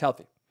Gronkowski's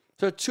healthy.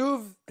 So 2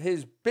 of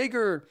his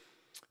bigger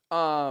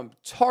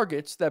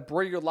targets that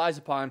Brady relies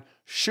upon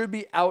should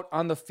be out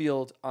on the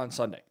field on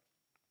Sunday.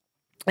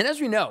 And as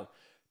we know,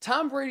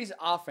 Tom Brady's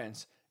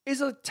offense is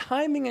a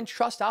timing and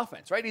trust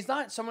offense, right? He's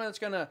not someone that's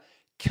going to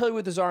kill you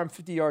with his arm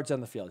 50 yards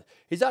on the field.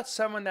 He's not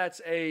someone that's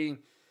an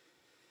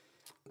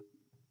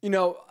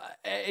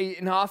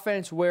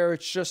offense where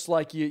it's just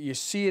like you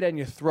see it and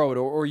you throw it,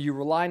 or you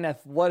rely on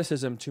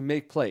athleticism to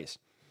make plays.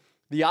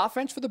 The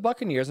offense for the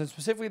Buccaneers, and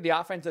specifically the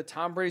offense that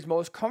Tom Brady's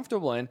most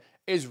comfortable in,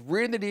 is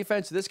reading the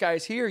defense. This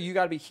guy's here, you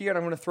got to be here, and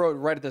I'm going to throw it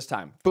right at this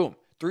time. Boom.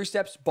 3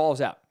 steps,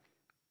 ball's out.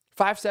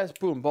 5 steps,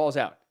 boom, ball's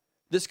out.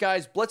 This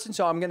guy's blitzing,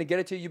 so I'm going to get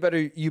it to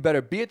you. You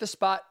better be at the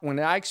spot when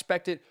I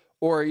expect it,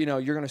 or you're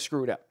going to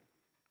screw it up.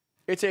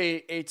 It's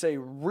a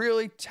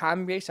really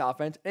time-based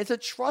offense. And it's a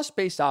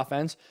trust-based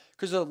offense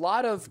because there's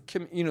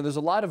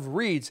a lot of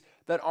reads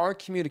that aren't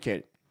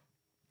communicated.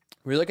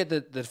 When you look at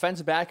the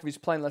defensive back, if he's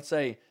playing, let's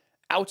say,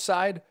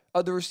 outside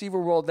of the receiver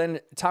world,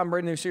 then Tom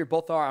Brady and the receiver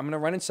both are, I'm going to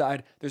run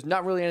inside. There's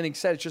not really anything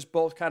said. It's just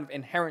both kind of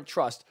inherent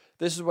trust.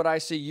 This is what I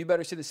see. You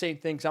better see the same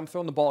thing because I'm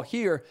throwing the ball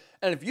here.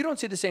 And if you don't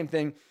see the same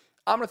thing,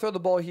 I'm going to throw the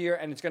ball here,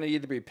 and it's going to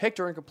either be picked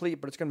or incomplete,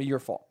 but it's going to be your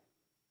fault.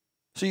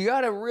 So you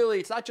got to really,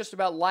 it's not just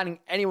about lining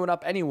anyone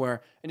up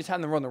anywhere and just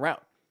having them run the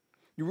route.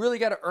 You really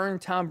got to earn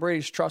Tom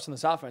Brady's trust in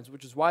this offense,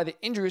 which is why the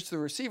injuries to the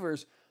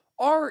receivers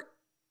are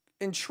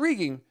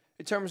intriguing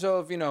in terms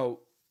of,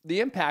 the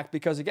impact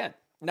because, again,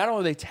 not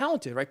only are they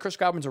talented, right? Chris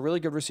Godwin's a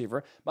really good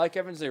receiver. Mike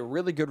Evans is a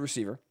really good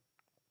receiver.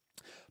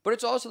 But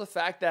it's also the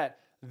fact that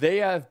they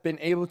have been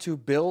able to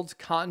build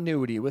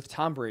continuity with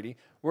Tom Brady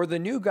where the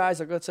new guys,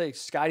 like let's say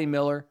Scotty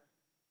Miller,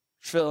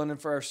 filling in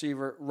for a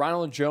receiver,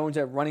 Ronald Jones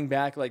at running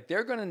back, like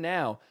they're going to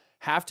now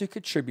have to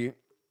contribute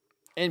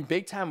in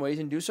big-time ways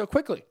and do so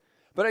quickly.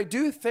 But I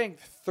do think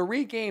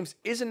 3 games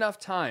is enough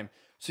time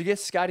to get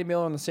Scotty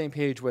Miller on the same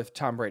page with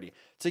Tom Brady,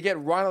 to get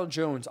Ronald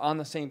Jones on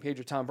the same page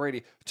with Tom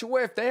Brady, to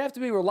where if they have to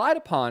be relied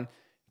upon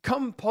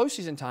come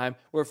postseason time,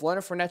 where if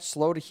Leonard Fournette's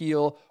slow to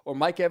heal or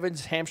Mike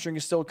Evans' hamstring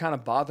is still kind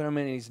of bothering him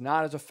and he's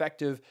not as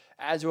effective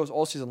as he was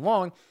all season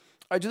long,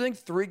 I do think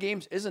 3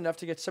 games is enough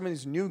to get some of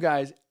these new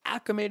guys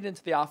acclimated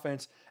into the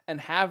offense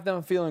and have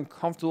them feeling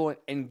comfortable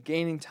and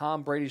gaining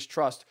Tom Brady's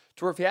trust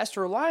to where if he has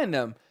to rely on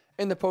them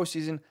in the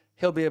postseason,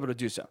 he'll be able to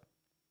do so.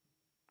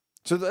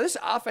 So this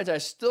offense, I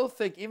still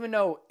think, even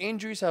though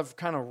injuries have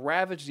kind of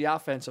ravaged the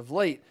offense of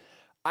late,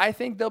 I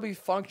think they'll be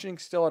functioning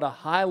still at a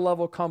high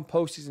level come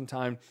postseason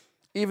time,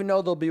 even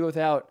though they'll be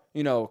without,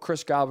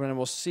 Chris Godwin, and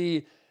we'll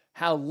see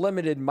how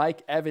limited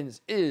Mike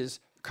Evans is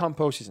come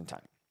postseason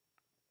time.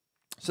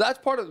 So that's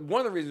one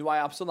of the reasons why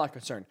I'm still not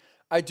concerned.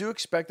 I do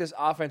expect this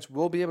offense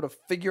will be able to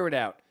figure it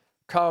out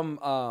come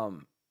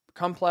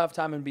playoff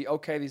time and be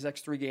okay these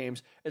next 3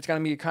 games. It's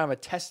going to be kind of a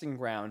testing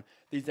ground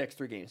these next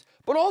 3 games.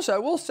 But also, I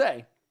will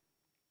say,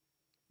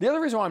 the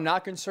other reason why I'm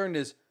not concerned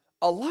is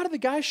a lot of the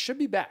guys should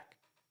be back.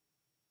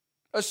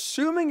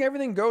 Assuming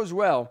everything goes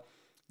well,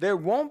 there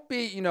won't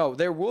be,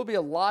 there will be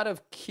a lot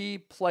of key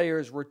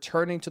players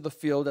returning to the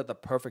field at the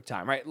perfect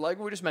time, right? Like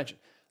we just mentioned,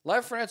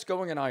 Leonard Fournette's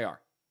going in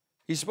IR.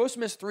 He's supposed to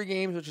miss 3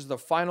 games, which is the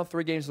final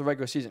 3 games of the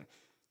regular season.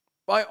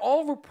 By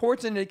all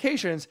reports and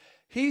indications,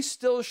 he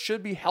still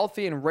should be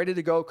healthy and ready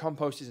to go come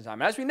postseason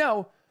time. As we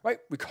know, right,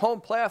 we call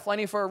him Playoff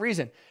Lenny for a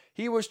reason.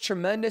 He was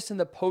tremendous in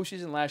the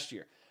postseason last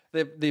year.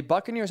 The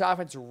Buccaneers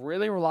offense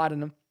really relied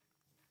on him.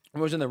 It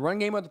was in the run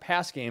game or the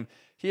pass game.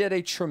 He had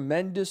a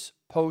tremendous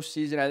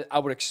postseason. I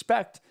would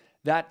expect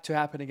that to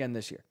happen again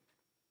this year,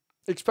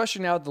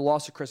 especially now with the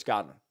loss of Chris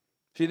Godwin.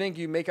 So you think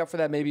you make up for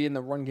that maybe in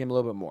the run game a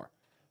little bit more.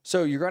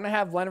 So you're going to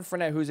have Leonard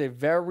Fournette, who's a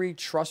very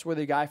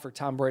trustworthy guy for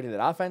Tom Brady in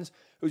that offense,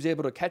 who's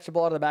able to catch the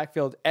ball out of the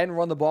backfield and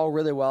run the ball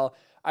really well.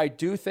 I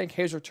do think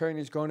his return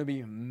is going to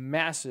be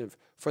massive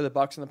for the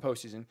Bucs in the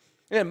postseason.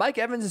 And Mike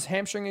Evans'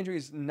 hamstring injury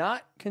is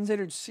not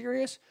considered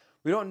serious.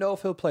 We don't know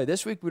if he'll play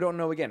this week. We don't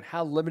know, again,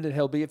 how limited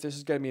he'll be, if this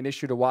is going to be an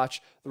issue to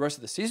watch the rest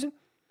of the season.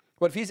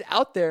 But if he's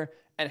out there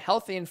and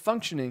healthy and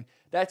functioning,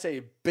 that's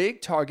a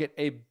big target,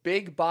 a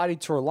big body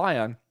to rely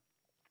on,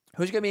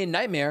 who's going to be a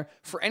nightmare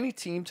for any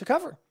team to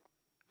cover.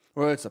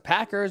 Whether it's the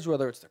Packers,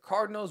 whether it's the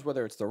Cardinals,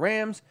 whether it's the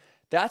Rams,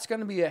 that's going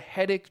to be a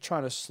headache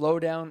trying to slow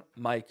down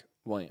Mike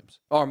Evans.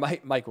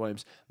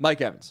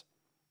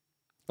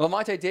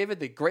 Lavonte David,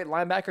 the great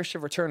linebacker,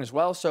 should return as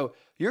well. So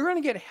you're going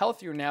to get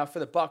healthier now for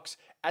the Bucs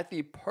at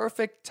the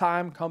perfect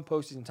time come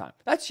postseason time.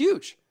 That's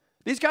huge.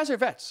 These guys are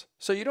vets,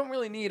 so you don't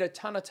really need a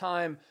ton of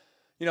time.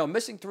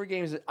 Missing 3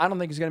 games, I don't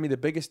think is going to be the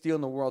biggest deal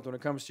in the world when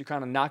it comes to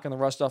kind of knocking the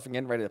rust off and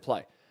getting ready to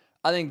play.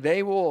 I think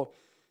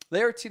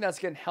they're a team that's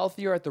getting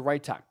healthier at the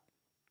right time.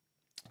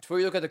 It's where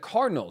you look at the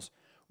Cardinals,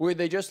 where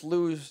they just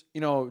lose,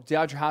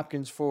 DeAndre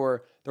Hopkins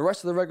for the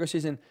rest of the regular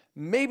season,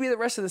 maybe the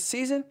rest of the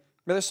season.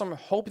 There's some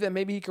hope that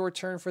maybe he can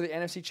return for the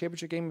NFC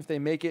Championship game if they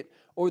make it,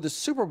 or the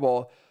Super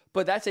Bowl.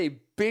 But that's a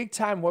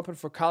big-time weapon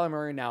for Kyler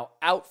Murray now,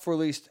 out for at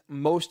least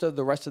most of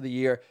the rest of the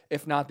year,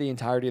 if not the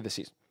entirety of the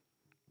season.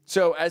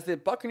 So as the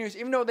Buccaneers,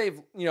 even though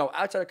they've,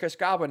 outside of Chris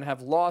Godwin,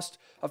 have lost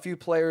a few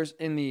players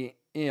in the,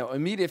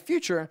 immediate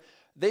future,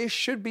 they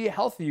should be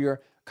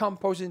healthier come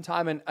postseason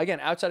time. And again,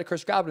 outside of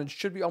Chris Godwin,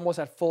 should be almost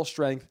at full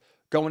strength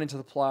going into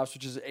the playoffs,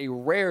 which is a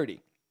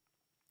rarity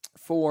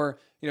for,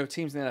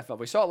 teams in the NFL.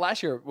 We saw it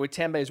last year with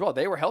Tampa Bay as well.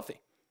 They were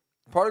healthy.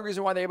 Part of the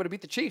reason why they were able to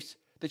beat the Chiefs.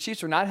 The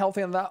Chiefs were not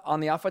healthy on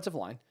the offensive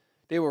line.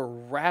 They were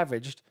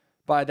ravaged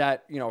by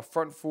that,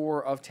 front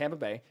 4 of Tampa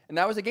Bay, and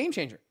that was a game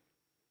changer.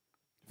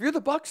 If you're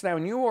the Bucs now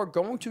and you are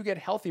going to get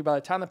healthy by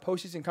the time the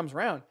postseason comes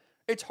around,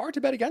 it's hard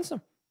to bet against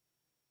them.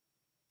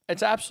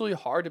 It's absolutely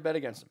hard to bet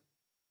against them.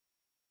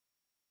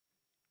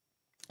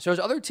 So as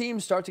other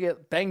teams start to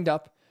get banged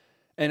up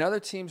and other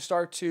teams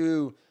start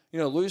to,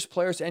 lose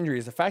players to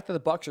injuries, the fact that the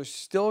Bucs are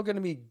still going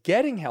to be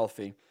getting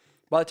healthy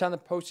by the time the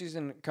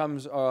postseason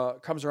comes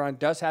around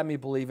does have me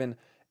believing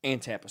in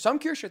Tampa. So I'm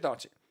curious your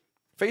thoughts here.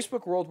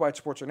 Facebook, Worldwide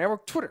Sports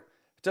Network, Twitter,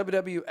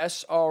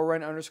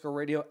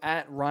 WWSRN_radio,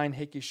 at Ryan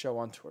Hickey Show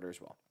on Twitter as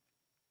well.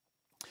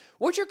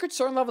 What's your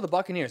concern level of the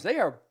Buccaneers? They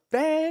are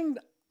banged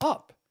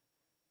up.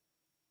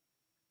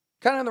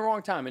 Kind of in the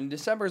wrong time. And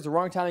December is the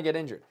wrong time to get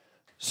injured.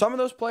 Some of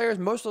those players,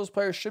 most of those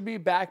players should be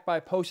back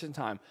by postseason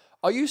time.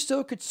 Are you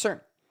still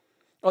concerned?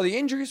 Are the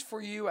injuries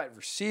for you at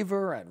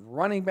receiver, at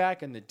running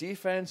back, and the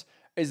defense,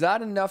 is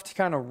that enough to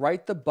kind of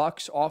write the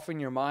Bucs off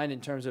in your mind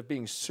in terms of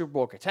being Super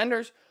Bowl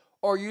contenders?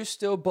 Or are you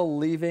still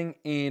believing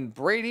in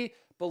Brady,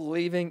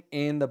 believing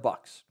in the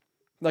Bucs?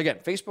 Again,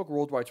 Facebook,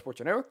 Worldwide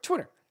Sports Network,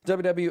 Twitter,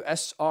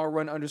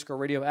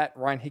 WWSRN_radio, at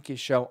Ryan Hickey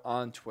Show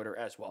on Twitter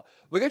as well.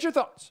 We get your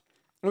thoughts.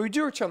 When we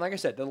do return, like I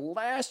said, the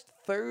last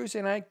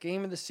Thursday night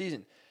game of the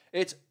season.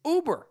 It's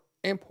uber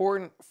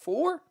important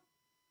for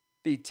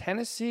the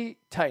Tennessee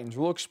Titans.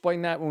 We'll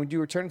explain that when we do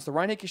return. It's the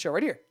Ryan Hickey Show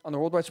right here on the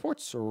Worldwide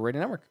Sports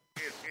Radio Network.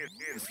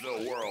 It's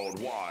the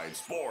Worldwide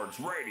Sports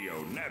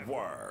Radio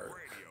Network.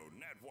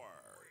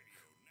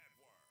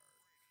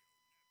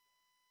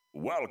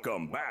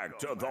 Welcome back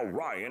to the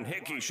Ryan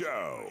Hickey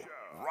Show,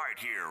 right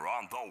here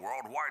on the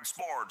Worldwide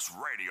Sports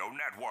Radio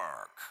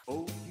Network.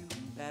 Oh, you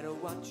better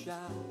watch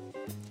out.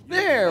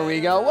 There we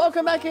go.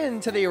 Welcome back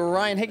into the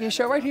Ryan Hickey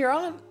Show right here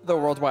on the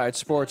Worldwide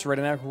Sports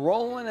Radio Network,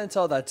 rolling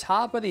until the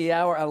top of the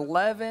hour,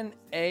 11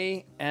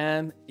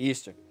 a.m.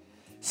 Eastern.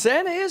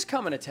 Santa is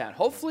coming to town.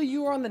 Hopefully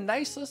you are on the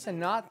nice list and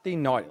not the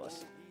naughty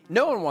list.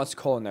 No one wants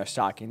coal in their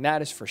stocking,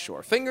 that is for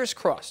sure. Fingers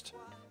crossed.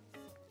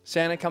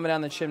 Santa coming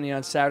down the chimney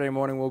on Saturday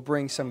morning will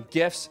bring some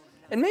gifts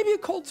and maybe a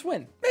cold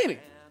twin. Maybe.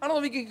 I don't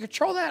know if he can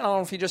control that. I don't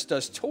know if he just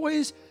does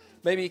toys.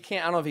 Maybe he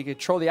can't. I don't know if he can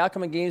control the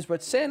outcome of games.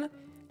 But Sin,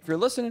 if you're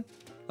listening,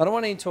 I don't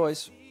want any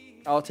toys.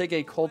 I'll take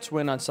a Colts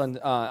win on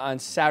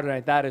Saturday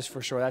night. That is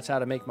for sure. That's how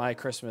to make my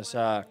Christmas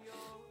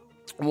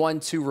one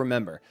to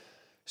remember.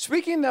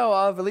 Speaking, though,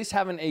 of at least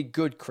having a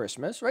good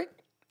Christmas, right?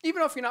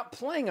 Even if you're not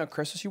playing on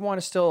Christmas, you want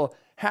to still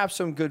have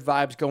some good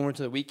vibes going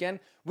into the weekend.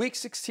 Week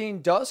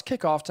 16 does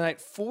kick off tonight.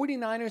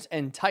 49ers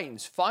and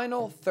Titans.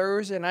 Final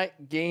Thursday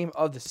night game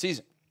of the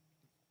season.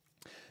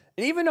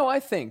 And even though I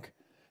think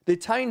the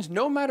Titans,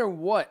 no matter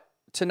what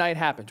tonight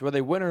happens, whether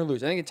they win or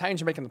lose, I think the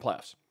Titans are making the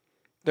playoffs.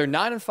 They're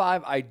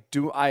 9-5.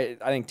 I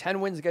think 10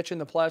 wins get you in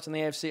the playoffs in the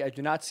AFC. I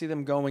do not see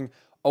them going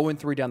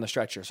 0-3 down the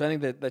stretch here. So I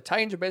think that the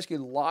Titans are basically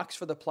locks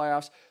for the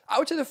playoffs. I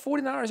would say the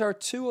 49ers are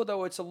too,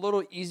 although it's a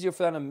little easier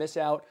for them to miss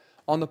out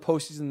on the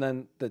postseason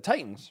than the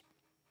Titans.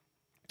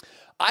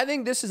 I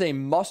think this is a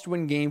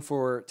must-win game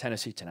for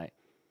Tennessee tonight.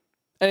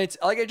 And it's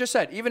like I just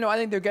said, even though I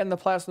think they're getting the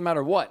playoffs no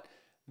matter what,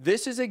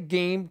 this is a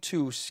game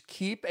to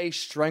keep a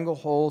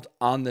stranglehold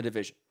on the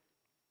division.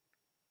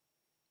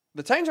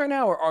 The Titans right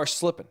now are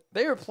slipping.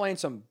 They are playing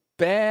some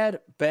bad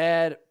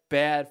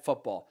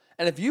football.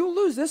 And if you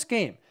lose this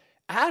game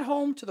at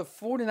home to the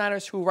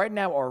 49ers, who right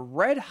now are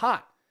red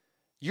hot,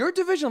 your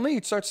division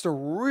lead starts to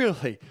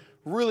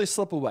really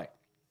slip away.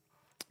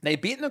 They've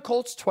beaten the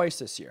Colts twice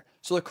this year.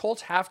 So the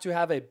Colts have to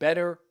have a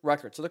better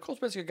record. So the Colts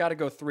basically got to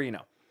go 3-0.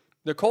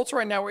 The Colts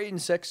right now are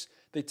 8-6.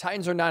 The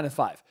Titans are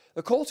 9-5.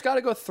 The Colts got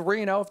to go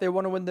 3-0 if they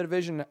want to win the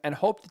division and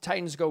hope the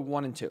Titans go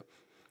 1-2.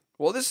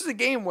 Well, this is a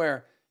game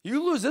where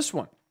you lose this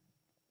one,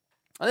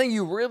 I think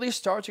you really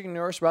start to get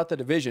nervous about the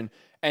division.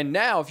 And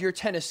now, if you're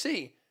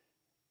Tennessee,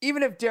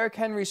 even if Derrick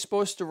Henry is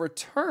supposed to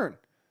return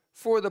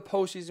for the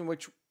postseason,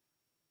 which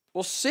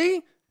we'll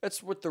see,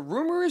 that's what the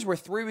rumor is. We're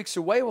 3 weeks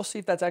away. We'll see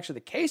if that's actually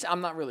the case.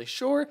 I'm not really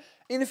sure.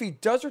 And if he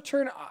does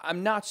return,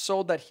 I'm not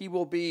sold that he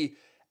will be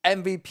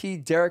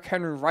MVP Derrick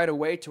Henry right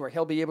away to where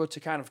he'll be able to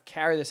kind of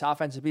carry this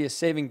offense and be a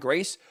saving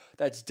grace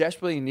that's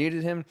desperately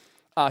needed him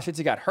since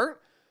he got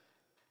hurt.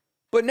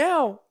 But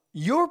now,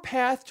 your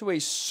path to a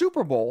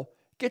Super Bowl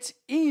gets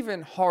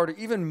even harder,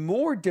 even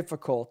more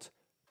difficult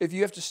if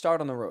you have to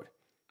start on the road.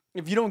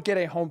 If you don't get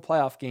a home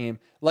playoff game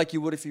like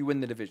you would if you win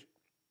the division.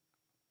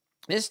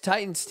 This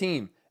Titans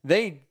team,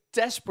 they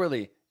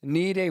desperately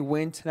need a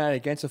win tonight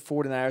against the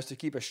 49ers to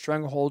keep a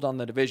stranglehold on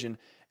the division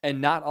and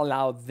not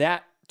allow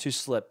that to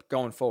slip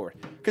going forward.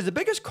 Because the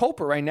biggest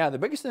culprit right now, the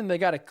biggest thing they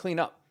got to clean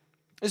up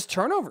is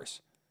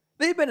turnovers.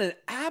 They've been an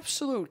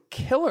absolute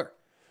killer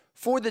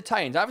for the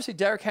Titans. Obviously,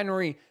 Derrick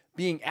Henry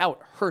being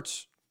out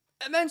hurts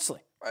immensely.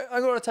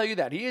 I'm going to tell you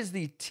that. He is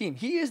the team.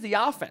 He is the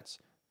offense.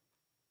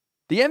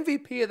 The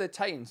MVP of the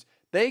Titans,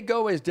 they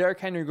go as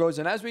Derrick Henry goes.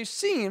 And as we've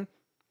seen,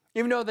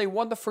 even though they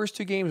won the first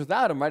two games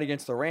without him, right,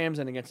 against the Rams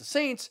and against the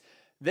Saints,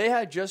 they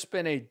had just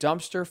been a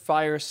dumpster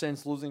fire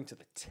since losing to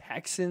the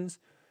Texans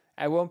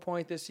at one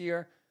point this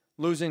year.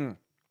 Losing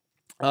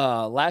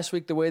last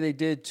week the way they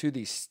did to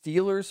the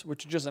Steelers,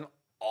 which is just an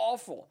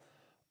awful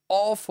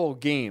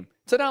game.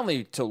 So not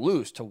only to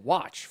lose, to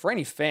watch for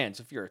any fans,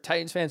 if you're a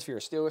Titans fans, if you're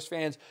a Steelers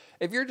fans,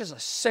 if you're just a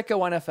sicko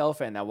NFL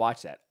fan that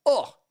watch that,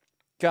 oh,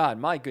 God,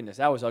 my goodness,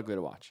 that was ugly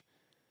to watch.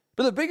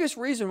 But the biggest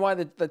reason why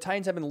the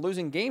Titans have been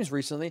losing games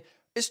recently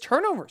is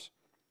turnovers.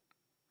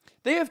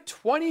 They have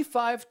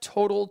 25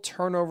 total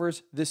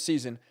turnovers this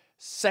season,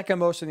 second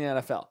most in the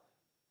NFL.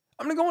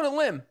 I'm going to go on a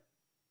limb.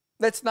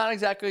 That's not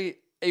exactly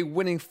a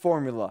winning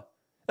formula.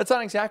 That's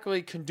not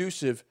exactly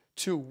conducive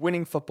to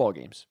winning football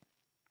games.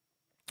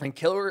 And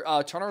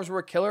turnovers were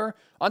a killer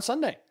on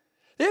Sunday.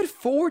 They had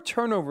 4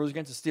 turnovers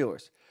against the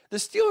Steelers. The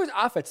Steelers'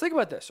 offense, think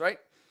about this, right?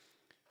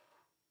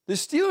 The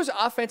Steelers'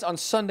 offense on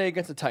Sunday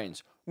against the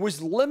Titans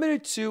was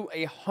limited to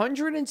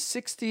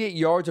 168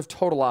 yards of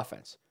total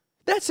offense.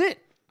 That's it.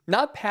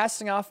 Not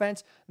passing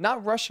offense,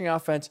 not rushing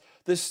offense.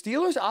 The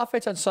Steelers'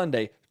 offense on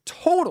Sunday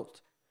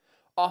totaled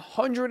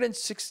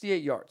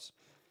 168 yards.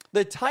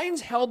 The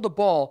Titans held the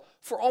ball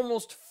for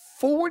almost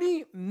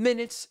 40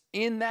 minutes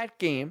in that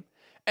game,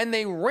 and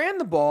they ran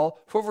the ball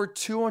for over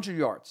 200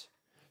 yards.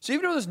 So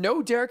even though there's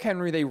no Derrick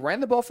Henry, they ran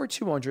the ball for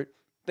 200.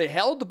 They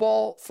held the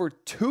ball for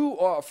two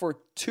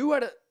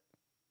out of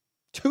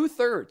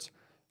 2/3.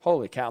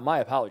 Holy cow, my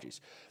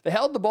apologies. They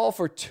held the ball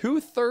for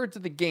 2/3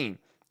 of the game,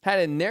 had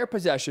it in their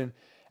possession,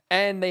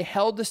 and they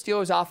held the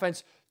Steelers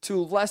offense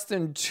to less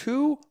than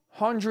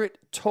 200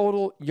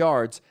 total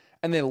yards,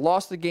 and they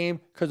lost the game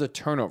because of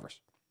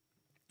turnovers.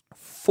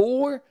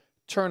 4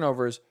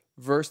 turnovers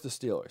versus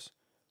the Steelers.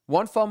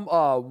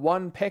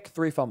 One pick,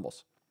 3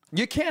 fumbles.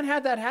 You can't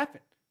have that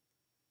happen.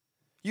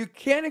 You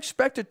can't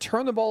expect to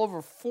turn the ball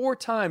over 4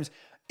 times,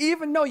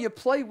 even though you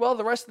play well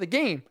the rest of the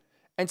game,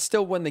 and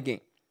still win the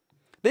game.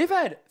 They've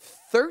had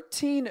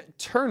 13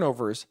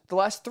 turnovers the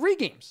last 3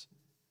 games.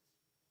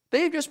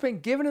 They've just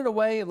been giving it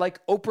away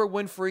like Oprah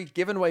Winfrey,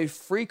 giving away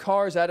free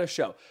cars at a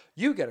show.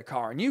 You get a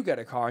car, and you get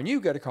a car, and you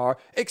get a car,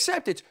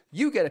 except it's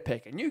you get a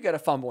pick, and you get a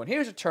fumble, and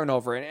here's a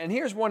turnover, and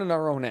here's one in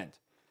our own end.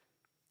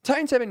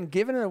 Titans have been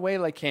giving it away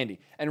like candy.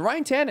 And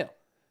Ryan Tannehill,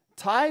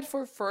 tied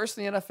for first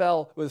in the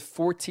NFL with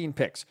 14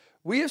 picks.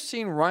 we have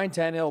seen Ryan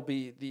Tannehill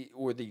be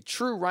the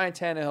true Ryan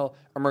Tannehill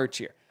emerge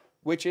here,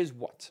 which is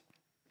what?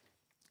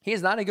 He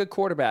is not a good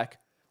quarterback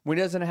when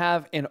he doesn't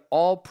have an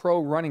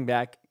all-pro running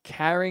back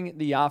carrying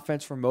the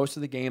offense for most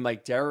of the game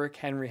like Derrick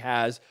Henry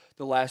has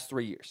the last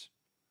 3 years.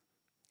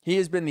 He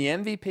has been the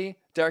MVP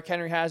Derrick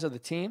Henry has of the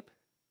team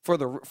for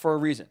a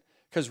reason,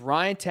 because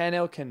Ryan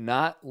Tannehill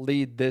cannot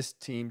lead this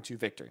team to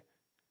victory.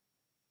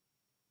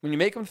 When you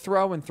make him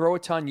throw and throw a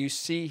ton, you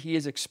see he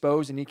is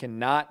exposed and he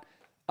cannot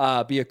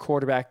be a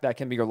quarterback that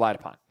can be relied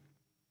upon.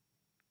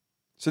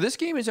 So this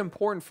game is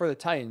important for the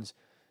Titans,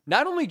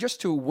 not only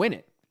just to win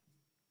it,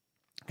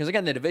 because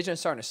again, the division is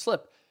starting to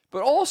slip,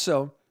 but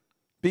also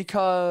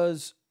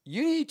because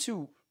you need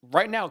to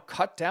right now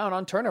cut down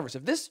on turnovers.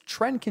 If this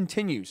trend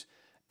continues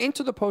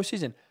into the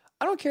postseason,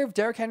 I don't care if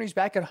Derrick Henry's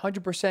back at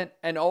 100%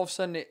 and all of a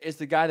sudden is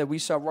the guy that we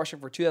saw rushing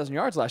for 2,000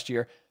 yards last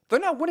year. They're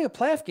not winning a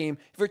playoff game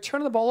if you're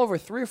turning the ball over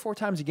 3 or 4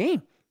 times a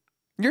game.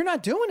 You're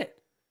not doing it.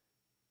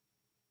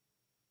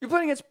 You're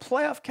playing against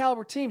playoff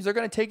caliber teams. They're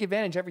going to take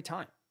advantage every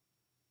time.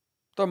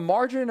 The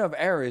margin of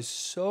error is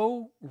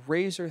so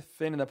razor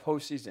thin in the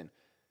postseason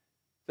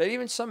that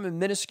even something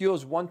minuscule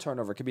as 1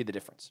 turnover could be the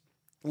difference,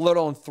 let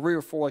alone 3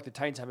 or 4 like the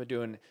Titans have been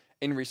doing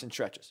in recent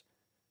stretches.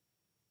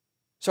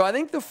 So I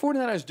think the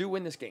 49ers do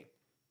win this game.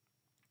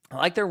 I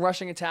like their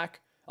rushing attack.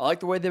 I like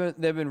the way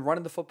they've been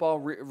running the football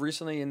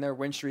recently in their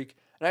win streak.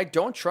 And I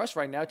don't trust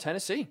right now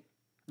Tennessee.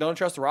 I don't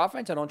trust their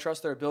offense. I don't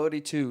trust their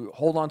ability to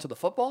hold on to the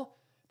football.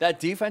 That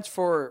defense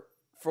for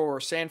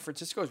San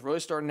Francisco is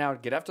really starting now to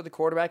get after the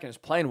quarterback and is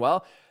playing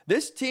well.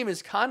 This team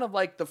is kind of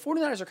like, the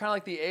 49ers are kind of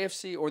like the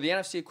AFC or the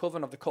NFC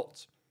equivalent of the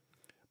Colts.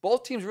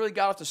 Both teams really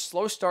got off to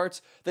slow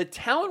starts. The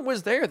talent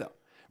was there, though,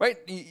 right?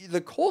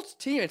 The Colts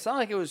team, it's not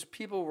like it was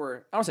people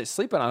were, I don't say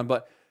sleeping on them,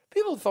 but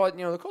people thought,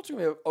 the Colts are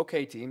going to be an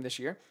okay team this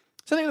year.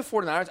 Same thing with the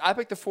 49ers. I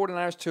picked the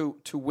 49ers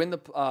to win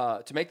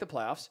to make the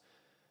playoffs.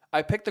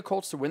 I picked the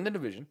Colts to win the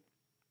division.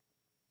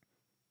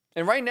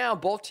 And right now,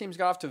 both teams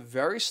got off to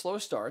very slow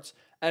starts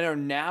and are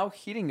now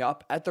heating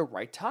up at the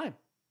right time.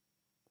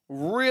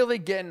 Really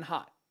getting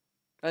hot.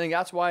 I think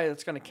that's why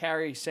it's going to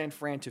carry San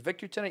Fran to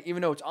victory tonight.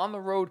 Even though it's on the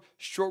road,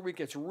 short week,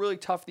 it's really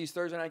tough, these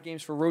Thursday night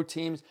games for road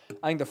teams.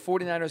 I think the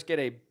 49ers get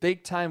a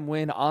big-time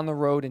win on the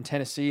road in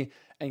Tennessee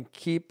and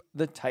keep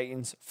the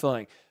Titans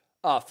flailing.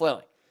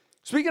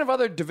 Speaking of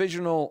other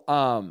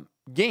divisional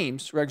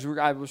games, Rex,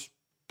 I was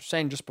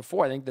saying just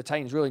before, I think the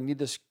Titans really need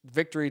this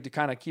victory to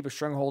kind of keep a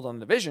stronghold on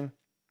the division.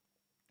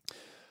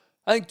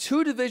 I think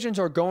 2 divisions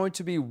are going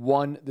to be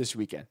won this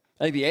weekend.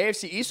 I think the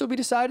AFC East will be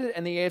decided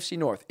and the AFC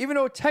North. Even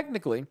though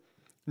technically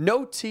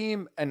no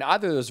team in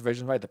either of those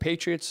divisions, right, the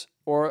Patriots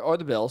or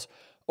the Bills,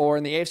 or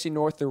in the AFC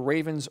North, the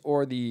Ravens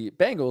or the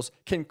Bengals,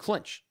 can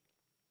clinch.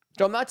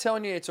 So I'm not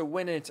telling you it's a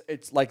win and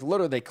it's like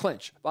literally they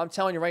clinch. But I'm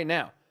telling you right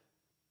now,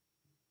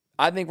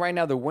 I think right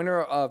now the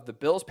winner of the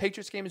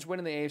Bills-Patriots game is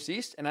winning the AFC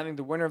East, and I think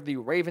the winner of the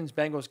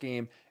Ravens-Bengals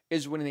game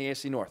is winning the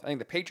AFC North. I think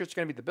the Patriots are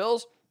going to beat the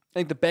Bills. I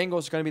think the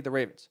Bengals are going to beat the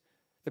Ravens.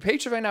 The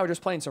Patriots right now are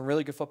just playing some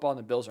really good football, and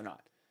the Bills are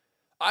not.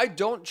 I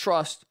don't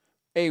trust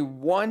a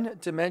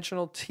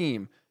one-dimensional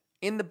team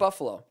in the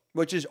Buffalo,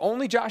 which is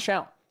only Josh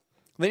Allen.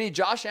 They need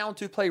Josh Allen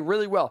to play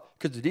really well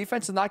because the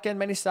defense is not getting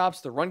many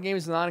stops. The run game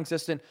is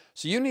non-existent.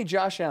 So you need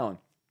Josh Allen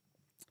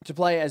to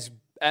play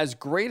as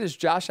great as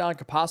Josh Allen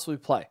could possibly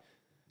play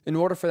in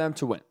order for them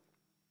to win.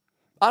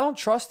 I don't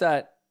trust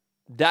that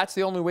that's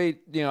the only way,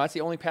 that's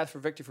the only path for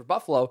victory for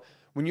Buffalo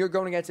when you're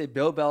going against a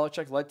Bill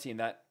Belichick-led team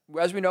that,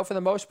 as we know for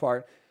the most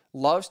part,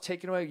 loves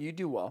taking away what you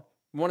do well.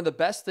 One of the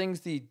best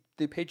things the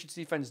Patriots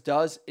defense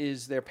does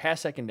is their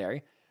pass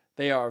secondary.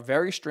 They are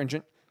very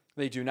stringent.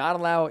 They do not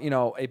allow,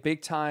 a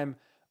big-time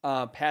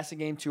passing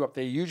game to up.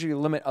 They usually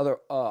limit other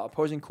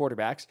opposing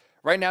quarterbacks.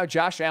 Right now,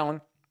 Josh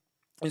Allen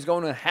is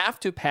going to have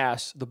to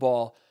pass the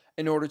ball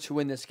in order to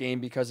win this game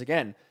because,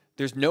 again,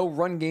 there's no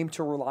run game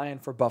to rely on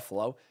for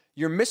Buffalo.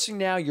 You're missing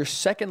now your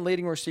second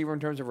leading receiver in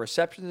terms of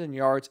receptions and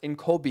yards in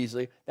Cole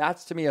Beasley.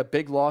 That's, to me, a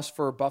big loss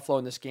for Buffalo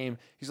in this game.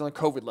 He's on the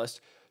COVID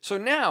list. So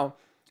now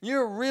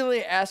you're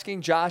really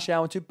asking Josh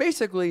Allen to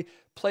basically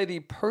play the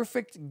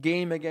perfect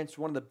game against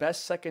one of the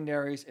best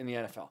secondaries in the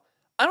NFL.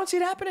 I don't see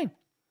it happening.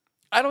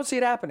 I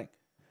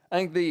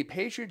think the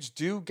Patriots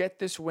do get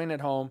this win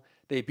at home.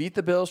 They beat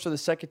the Bills for the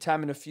second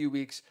time in a few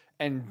weeks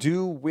and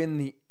do win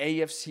the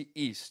AFC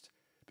East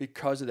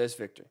because of this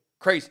victory.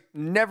 Crazy.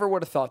 Never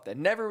would have thought that.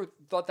 Never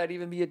thought that'd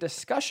even be a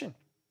discussion,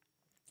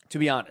 to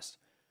be honest,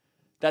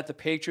 that the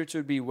Patriots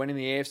would be winning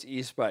the AFC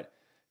East, but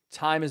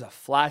time is a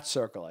flat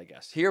circle, I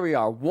guess. Here we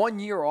are, 1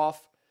 year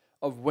off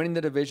of winning the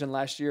division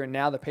last year, and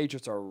now the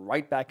Patriots are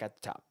right back at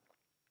the top.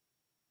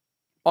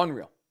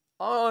 Unreal.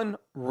 And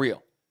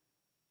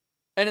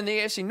in the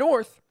AFC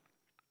North,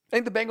 I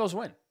think the Bengals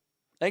win.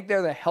 I think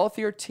they're the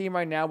healthier team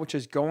right now, which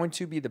is going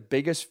to be the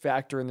biggest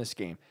factor in this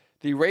game.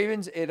 The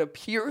Ravens, it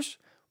appears,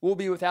 will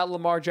be without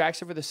Lamar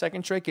Jackson for the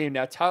second straight game.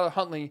 Now, Tyler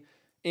Huntley,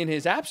 in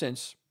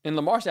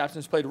Lamar's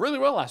absence, played really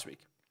well last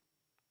week.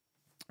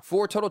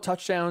 4 total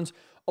touchdowns,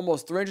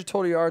 almost 300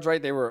 total yards,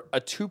 right? They were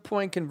a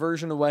 2-point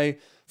conversion away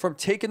from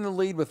taking the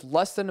lead with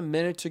less than a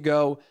minute to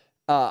go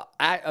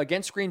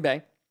against Green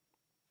Bay.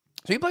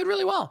 So he played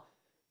really well.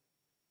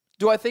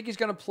 Do I think he's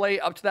going to play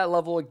up to that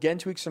level again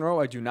 2 weeks in a row?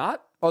 I do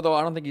not. Although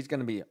I don't think he's going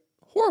to be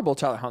horrible,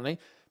 Tyler Huntley.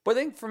 But I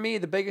think for me,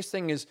 the biggest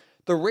thing is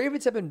the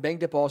Ravens have been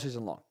banged up all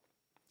season long.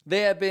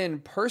 They have been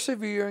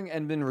persevering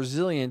and been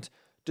resilient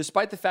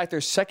despite the fact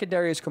their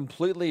secondary is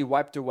completely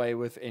wiped away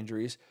with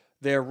injuries.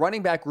 Their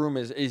running back room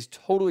is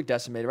totally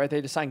decimated, right? They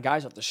had to sign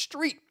guys off the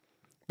street,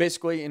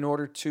 basically, in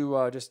order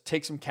to just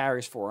take some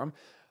carries for them.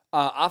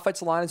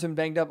 Offensive line has been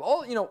banged up.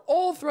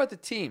 All throughout the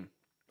team,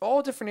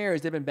 all different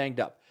areas, they've been banged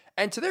up.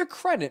 And to their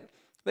credit,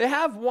 they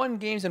have won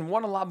games and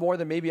won a lot more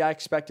than maybe I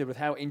expected with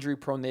how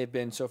injury-prone they've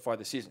been so far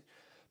this season.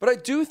 But I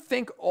do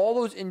think all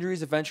those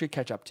injuries eventually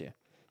catch up to you.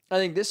 I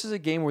think this is a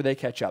game where they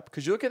catch up.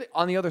 Because you look at it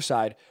on the other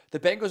side, the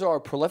Bengals are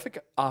a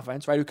prolific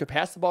offense, right, who could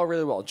pass the ball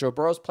really well. Joe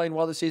Burrow's playing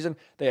well this season.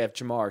 They have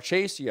Jamar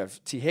Chase. You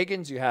have T.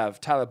 Higgins. You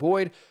have Tyler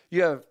Boyd.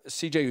 You have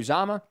C.J.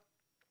 Uzama.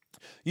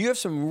 You have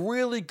some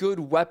really good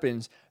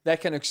weapons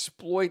that can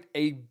exploit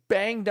a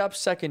banged-up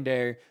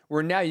secondary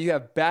where now you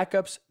have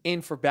backups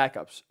in for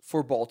backups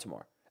for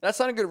Baltimore. That's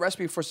not a good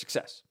recipe for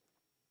success.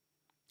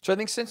 So I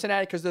think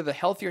Cincinnati, because they're the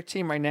healthier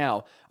team right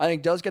now, I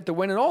think does get the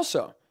win. And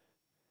also,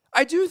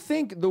 I do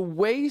think the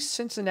way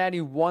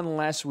Cincinnati won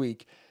last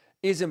week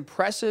is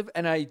impressive,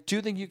 and I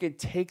do think you can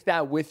take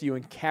that with you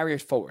and carry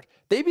it forward.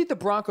 They beat the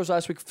Broncos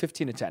last week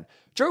 15-10.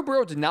 Joe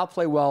Burrow did not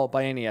play well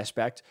by any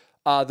aspect.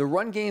 The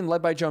run game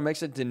led by Joe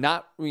Mixon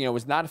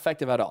was not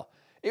effective at all.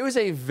 It was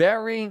a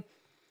very,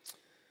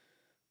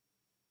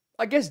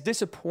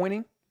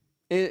 disappointing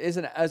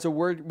as a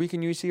word we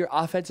can use here,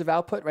 offensive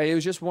output, right? It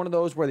was just one of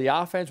those where the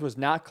offense was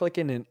not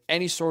clicking in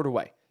any sort of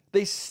way.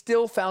 They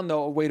still found,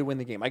 though, a way to win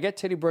the game. I get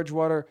Teddy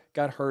Bridgewater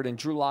got hurt and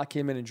Drew Lock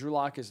came in, and Drew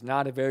Lock is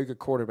not a very good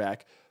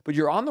quarterback. But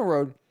you're on the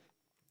road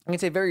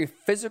against a very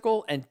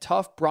physical and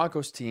tough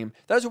Broncos team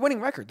that has a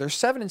winning record. They're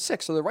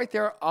 7-6, so they're right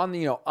there on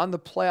the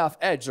playoff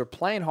edge. They're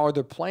playing hard.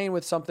 They're playing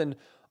with something,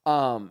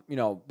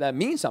 that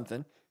means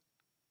something.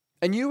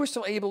 And you were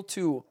still able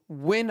to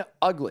win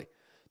ugly.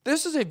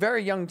 This is a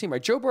very young team,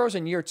 right? Joe Burrow's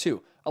in year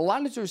 2. A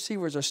lot of these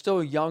receivers are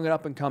still young and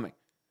up and coming.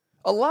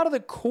 A lot of the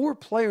core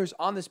players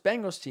on this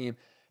Bengals team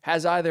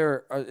is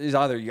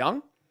either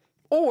young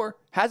or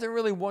hasn't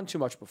really won too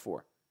much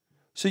before.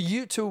 So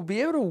to be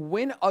able to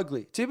win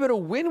ugly, to be able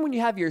to win when you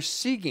have your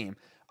C game,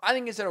 I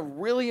think is a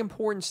really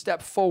important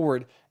step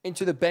forward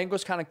into the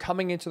Bengals kind of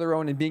coming into their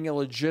own and being a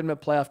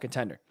legitimate playoff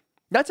contender.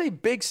 That's a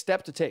big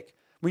step to take.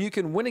 When you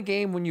can win a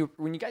game when you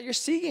got your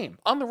C game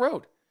on the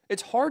road.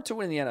 It's hard to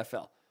win in the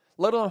NFL,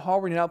 let alone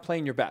hard when you're not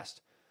playing your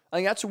best. I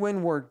think that's a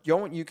win where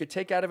you could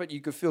take out of it, you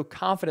could feel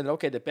confident that,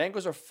 okay, the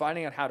Bengals are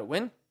finding out how to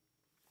win.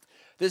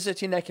 This is a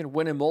team that can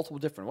win in multiple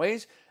different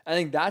ways. I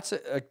think that's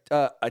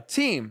a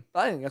team,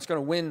 I think that's going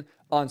to win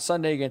on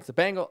Sunday against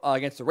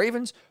the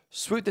Ravens,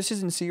 sweep the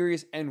season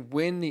series, and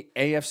win the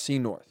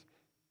AFC North.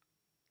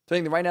 So I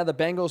think that right now the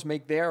Bengals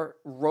make their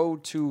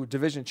road to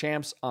division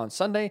champs on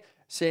Sunday.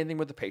 Same thing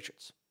with the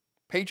Patriots.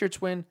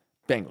 Patriots win,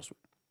 Bengals win.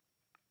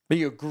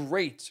 Be a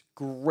great,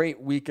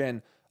 great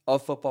weekend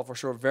of football for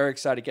sure. Very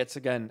excited. Gets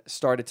again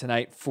started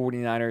tonight.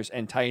 49ers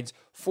and Titans.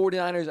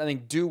 49ers, I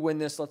think, do win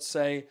this, let's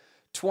say,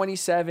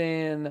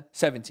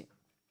 27-17.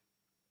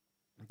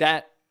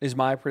 That is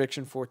my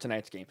prediction for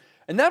tonight's game.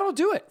 And that'll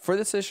do it for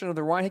this edition of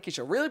the Ryan Hickey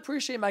Show. Really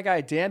appreciate my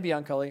guy, Dan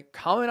Bianculli,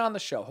 coming on the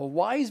show.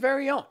 Hawaii's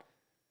very own.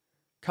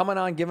 Coming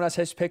on, giving us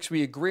his picks.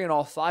 We agree on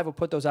all 5. We'll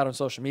put those out on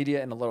social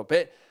media in a little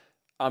bit.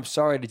 I'm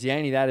sorry to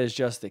Danny. That is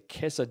just the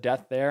kiss of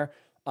death there.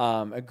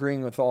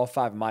 Agreeing with all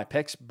 5 of my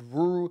picks.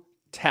 Brutal.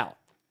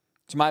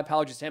 So my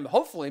apologies to him.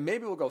 Hopefully,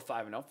 maybe we'll go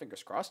 5-0.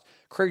 Fingers crossed.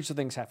 Crazy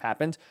things have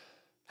happened.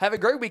 Have a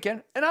great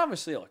weekend. And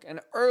obviously, look, an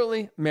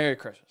early Merry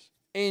Christmas.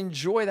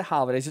 Enjoy the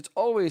holidays. It's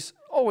always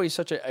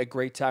such a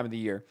great time of the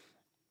year.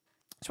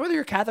 So whether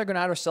you're Catholic or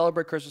not, or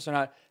celebrate Christmas or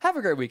not, have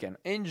a great weekend.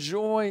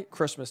 Enjoy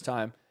Christmas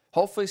time.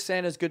 Hopefully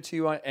Santa's good to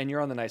you and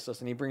you're on the nice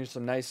list and he brings you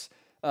some nice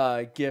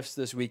gifts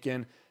this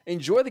weekend.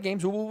 Enjoy the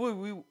games. We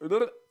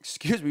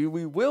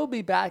will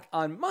be back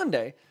on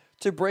Monday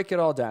to break it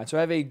all down. So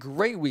have a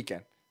great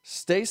weekend.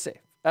 Stay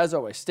safe. As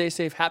always, stay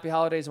safe. Happy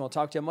holidays, and we'll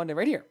talk to you on Monday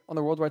right here on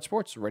the Worldwide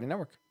Sports Radio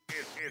Network.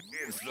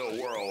 It's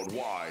the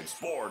Worldwide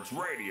Sports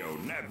Radio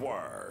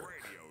Network.